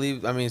I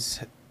believed, I mean,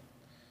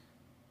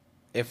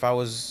 if I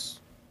was,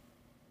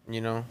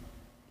 you know,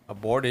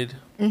 aborted,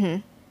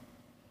 you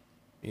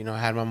know,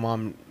 had my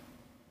mom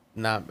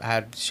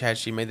had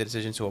she made the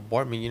decision to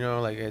abort me, you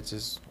know, like, it's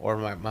just, or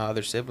my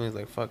other siblings,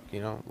 like, fuck, you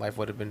know, life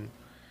would have been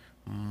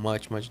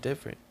much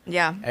different.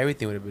 Yeah.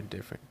 Everything would have been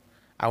different.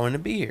 I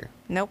wouldn't be here.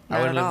 Nope. I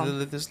wouldn't have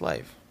lived this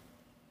life.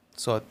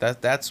 So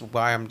that's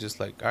why I'm just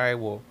like, all right,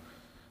 well,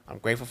 I'm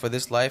grateful for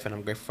this life, and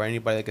I'm grateful for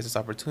anybody that gets this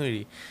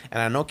opportunity.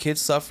 And I know kids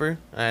suffer,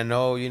 and I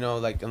know, you know,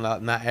 like,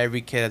 not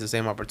every kid has the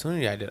same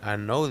opportunity I did. I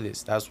know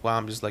this. That's why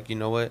I'm just like, you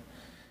know what?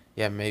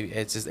 Yeah, maybe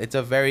it's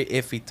a very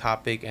iffy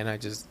topic, and I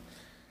just,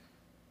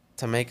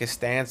 to make a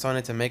stance on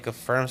it, to make a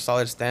firm,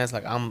 solid stance,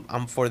 like,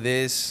 I'm for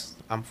this,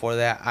 I'm for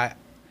that.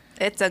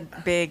 It's a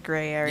big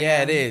gray area.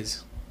 Yeah, it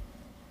is.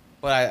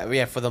 But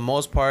for the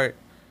most part,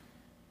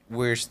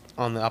 we're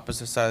on the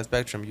opposite side of the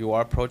spectrum. You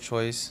are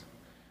pro-choice.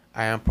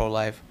 I am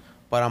pro-life.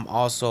 But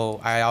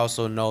I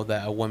also know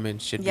that a woman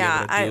should be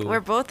able to do.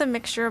 We're both a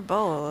mixture of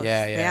both.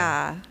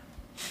 Yeah,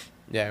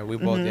 we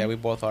both. Yeah, we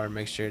both are a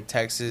mixture.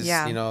 Texas,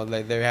 you know,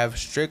 like, they have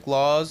strict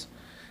laws,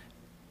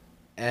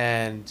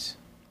 and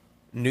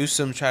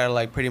Newsom tried to,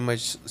 like, pretty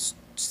much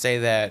say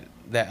that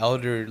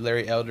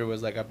Larry Elder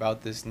was, like,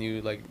 about this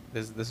new, like,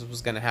 this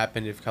was gonna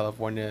happen if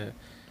California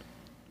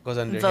goes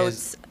under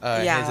his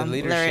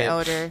leadership. Larry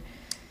Elder.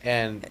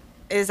 And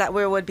is that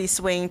where it would be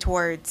swaying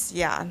towards,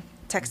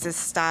 Texas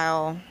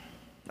style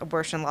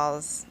abortion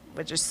laws,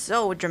 which is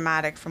so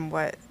dramatic from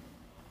what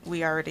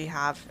we already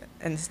have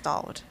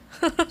installed.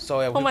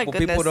 So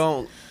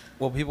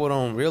what people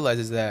don't realize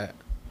is that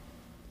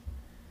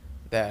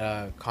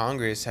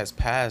Congress has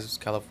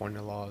passed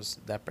California laws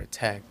that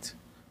protect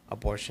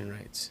abortion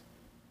rights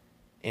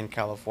in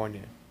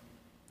California.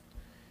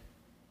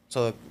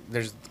 So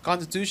there's the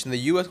Constitution, the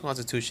U.S.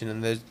 Constitution,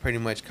 and there's pretty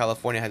much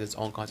California has its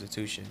own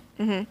Constitution.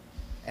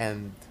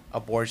 And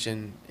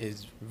abortion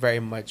is very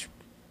much,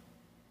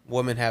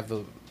 women have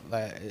the,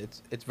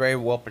 it's very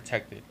well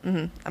protected.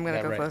 I'm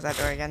gonna go close that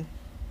door again.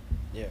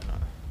 Yeah.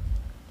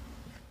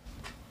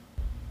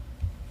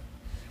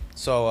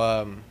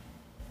 So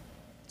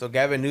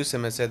Gavin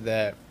Newsom has said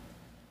that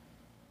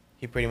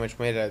he pretty much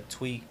made a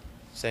tweet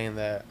saying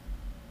that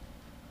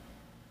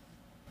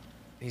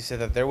He said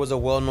that there was a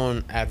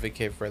well-known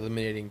advocate for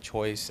eliminating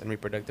choice and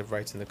reproductive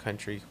rights in the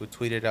country who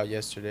tweeted out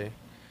yesterday.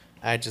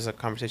 I had just a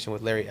conversation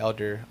with Larry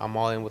Elder. I'm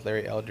all in with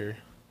Larry Elder.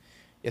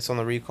 It's on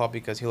the recall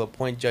because he'll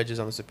appoint judges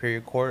on the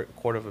Superior Court,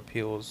 Court of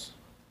Appeals.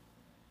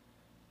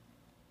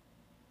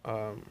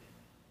 Governor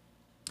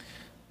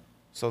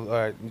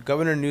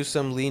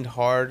Newsom leaned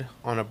hard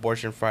on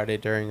abortion Friday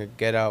during a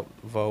Get Out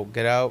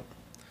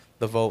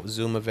the Vote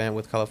Zoom event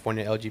with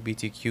California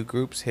LGBTQ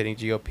groups, hitting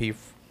GOP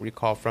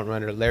recall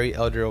frontrunner Larry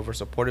Elder over a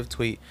supportive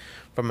tweet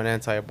from an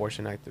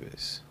anti-abortion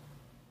activist.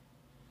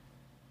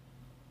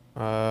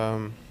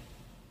 The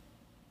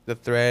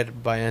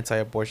thread by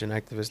anti-abortion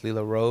activist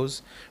Leela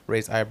Rose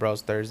raised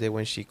eyebrows Thursday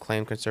when she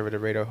claimed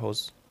conservative radio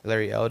host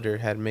Larry Elder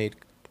had made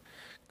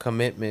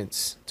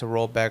commitments to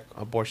roll back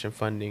abortion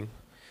funding,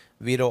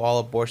 veto all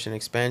abortion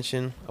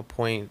expansion,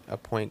 appoint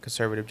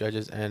conservative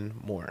judges,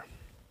 and more.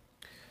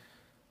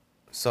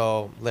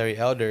 So Larry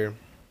Elder,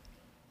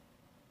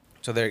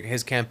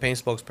 his campaign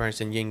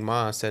spokesperson Ying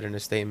Ma said in a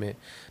statement,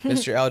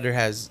 Mr. Elder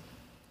has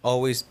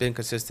always been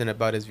consistent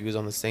about his views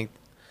on the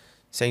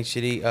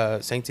sanctity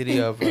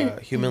of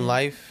human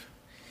life.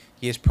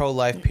 He is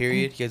pro-life,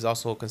 period. He has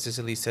also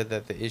consistently said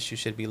that the issue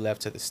should be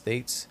left to the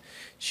states.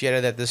 She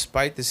added that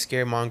despite the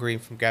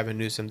scaremongering from Gavin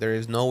Newsom, there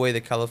is no way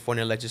the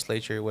California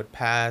legislature would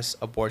pass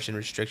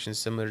restrictions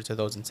similar to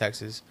those in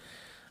Texas.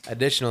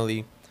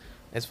 Additionally,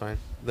 it's fine.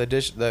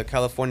 The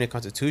California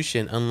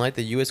Constitution, unlike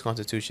the U.S.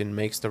 Constitution,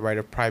 makes the right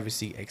of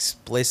privacy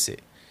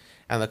explicit.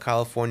 And the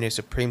California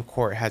Supreme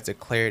Court has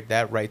declared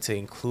that right to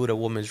include a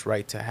woman's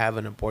right to have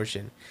an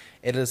abortion.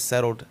 It is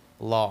settled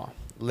law.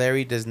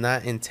 Larry does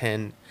not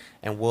intend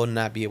and will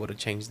not be able to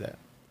change that.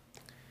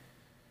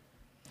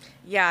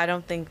 Yeah, I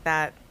don't think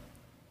that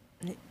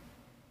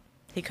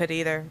he could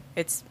either.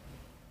 It's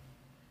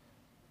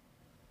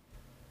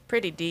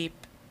pretty deep.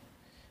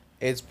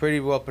 It's pretty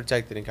well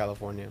protected in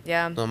California.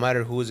 Yeah. No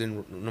matter who's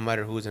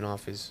in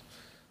office.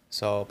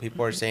 So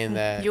people are saying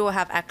that you will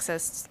have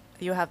access.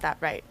 You have that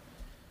right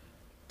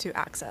to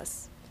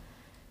access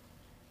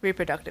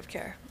reproductive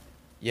care.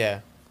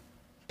 Yeah.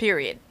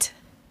 Period.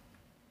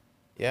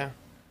 Yeah.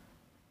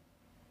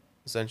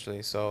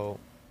 Essentially, so.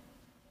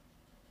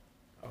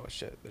 Oh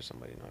shit! There's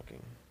somebody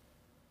knocking.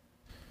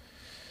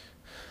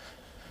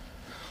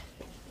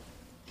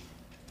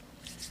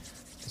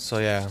 So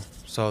yeah,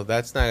 so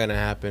that's not gonna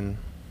happen.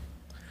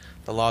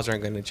 The laws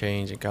aren't gonna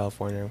change in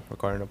California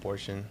regarding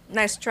abortion.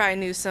 Nice try,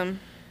 Newsom.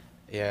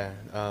 Yeah.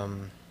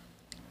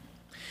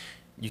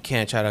 You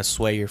can't try to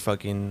sway your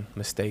fucking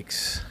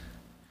mistakes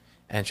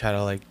and try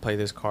to like play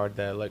this card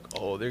that like,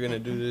 oh, they're gonna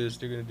do this,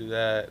 they're gonna do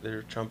that,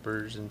 they're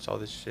Trumpers and all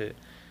this shit.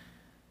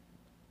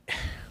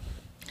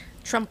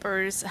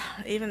 Trumpers,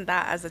 even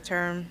that as a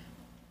term.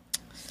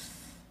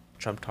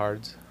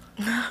 Trump-tards.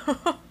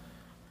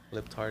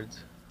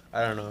 Lip-tards.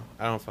 I don't know.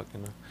 I don't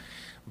fucking know.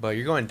 But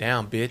you're going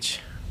down, bitch.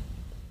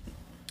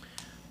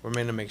 We're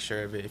meant to make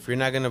sure of it. If you're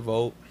not gonna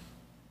vote,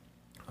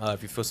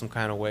 if you feel some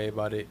kind of way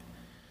about it,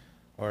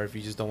 or if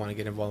you just don't want to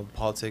get involved in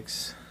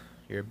politics,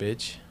 you're a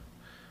bitch.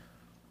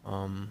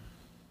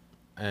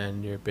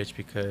 And you're a bitch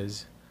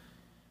because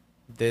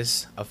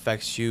this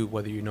affects you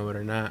whether you know it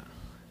or not.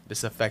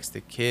 This affects the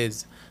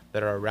kids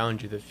that are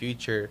around you, the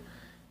future.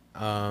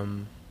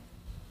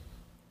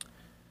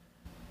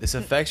 This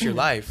affects your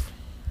life.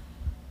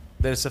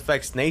 This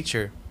affects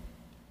nature.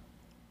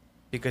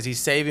 Because he's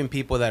saving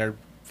people that are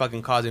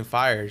fucking causing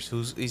fires.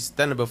 He's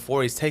done it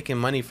before. He's taking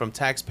money from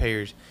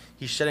taxpayers.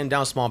 He's shutting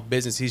down small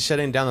business. He's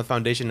shutting down the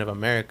foundation of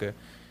America.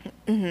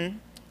 Mm-hmm.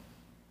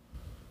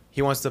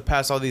 He wants to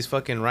pass all these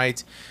fucking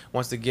rights.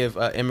 Wants to give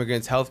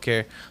immigrants health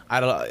care.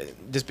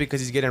 Just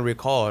because he's getting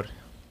recalled.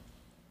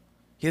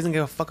 He doesn't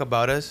give a fuck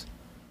about us.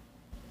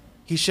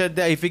 He shut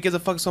down. If he gives a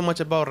fuck so much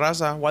about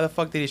Raza, why the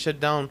fuck did he shut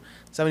down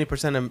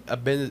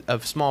 70%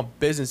 of small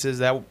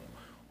businesses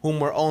whom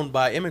were owned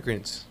by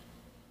immigrants?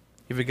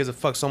 If he gives a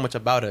fuck so much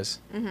about us.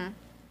 Mm-hmm.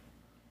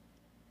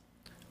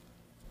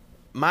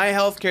 My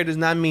healthcare does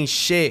not mean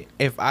shit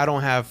if I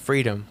don't have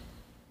freedom.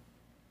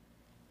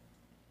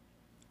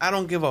 I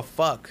don't give a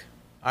fuck.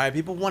 All right,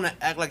 people want to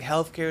act like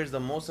healthcare is the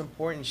most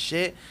important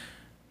shit.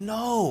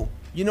 No.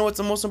 You know what's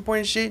the most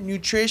important shit?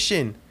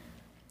 Nutrition.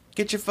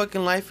 Get your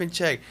fucking life in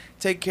check.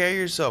 Take care of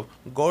yourself.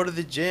 Go to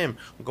the gym.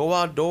 Go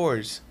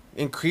outdoors.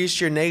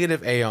 Increase your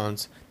negative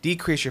ions.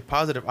 Decrease your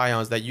positive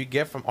ions that you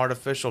get from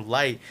artificial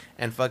light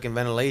and fucking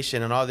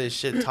ventilation and all this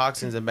shit,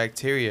 toxins and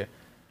bacteria.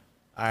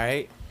 All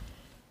right?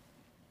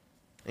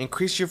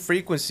 Increase your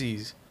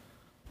frequencies.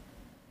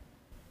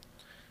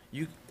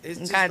 It's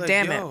just God like,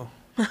 damn it.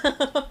 You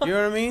know what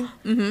I mean?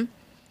 Mm-hmm.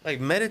 Like,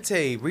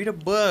 meditate, read a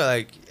book,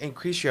 like,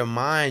 increase your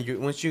mind.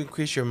 Once you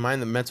increase your mind,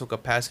 the mental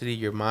capacity,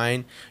 your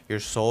mind, your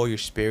soul, your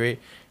spirit,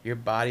 your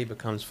body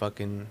becomes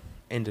fucking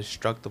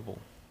indestructible.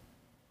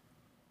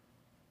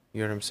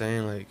 You know what I'm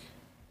saying? Like,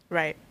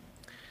 right.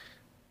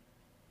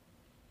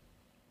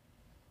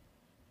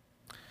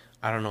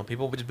 I don't know.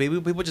 People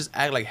just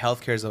act like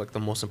healthcare is like the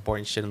most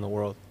important shit in the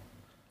world,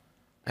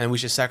 and we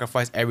should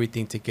sacrifice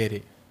everything to get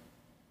it.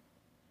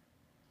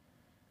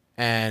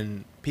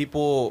 And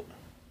people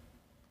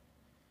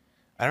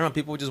I don't know.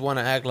 People just want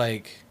to act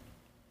like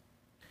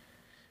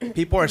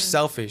people are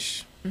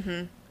selfish,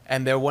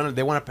 and they want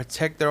to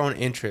protect their own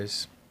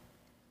interests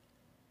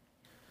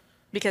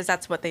because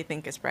that's what they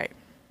think is right.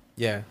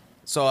 Yeah.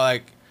 So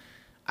like,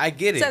 I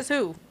get it. Says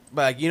who?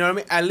 But like, you know what I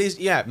mean? At least,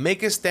 yeah,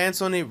 make a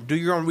stance on it. Do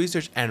your own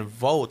research and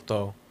vote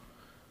though.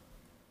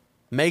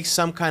 Make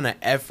some kind of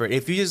effort.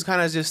 If you just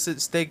kind of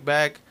just stick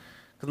back,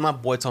 because my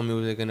boy told me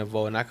he was gonna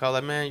vote, and I call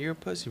like, man, you're a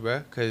pussy, bro.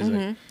 Because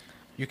like,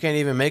 you can't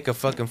even make a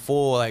fucking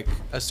full like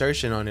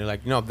assertion on it.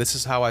 Like, no, this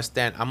is how I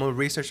stand. I'm gonna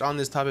research on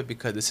this topic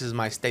because this is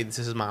my state, this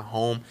is my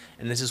home,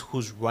 and this is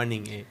who's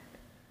running it.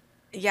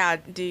 Yeah.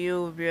 Do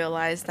you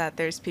realize that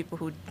there's people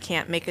who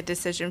can't make a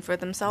decision for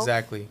themselves?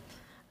 Exactly.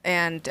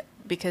 And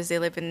because they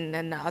live in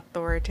an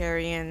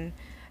authoritarian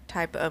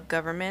type of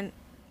government,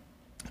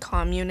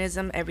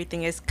 communism,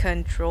 everything is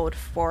controlled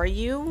for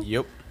you.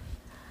 Yep.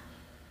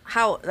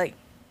 How, like,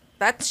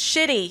 that's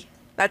shitty.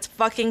 That's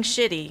fucking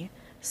shitty.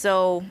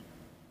 So,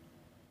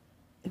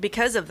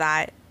 because of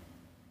that,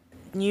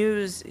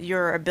 use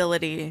your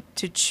ability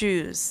to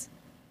choose,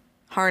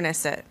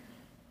 harness it.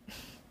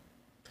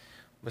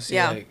 But see,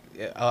 like,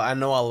 I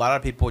know a lot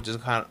of people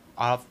just kind of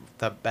off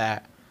the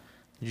bat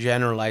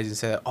generalize and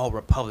say that, oh,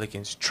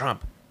 Republicans,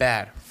 Trump,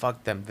 bad,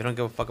 fuck them. They don't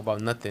give a fuck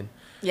about nothing.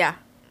 Yeah.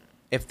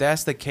 If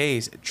that's the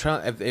case,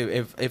 Trump,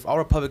 if all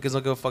Republicans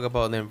don't give a fuck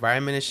about the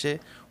environment and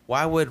shit,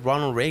 why would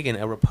Ronald Reagan,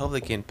 a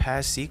Republican,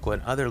 pass CEQA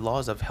and other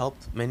laws have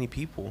helped many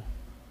people?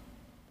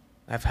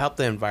 Have helped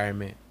the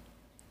environment.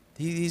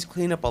 He's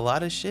cleaned up a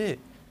lot of shit.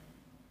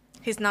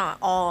 He's not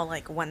all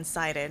like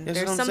one-sided. That's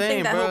There's what I'm something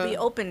saying, that bro. he'll be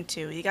open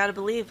to. You got to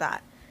believe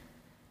that.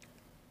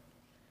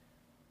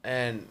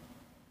 And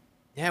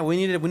yeah,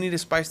 we need to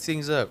spice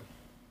things up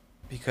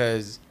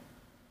because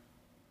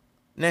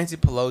Nancy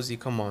Pelosi,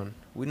 come on,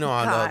 we know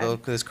how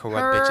this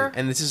corrupt bitch,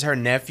 and this is her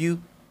nephew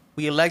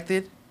we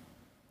elected.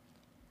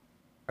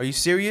 Are you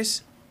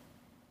serious?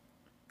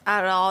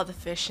 Out of all the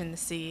fish in the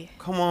sea.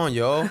 Come on,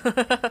 yo.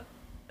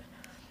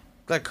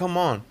 Like, come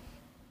on.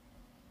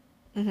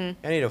 I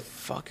need to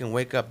fucking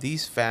wake up.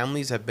 These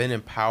families have been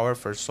in power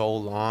for so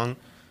long.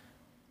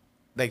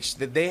 Like,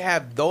 they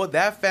have, though,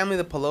 that family,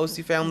 the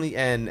Pelosi family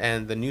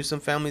and the Newsom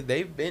family,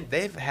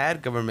 they've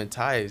had government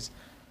ties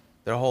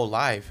their whole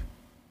life.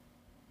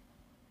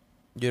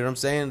 You know what I'm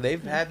saying?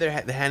 They've had their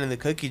hand in the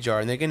cookie jar,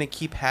 and they're gonna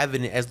keep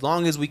having it as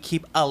long as we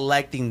keep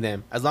electing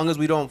them. As long as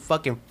we don't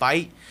fucking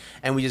fight,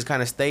 and we just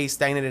kind of stay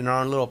stagnant in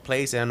our own little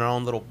place and our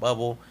own little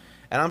bubble.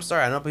 And I'm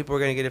sorry, I know people are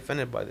gonna get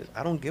offended by this.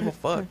 I don't give a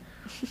fuck.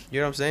 You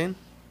know what I'm saying?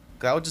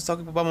 'Cause I was just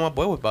talking about my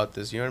boy about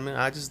this. You know what I mean?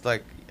 I just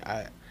like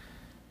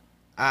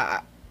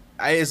I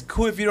it's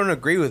cool if you don't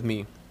agree with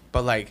me,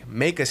 but like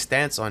make a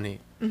stance on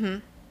it.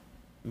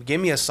 Give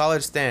me a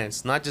solid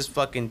stance, not just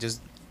fucking just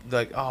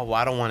like, oh, well,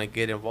 I don't want to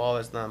get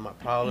involved. It's not my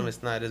problem.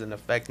 It doesn't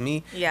affect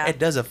me. Yeah, it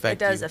does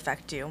affect you. It does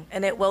affect you,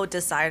 and it will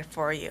decide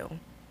for you.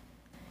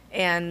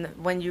 And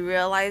when you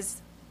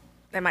realize,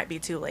 it might be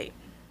too late.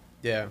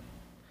 Yeah.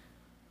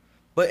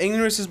 But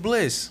ignorance is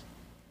bliss,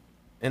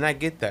 and I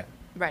get that.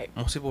 Right.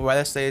 Most people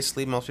rather stay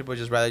asleep. Most people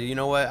just rather, you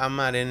know what? I'm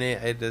not in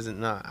it. It doesn't.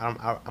 Nah,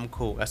 I'm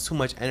cool. That's too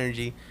much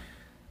energy.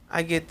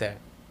 I get that.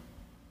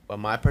 But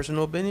my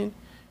personal opinion,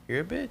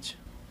 you're a bitch.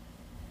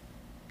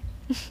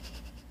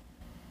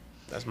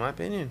 That's my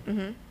opinion. You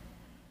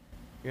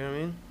know what I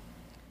mean?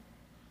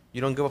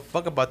 You don't give a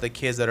fuck about the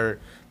kids that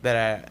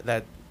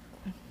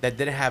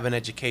didn't have an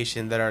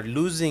education, that are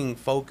losing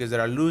focus,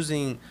 that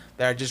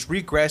are just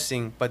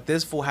regressing. But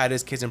this fool had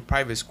his kids in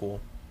private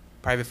school,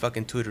 private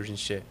fucking tutors and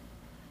shit.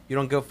 You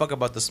don't give a fuck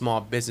about the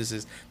small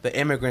businesses, the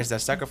immigrants that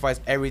sacrifice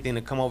everything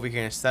to come over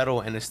here and settle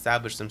and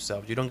establish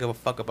themselves. You don't give a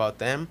fuck about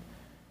them.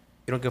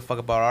 You don't give a fuck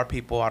about our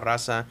people, our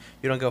raza.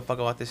 You don't give a fuck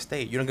about this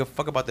state. You don't give a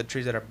fuck about the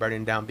trees that are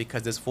burning down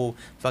because this fool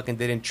fucking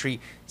didn't treat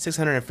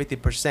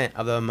 650%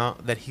 of the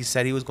amount that he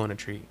said he was going to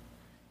treat.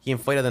 He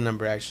inflated the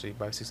number actually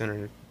by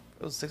 600. It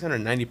was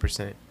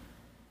 690%.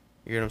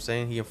 You know what I'm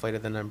saying? He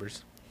inflated the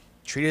numbers.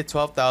 Treated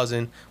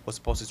 12,000, was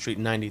supposed to treat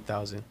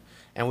 90,000.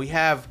 And we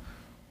have,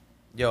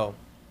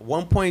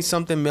 1 point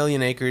something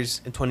million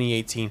acres in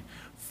 2018.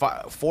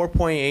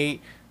 4.8,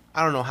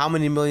 I don't know how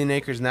many million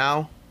acres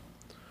now.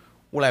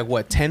 We're like,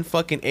 what, 10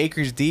 fucking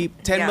acres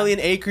deep? 10 million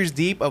acres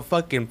deep of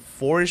fucking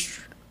forest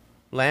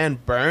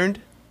land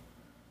burned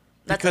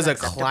because of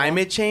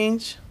climate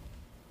change?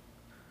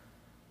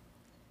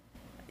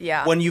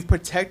 Yeah. When you've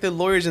protected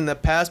lawyers in the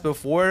past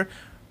before,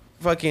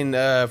 fucking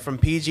from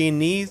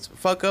PG&E's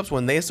fuck ups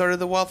when they started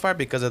the wildfire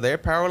because of their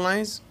power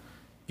lines,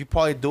 you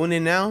probably doing it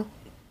now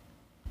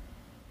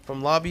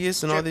from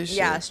lobbyists and all this shit.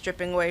 Yeah,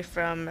 stripping away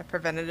from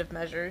preventative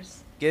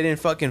measures. Getting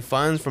fucking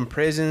funds from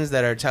prisons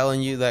that are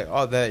telling you like,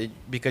 oh, that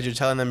because you're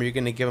telling them you're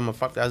gonna give them a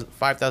 $5,000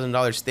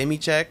 stimmy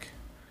check.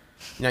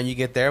 Now you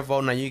get their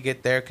vote. Now you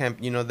get their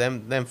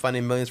them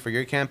funding millions for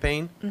your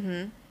campaign.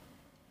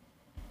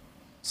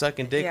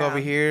 Sucking dick over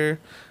here,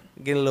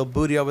 getting a little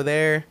booty over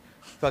there.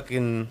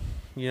 Fucking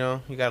You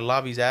know, you got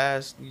lobbies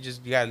ass.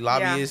 You got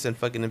lobbyists and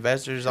fucking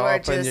investors all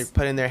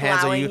putting their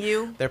hands on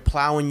you. They're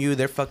plowing you.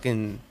 They're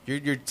fucking.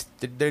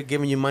 They're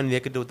giving you money. They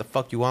could do what the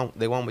fuck they want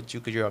with you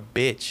because you're a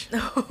bitch.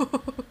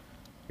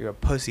 You're a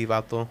pussy,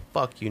 Vato.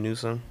 Fuck you,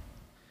 Newsom.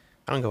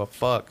 I don't give a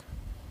fuck.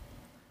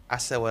 I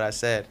said what I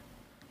said.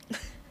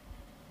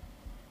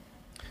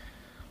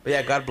 But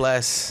yeah, God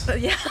bless.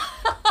 Yeah.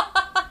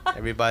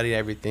 Everybody,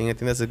 everything. I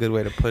think that's a good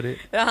way to put it.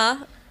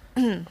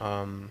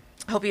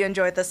 Hope you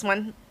enjoyed this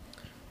one.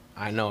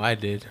 I know I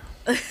did.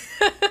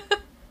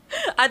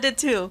 I did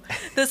too.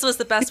 This was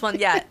the best one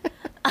yet.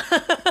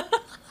 But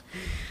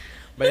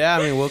yeah,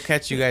 I mean, we'll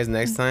catch you guys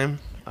next time.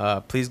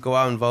 Please go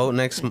out and vote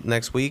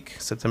next week,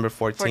 September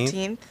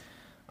 14th.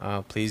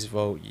 Please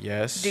vote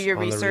yes. Do your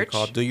research.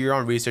 Do your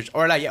own research,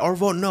 or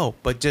vote no,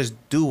 but just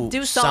do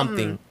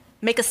something.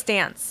 Make a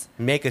stance.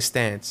 Make a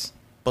stance.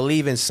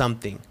 Believe in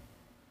something.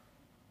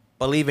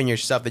 Believe in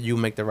yourself that you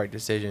make the right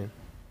decision.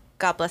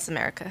 God bless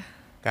America.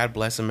 God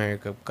bless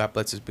America. God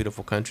bless this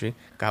beautiful country.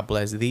 God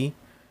bless thee.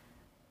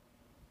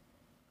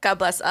 God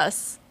bless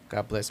us.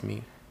 God bless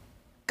me.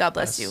 God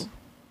bless you.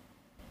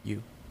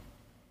 You.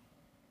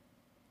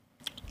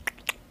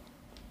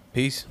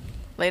 Peace.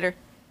 Later.